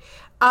 right?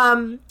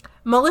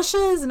 Militia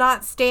is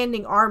not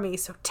standing army,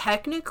 so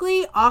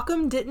technically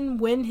Occam didn't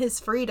win his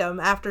freedom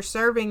after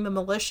serving the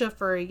militia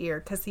for a year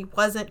because he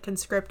wasn't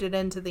conscripted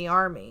into the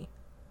army.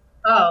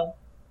 Oh,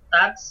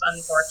 that's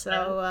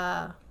unfortunate.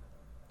 So,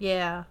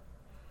 yeah.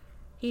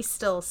 He's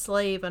still a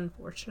slave,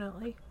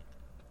 unfortunately.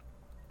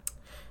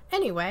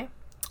 Anyway.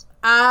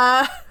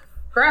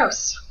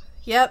 Gross.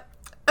 Yep.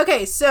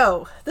 Okay,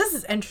 so this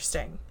is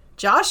interesting.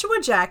 Joshua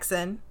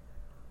Jackson,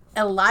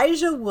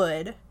 Elijah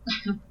Wood,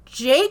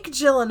 Jake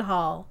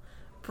Gyllenhaal,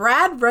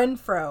 Brad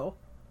Renfro,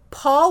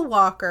 Paul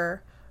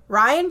Walker,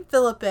 Ryan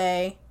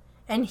Phillippe,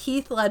 and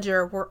Heath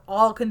Ledger were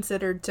all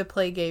considered to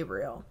play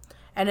Gabriel.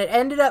 And it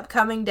ended up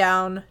coming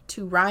down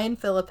to Ryan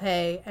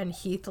Phillippe and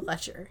Heath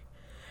Ledger.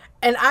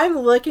 And I'm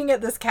looking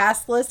at this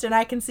cast list and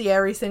I can see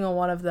every single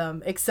one of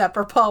them except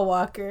for Paul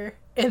Walker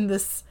in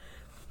this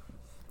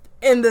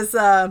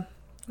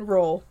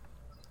role.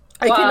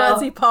 I cannot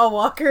see Paul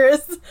Walker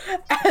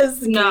as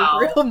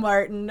Gabriel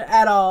Martin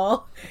at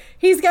all.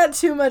 He's got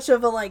too much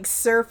of a, like,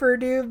 surfer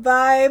dude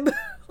vibe. Like,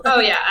 oh,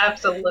 yeah,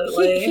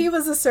 absolutely. He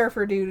was a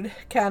surfer dude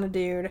kind of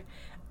dude.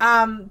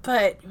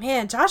 But,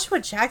 man, Joshua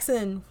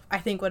Jackson, I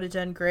think, would have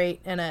done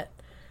great in it.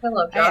 I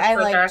love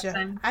Joshua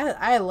Jackson.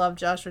 I love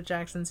Joshua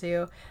Jackson,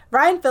 too.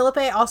 Ryan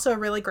Phillippe, also a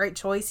really great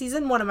choice. He's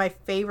in one of my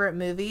favorite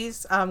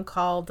movies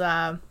called...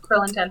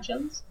 Cruel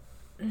Intentions?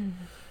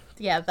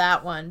 Yeah,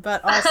 that one.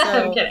 But also...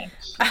 I'm kidding.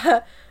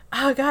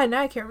 Oh, God,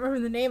 now I can't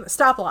remember the name.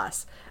 Stop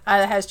Loss.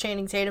 That has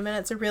Channing Tatum in it.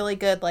 It's a really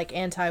good, like,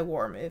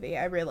 anti-war movie.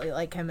 I really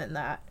like him in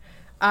that.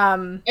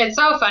 It's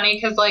so funny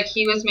because, like,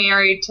 he was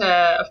married to,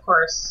 of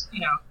course,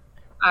 you know,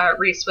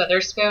 Reese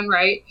Witherspoon,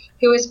 right?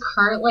 Who is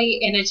currently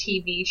in a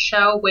TV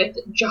show with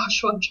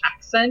Joshua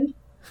Jackson.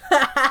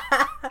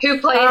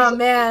 who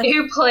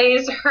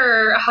plays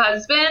her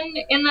husband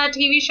in that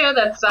TV show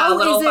that's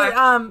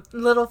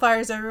Little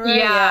Fires Everywhere?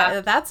 Yeah.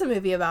 That's a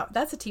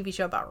TV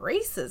show about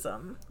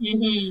racism.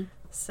 Mm-hmm.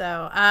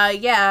 So,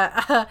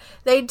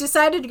 they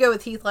decided to go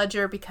with Heath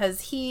Ledger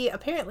because he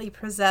apparently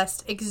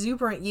possessed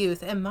exuberant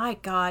youth, and my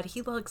God,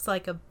 he looks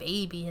like a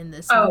baby in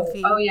this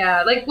movie. Oh,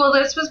 yeah. Like, well,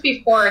 this was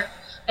before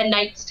A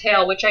Knight's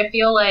Tale, which I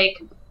feel like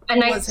A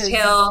Knight's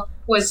Tale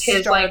was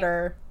his,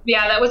 starter. Like,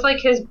 yeah, that was, like,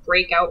 his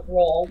breakout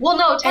role. Well,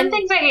 no, 10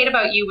 Things I Hate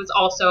About You was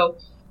also,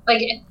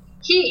 like,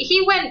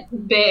 he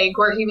went big,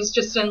 where he was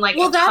just in, like,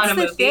 a ton of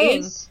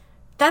movies.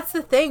 That's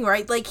the thing,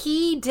 right? Like,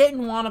 he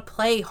didn't want to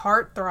play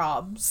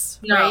heartthrobs,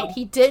 no. Right?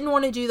 He didn't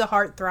want to do the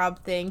heartthrob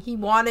thing. He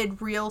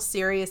wanted real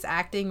serious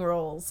acting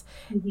roles.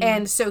 Mm-hmm.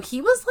 And so he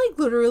was, like,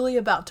 literally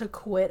about to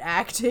quit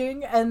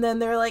acting. And then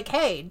they're like,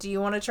 hey, do you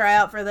want to try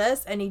out for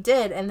this? And he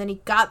did. And then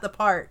he got the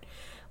part.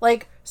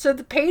 Like, so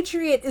The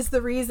Patriot is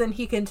the reason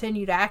he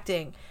continued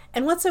acting.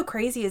 And what's so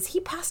crazy is he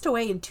passed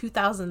away in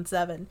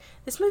 2007.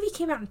 This movie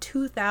came out in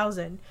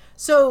 2000.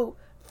 So...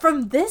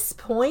 from this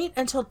point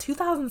until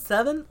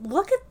 2007,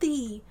 look at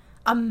the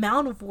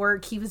amount of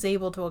work he was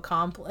able to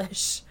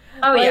accomplish.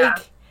 Oh, yeah.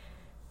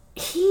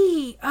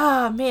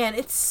 Man,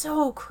 it's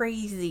so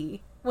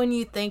crazy when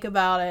you think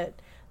about it.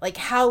 Like,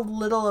 how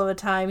little of a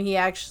time he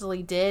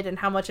actually did and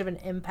how much of an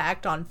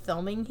impact on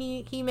filming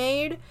he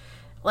made.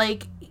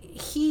 Like,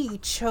 he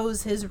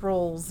chose his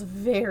roles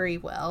very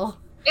well.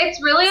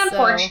 It's really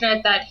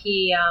unfortunate that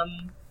he,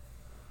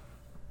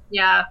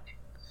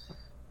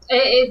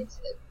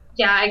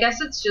 Yeah, I guess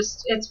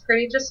it's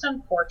pretty just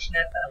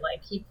unfortunate that,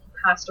 like, he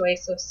passed away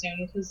so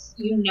soon, because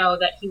you know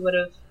that he would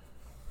have,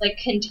 like,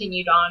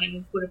 continued on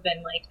and would have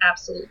been, like,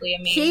 absolutely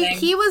amazing.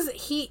 He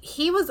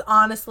was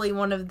honestly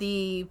one of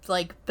the,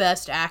 like,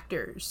 best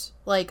actors,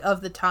 like,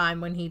 of the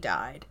time when he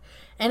died.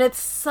 And it's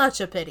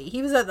such a pity.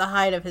 He was at the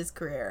height of his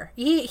career.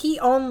 He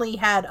only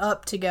had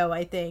up to go,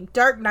 I think.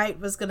 Dark Knight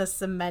was going to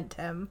cement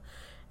him,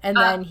 and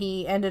then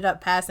he ended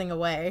up passing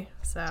away,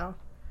 so...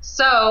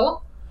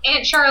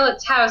 Aunt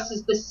Charlotte's house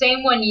is the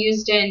same one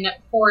used in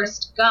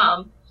Forrest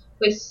Gump,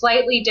 with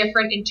slightly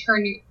different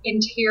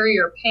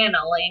interior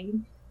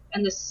paneling,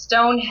 and the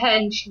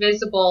Stonehenge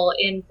visible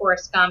in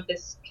Forrest Gump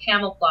is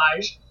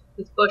camouflaged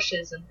with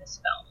bushes in this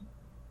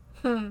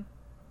film.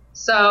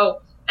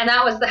 So, and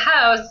that was the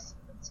house.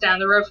 It's down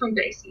the road from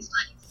Gracie's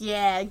place.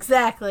 Yeah,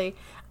 exactly.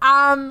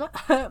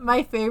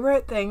 My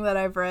favorite thing that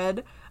I've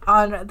read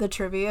on the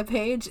trivia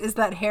page is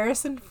that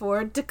Harrison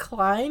Ford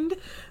declined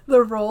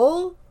the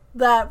role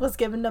that was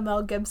given to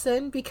Mel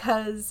Gibson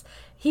because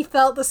he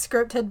felt the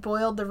script had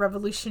boiled the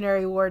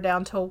Revolutionary War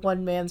down to a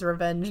one-man's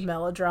revenge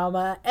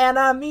melodrama. And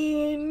I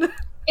mean...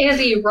 Is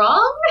he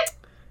wrong?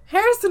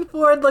 Harrison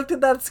Ford looked at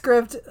that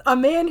script, a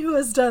man who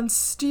has done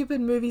stupid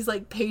movies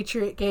like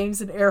Patriot Games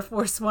and Air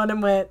Force One,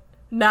 and went,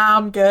 nah,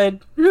 I'm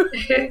good.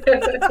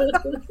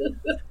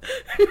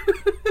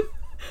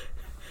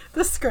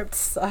 The script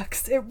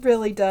sucks. It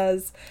really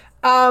does.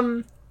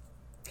 Also,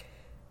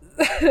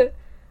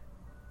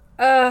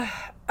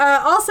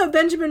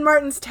 Benjamin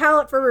Martin's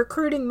talent for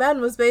recruiting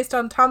men was based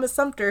on Thomas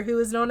Sumter, who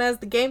was known as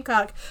the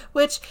Gamecock,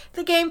 which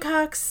the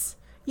Gamecocks,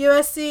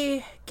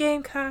 USC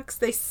Gamecocks,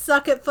 they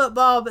suck at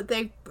football, but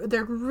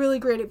they're really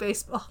great at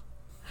baseball.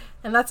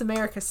 And that's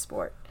America's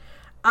sport.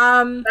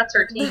 That's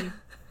her team.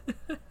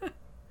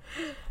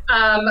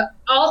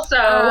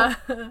 Also,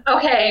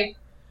 okay,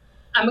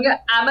 I'm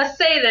gonna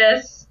say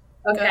this.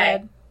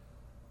 Okay.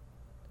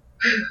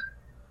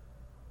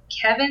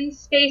 Kevin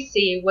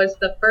Spacey was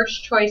the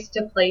first choice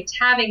to play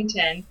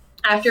Tavington.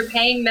 After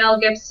paying Mel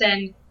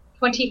Gibson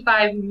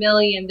 $25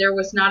 million, there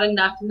was not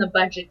enough in the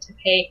budget to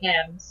pay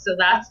him, so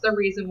that's the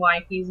reason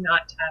why he's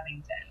not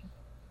Tavington.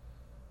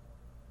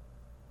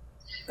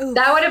 Oof.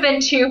 That would have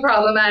been two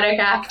problematic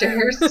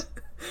actors.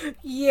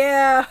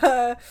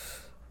 Yeah.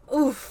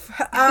 Oof.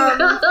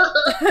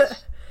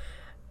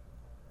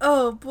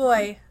 Oh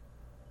boy.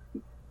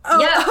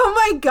 Oh, yeah. Oh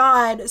my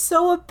god.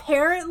 So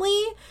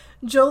apparently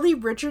Jolie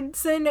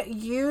Richardson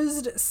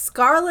used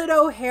Scarlett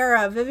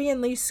O'Hara,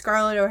 Vivian Lee's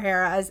Scarlett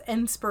O'Hara, as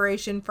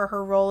inspiration for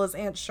her role as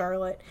Aunt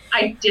Charlotte.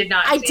 I did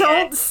not see it. I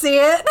don't see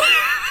it.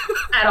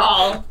 At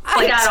all.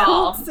 Like, at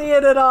all. I don't see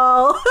it at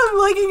all. I'm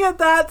looking at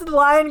that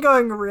line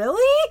going,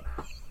 really?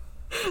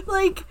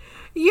 Like,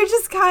 you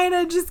just kind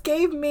of just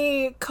gave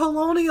me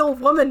colonial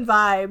woman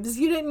vibes.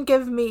 You didn't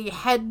give me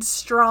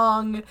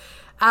headstrong,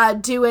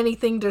 do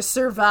anything to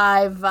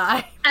survive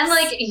vibes. And,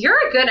 like,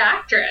 you're a good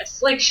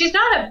actress. Like, she's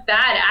not a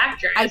bad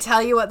actress. I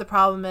tell you what the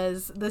problem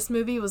is. This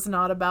movie was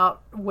not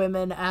about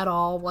women at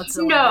all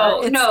whatsoever.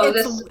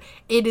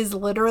 It is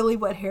literally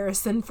what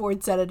Harrison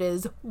Ford said it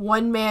is.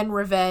 One-man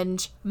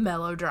revenge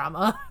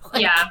melodrama.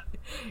 Like, yeah.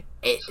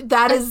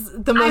 That is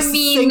the most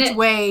succinct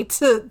way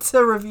to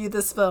review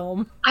this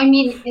film. I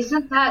mean,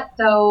 isn't that,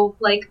 though,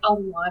 like, a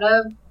lot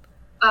of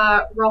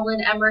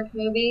Roland Emmerich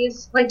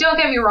movies? Like, don't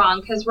get me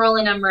wrong, because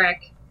Roland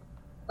Emmerich,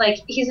 like,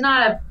 he's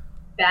not a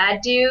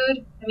bad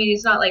dude. I mean,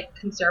 he's not, like,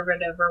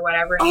 conservative or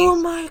whatever. Oh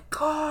my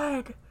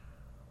god.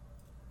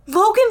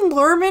 Logan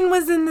Lerman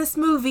was in this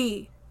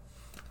movie.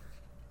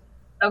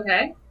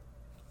 Okay.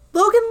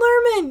 Logan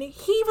Lerman.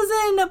 He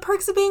was in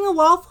Perks of Being a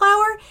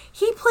Wallflower.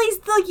 He plays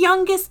the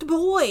youngest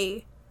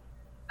boy.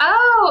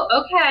 Oh,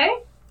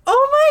 okay.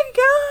 Oh my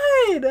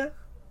god.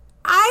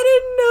 I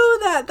didn't know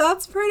that.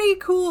 That's pretty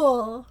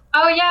cool.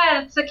 Oh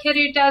yeah, it's the kid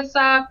who does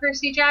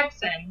Percy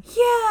Jackson.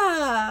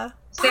 Yeah.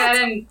 See, I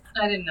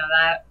didn't know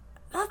that.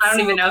 I don't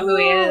even know who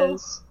he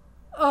is.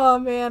 Oh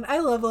man, I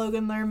love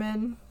Logan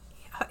Lerman.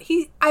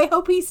 I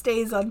hope he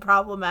stays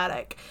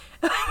unproblematic.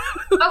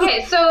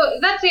 Okay, so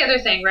that's the other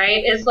thing,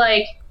 right? Is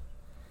like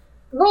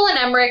Roland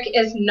Emmerich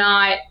is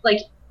not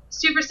like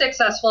super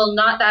successful,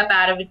 not that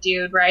bad of a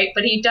dude, right?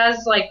 But he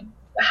does like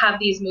have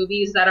these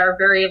movies that are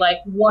very like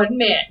one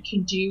man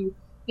can do,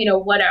 you know,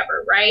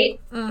 whatever, right?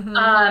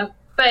 Mm-hmm.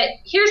 But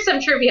here's some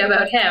trivia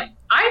about him.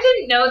 I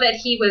didn't know that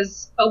he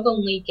was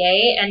openly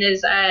gay and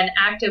is an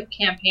active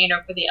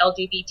campaigner for the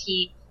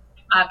LGBT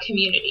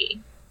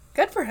community.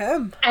 Good for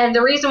him. And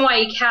the reason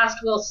why he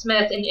cast Will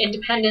Smith in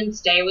Independence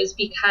Day was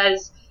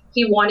because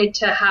he wanted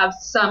to have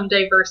some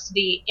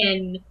diversity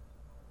in,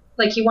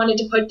 like, he wanted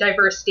to put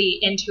diversity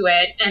into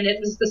it. And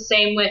it was the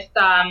same with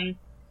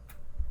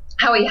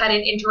how he had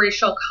an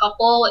interracial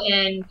couple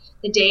in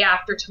The Day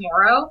After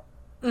Tomorrow.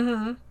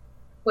 Mm-hmm.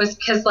 Was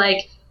because,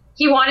 like,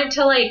 he wanted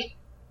to, like,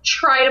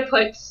 try to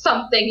put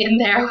something in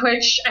there,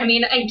 which, I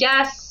mean, I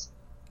guess,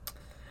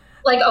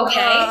 like, okay.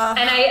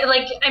 And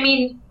I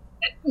mean,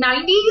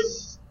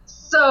 90s,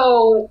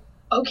 so,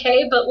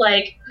 okay, but,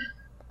 like,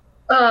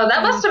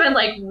 that must have been,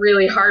 like,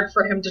 really hard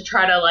for him to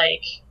try to,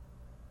 like,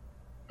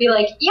 be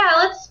like, yeah,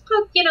 let's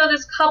put, you know,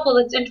 this couple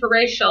that's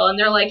interracial, and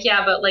they're like,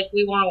 yeah, but, like,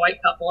 we want a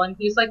white couple, and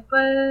he's like,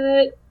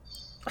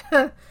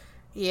 but...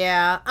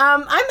 Yeah,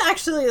 I'm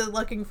actually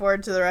looking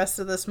forward to the rest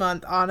of this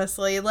month,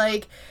 honestly.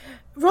 Like,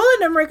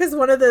 Roland Emmerich is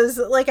one of those,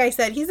 like I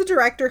said, he's a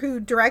director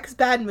who directs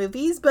bad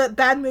movies, but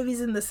bad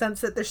movies in the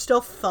sense that they're still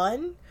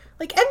fun.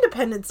 Like,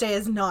 Independence Day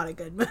is not a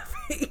good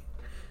movie.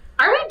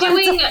 Are we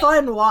doing... It's a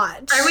fun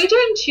watch. Are we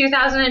doing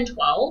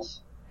 2012?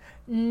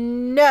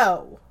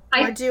 No.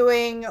 We're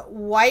doing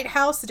White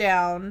House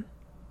Down,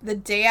 The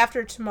Day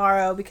After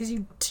Tomorrow, because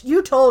you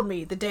told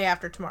me The Day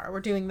After Tomorrow. We're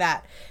doing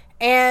that.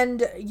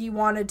 And you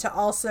wanted to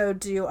also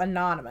do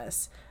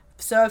Anonymous.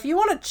 So if you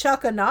want to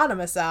chuck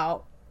Anonymous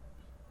out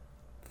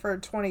for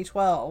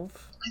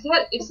 2012... I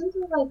thought, isn't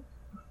it like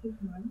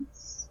 5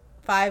 months?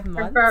 5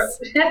 months?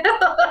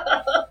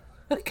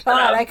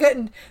 God, I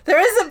couldn't... There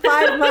isn't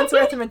 5 months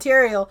worth of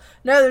material.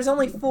 No, there's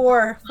only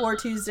four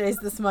Tuesdays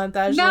this month,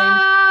 Ashley.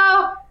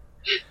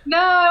 No,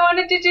 I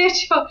wanted to do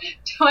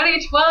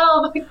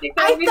 2012. I think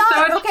that would be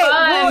so much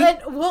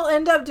fun. We'll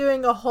end up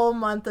doing a whole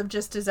month of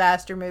just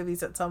disaster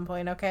movies at some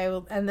point, okay?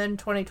 And then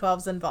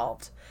 2012's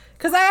involved.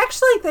 Because I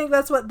actually think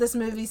that's what this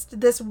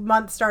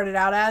month started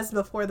out as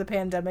before the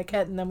pandemic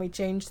hit, and then we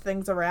changed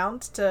things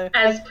around to...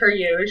 As per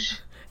usual.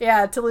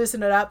 Yeah, to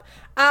loosen it up.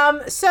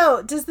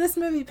 So, does this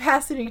movie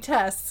pass any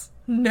tests?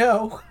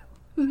 No.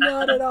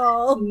 Not at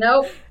all.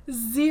 Nope.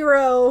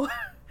 Zero.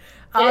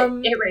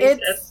 It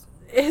racist.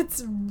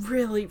 It's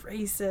really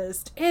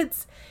racist.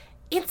 It's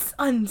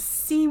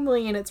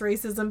unseemly in its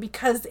racism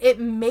because it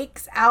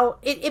makes out...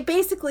 It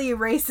basically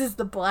erases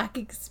the black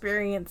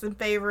experience in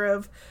favor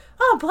of,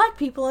 oh, black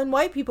people and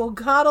white people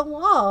got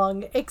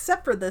along,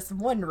 except for this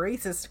one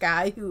racist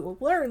guy who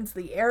learns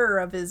the error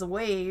of his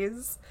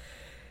ways.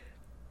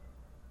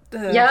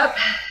 Ugh. Yep.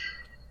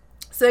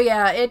 So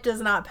yeah, it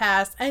does not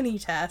pass any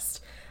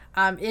test.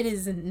 It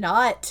is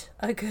not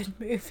a good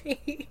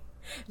movie.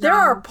 There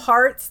are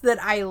parts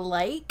that I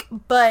like,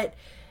 but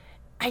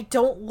I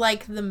don't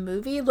like the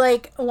movie.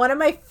 Like, one of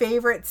my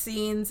favorite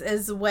scenes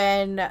is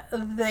when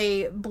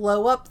they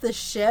blow up the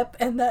ship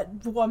and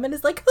that woman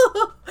is like,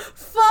 oh,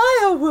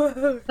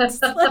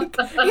 fireworks! Like,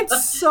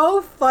 it's so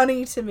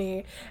funny to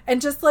me.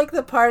 And just like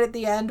the part at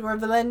the end where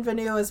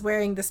Villeneuve is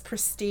wearing this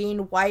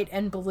pristine white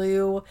and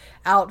blue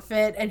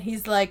outfit and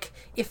he's like,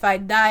 if I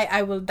die,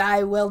 I will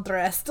die well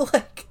dressed.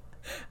 Like,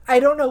 I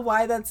don't know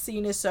why that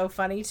scene is so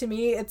funny to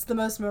me. It's the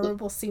most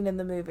memorable scene in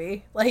the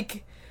movie.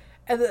 Like,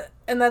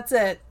 and that's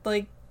it.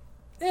 Like,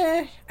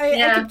 I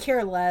could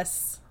care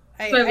less.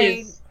 This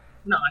movie's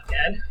not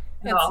good.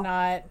 It's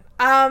not.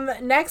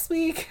 Next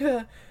week,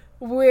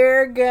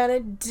 we're gonna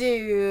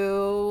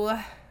do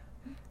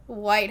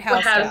White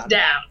House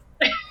Down.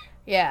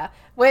 Yeah,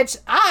 which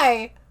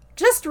I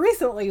just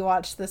recently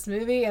watched this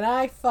movie, and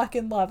I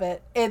fucking love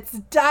it. It's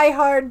Die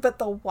Hard, but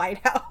the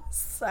White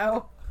House,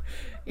 so...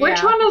 Yeah.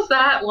 Which one is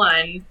that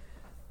one?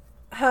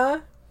 Huh?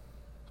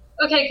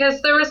 Okay,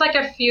 because there was like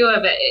a few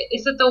of it.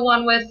 Is it the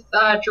one with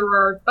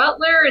Gerard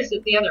Butler, or is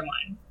it the other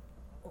one?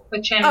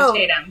 With Channing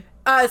Tatum?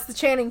 It's the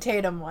Channing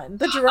Tatum one.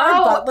 The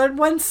Gerard Butler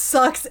one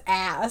sucks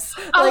ass.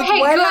 Like, okay,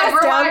 White good.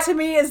 House Down to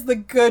me is the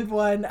good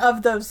one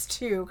of those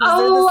two.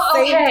 Because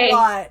they're the same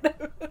plot.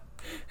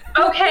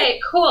 Okay,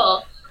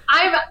 cool.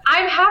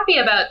 I'm happy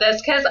about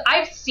this, because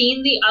I've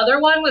seen the other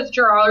one with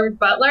Gerard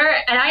Butler,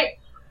 and I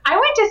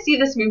went to see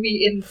this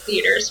movie in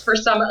theaters for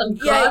some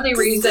ungodly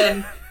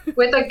reason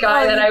with a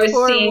guy that I was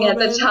seeing at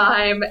the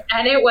time,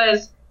 and it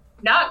was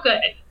not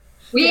good.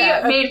 We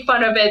made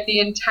fun of it the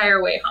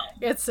entire way home.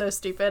 It's so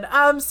stupid.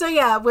 So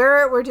yeah,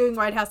 we're doing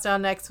White House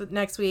Down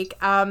next week.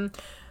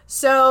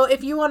 So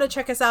if you want to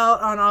check us out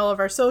on all of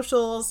our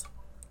socials,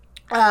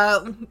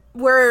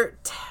 we're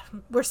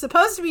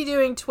supposed to be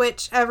doing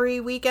Twitch every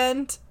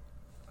weekend.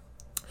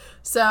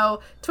 So,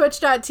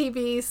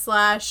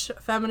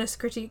 twitch.tv/Feminist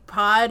Critique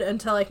Pod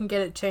until I can get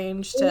it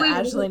changed to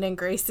Aisling and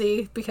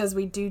Gracie, because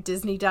we do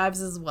Disney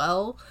dives as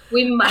well.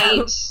 We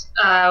might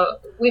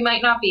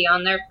not be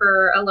on there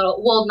for a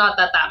little... Well, not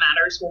that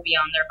matters. We'll be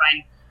on there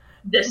by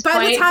the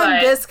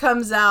time this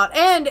comes out.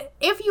 And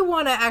if you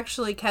want to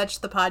actually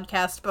catch the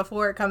podcast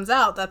before it comes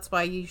out, that's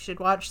why you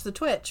should watch the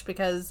Twitch,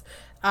 because...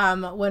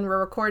 when we're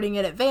recording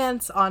in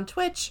advance on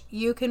Twitch,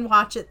 you can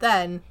watch it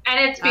then.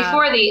 And it's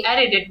before the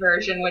edited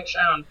version, which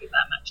I don't do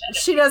that much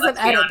editing. She doesn't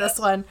edit this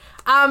one.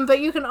 But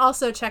you can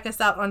also check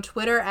us out on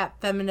Twitter at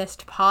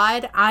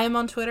FeministPod. I am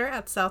on Twitter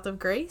at South of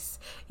Grace.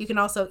 You can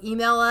also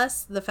email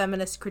us,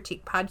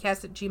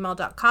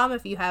 thefeministcritiquepodcast@gmail.com,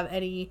 if you have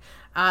any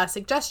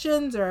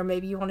suggestions, or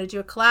maybe you want to do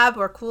a collab.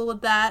 We're cool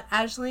with that.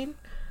 Aisling?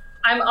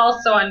 I'm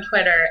also on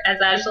Twitter as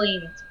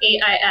Aisleens,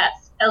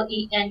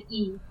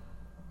 AISLENES.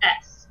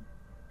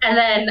 And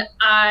then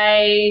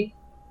I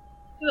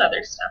do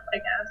other stuff, I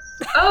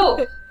guess.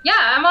 Oh, yeah,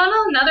 I'm on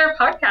another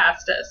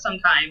podcast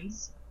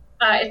sometimes.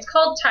 It's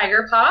called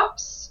Tiger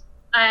Pops,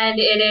 and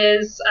it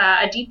is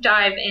a deep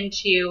dive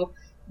into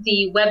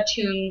the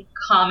webtoon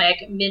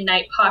comic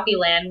Midnight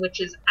Poppyland, which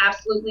is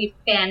absolutely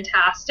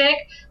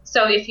fantastic.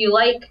 So if you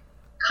like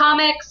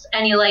comics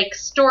and you like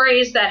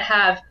stories that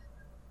have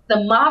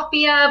the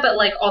mafia, but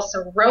like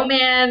also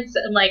romance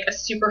and like a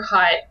super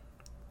hot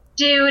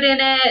dude in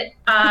it,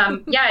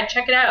 yeah,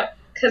 check it out,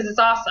 because it's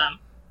awesome.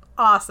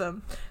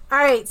 All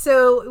right,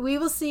 so we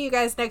will see you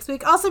guys next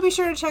week. Also, be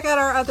sure to check out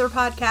our other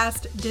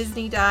podcast,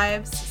 Disney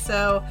Dives.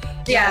 So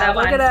yeah,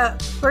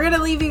 we're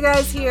gonna leave you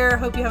guys here.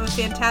 Hope you have a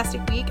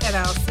fantastic week, and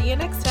I'll see you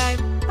next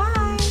time.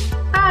 Bye.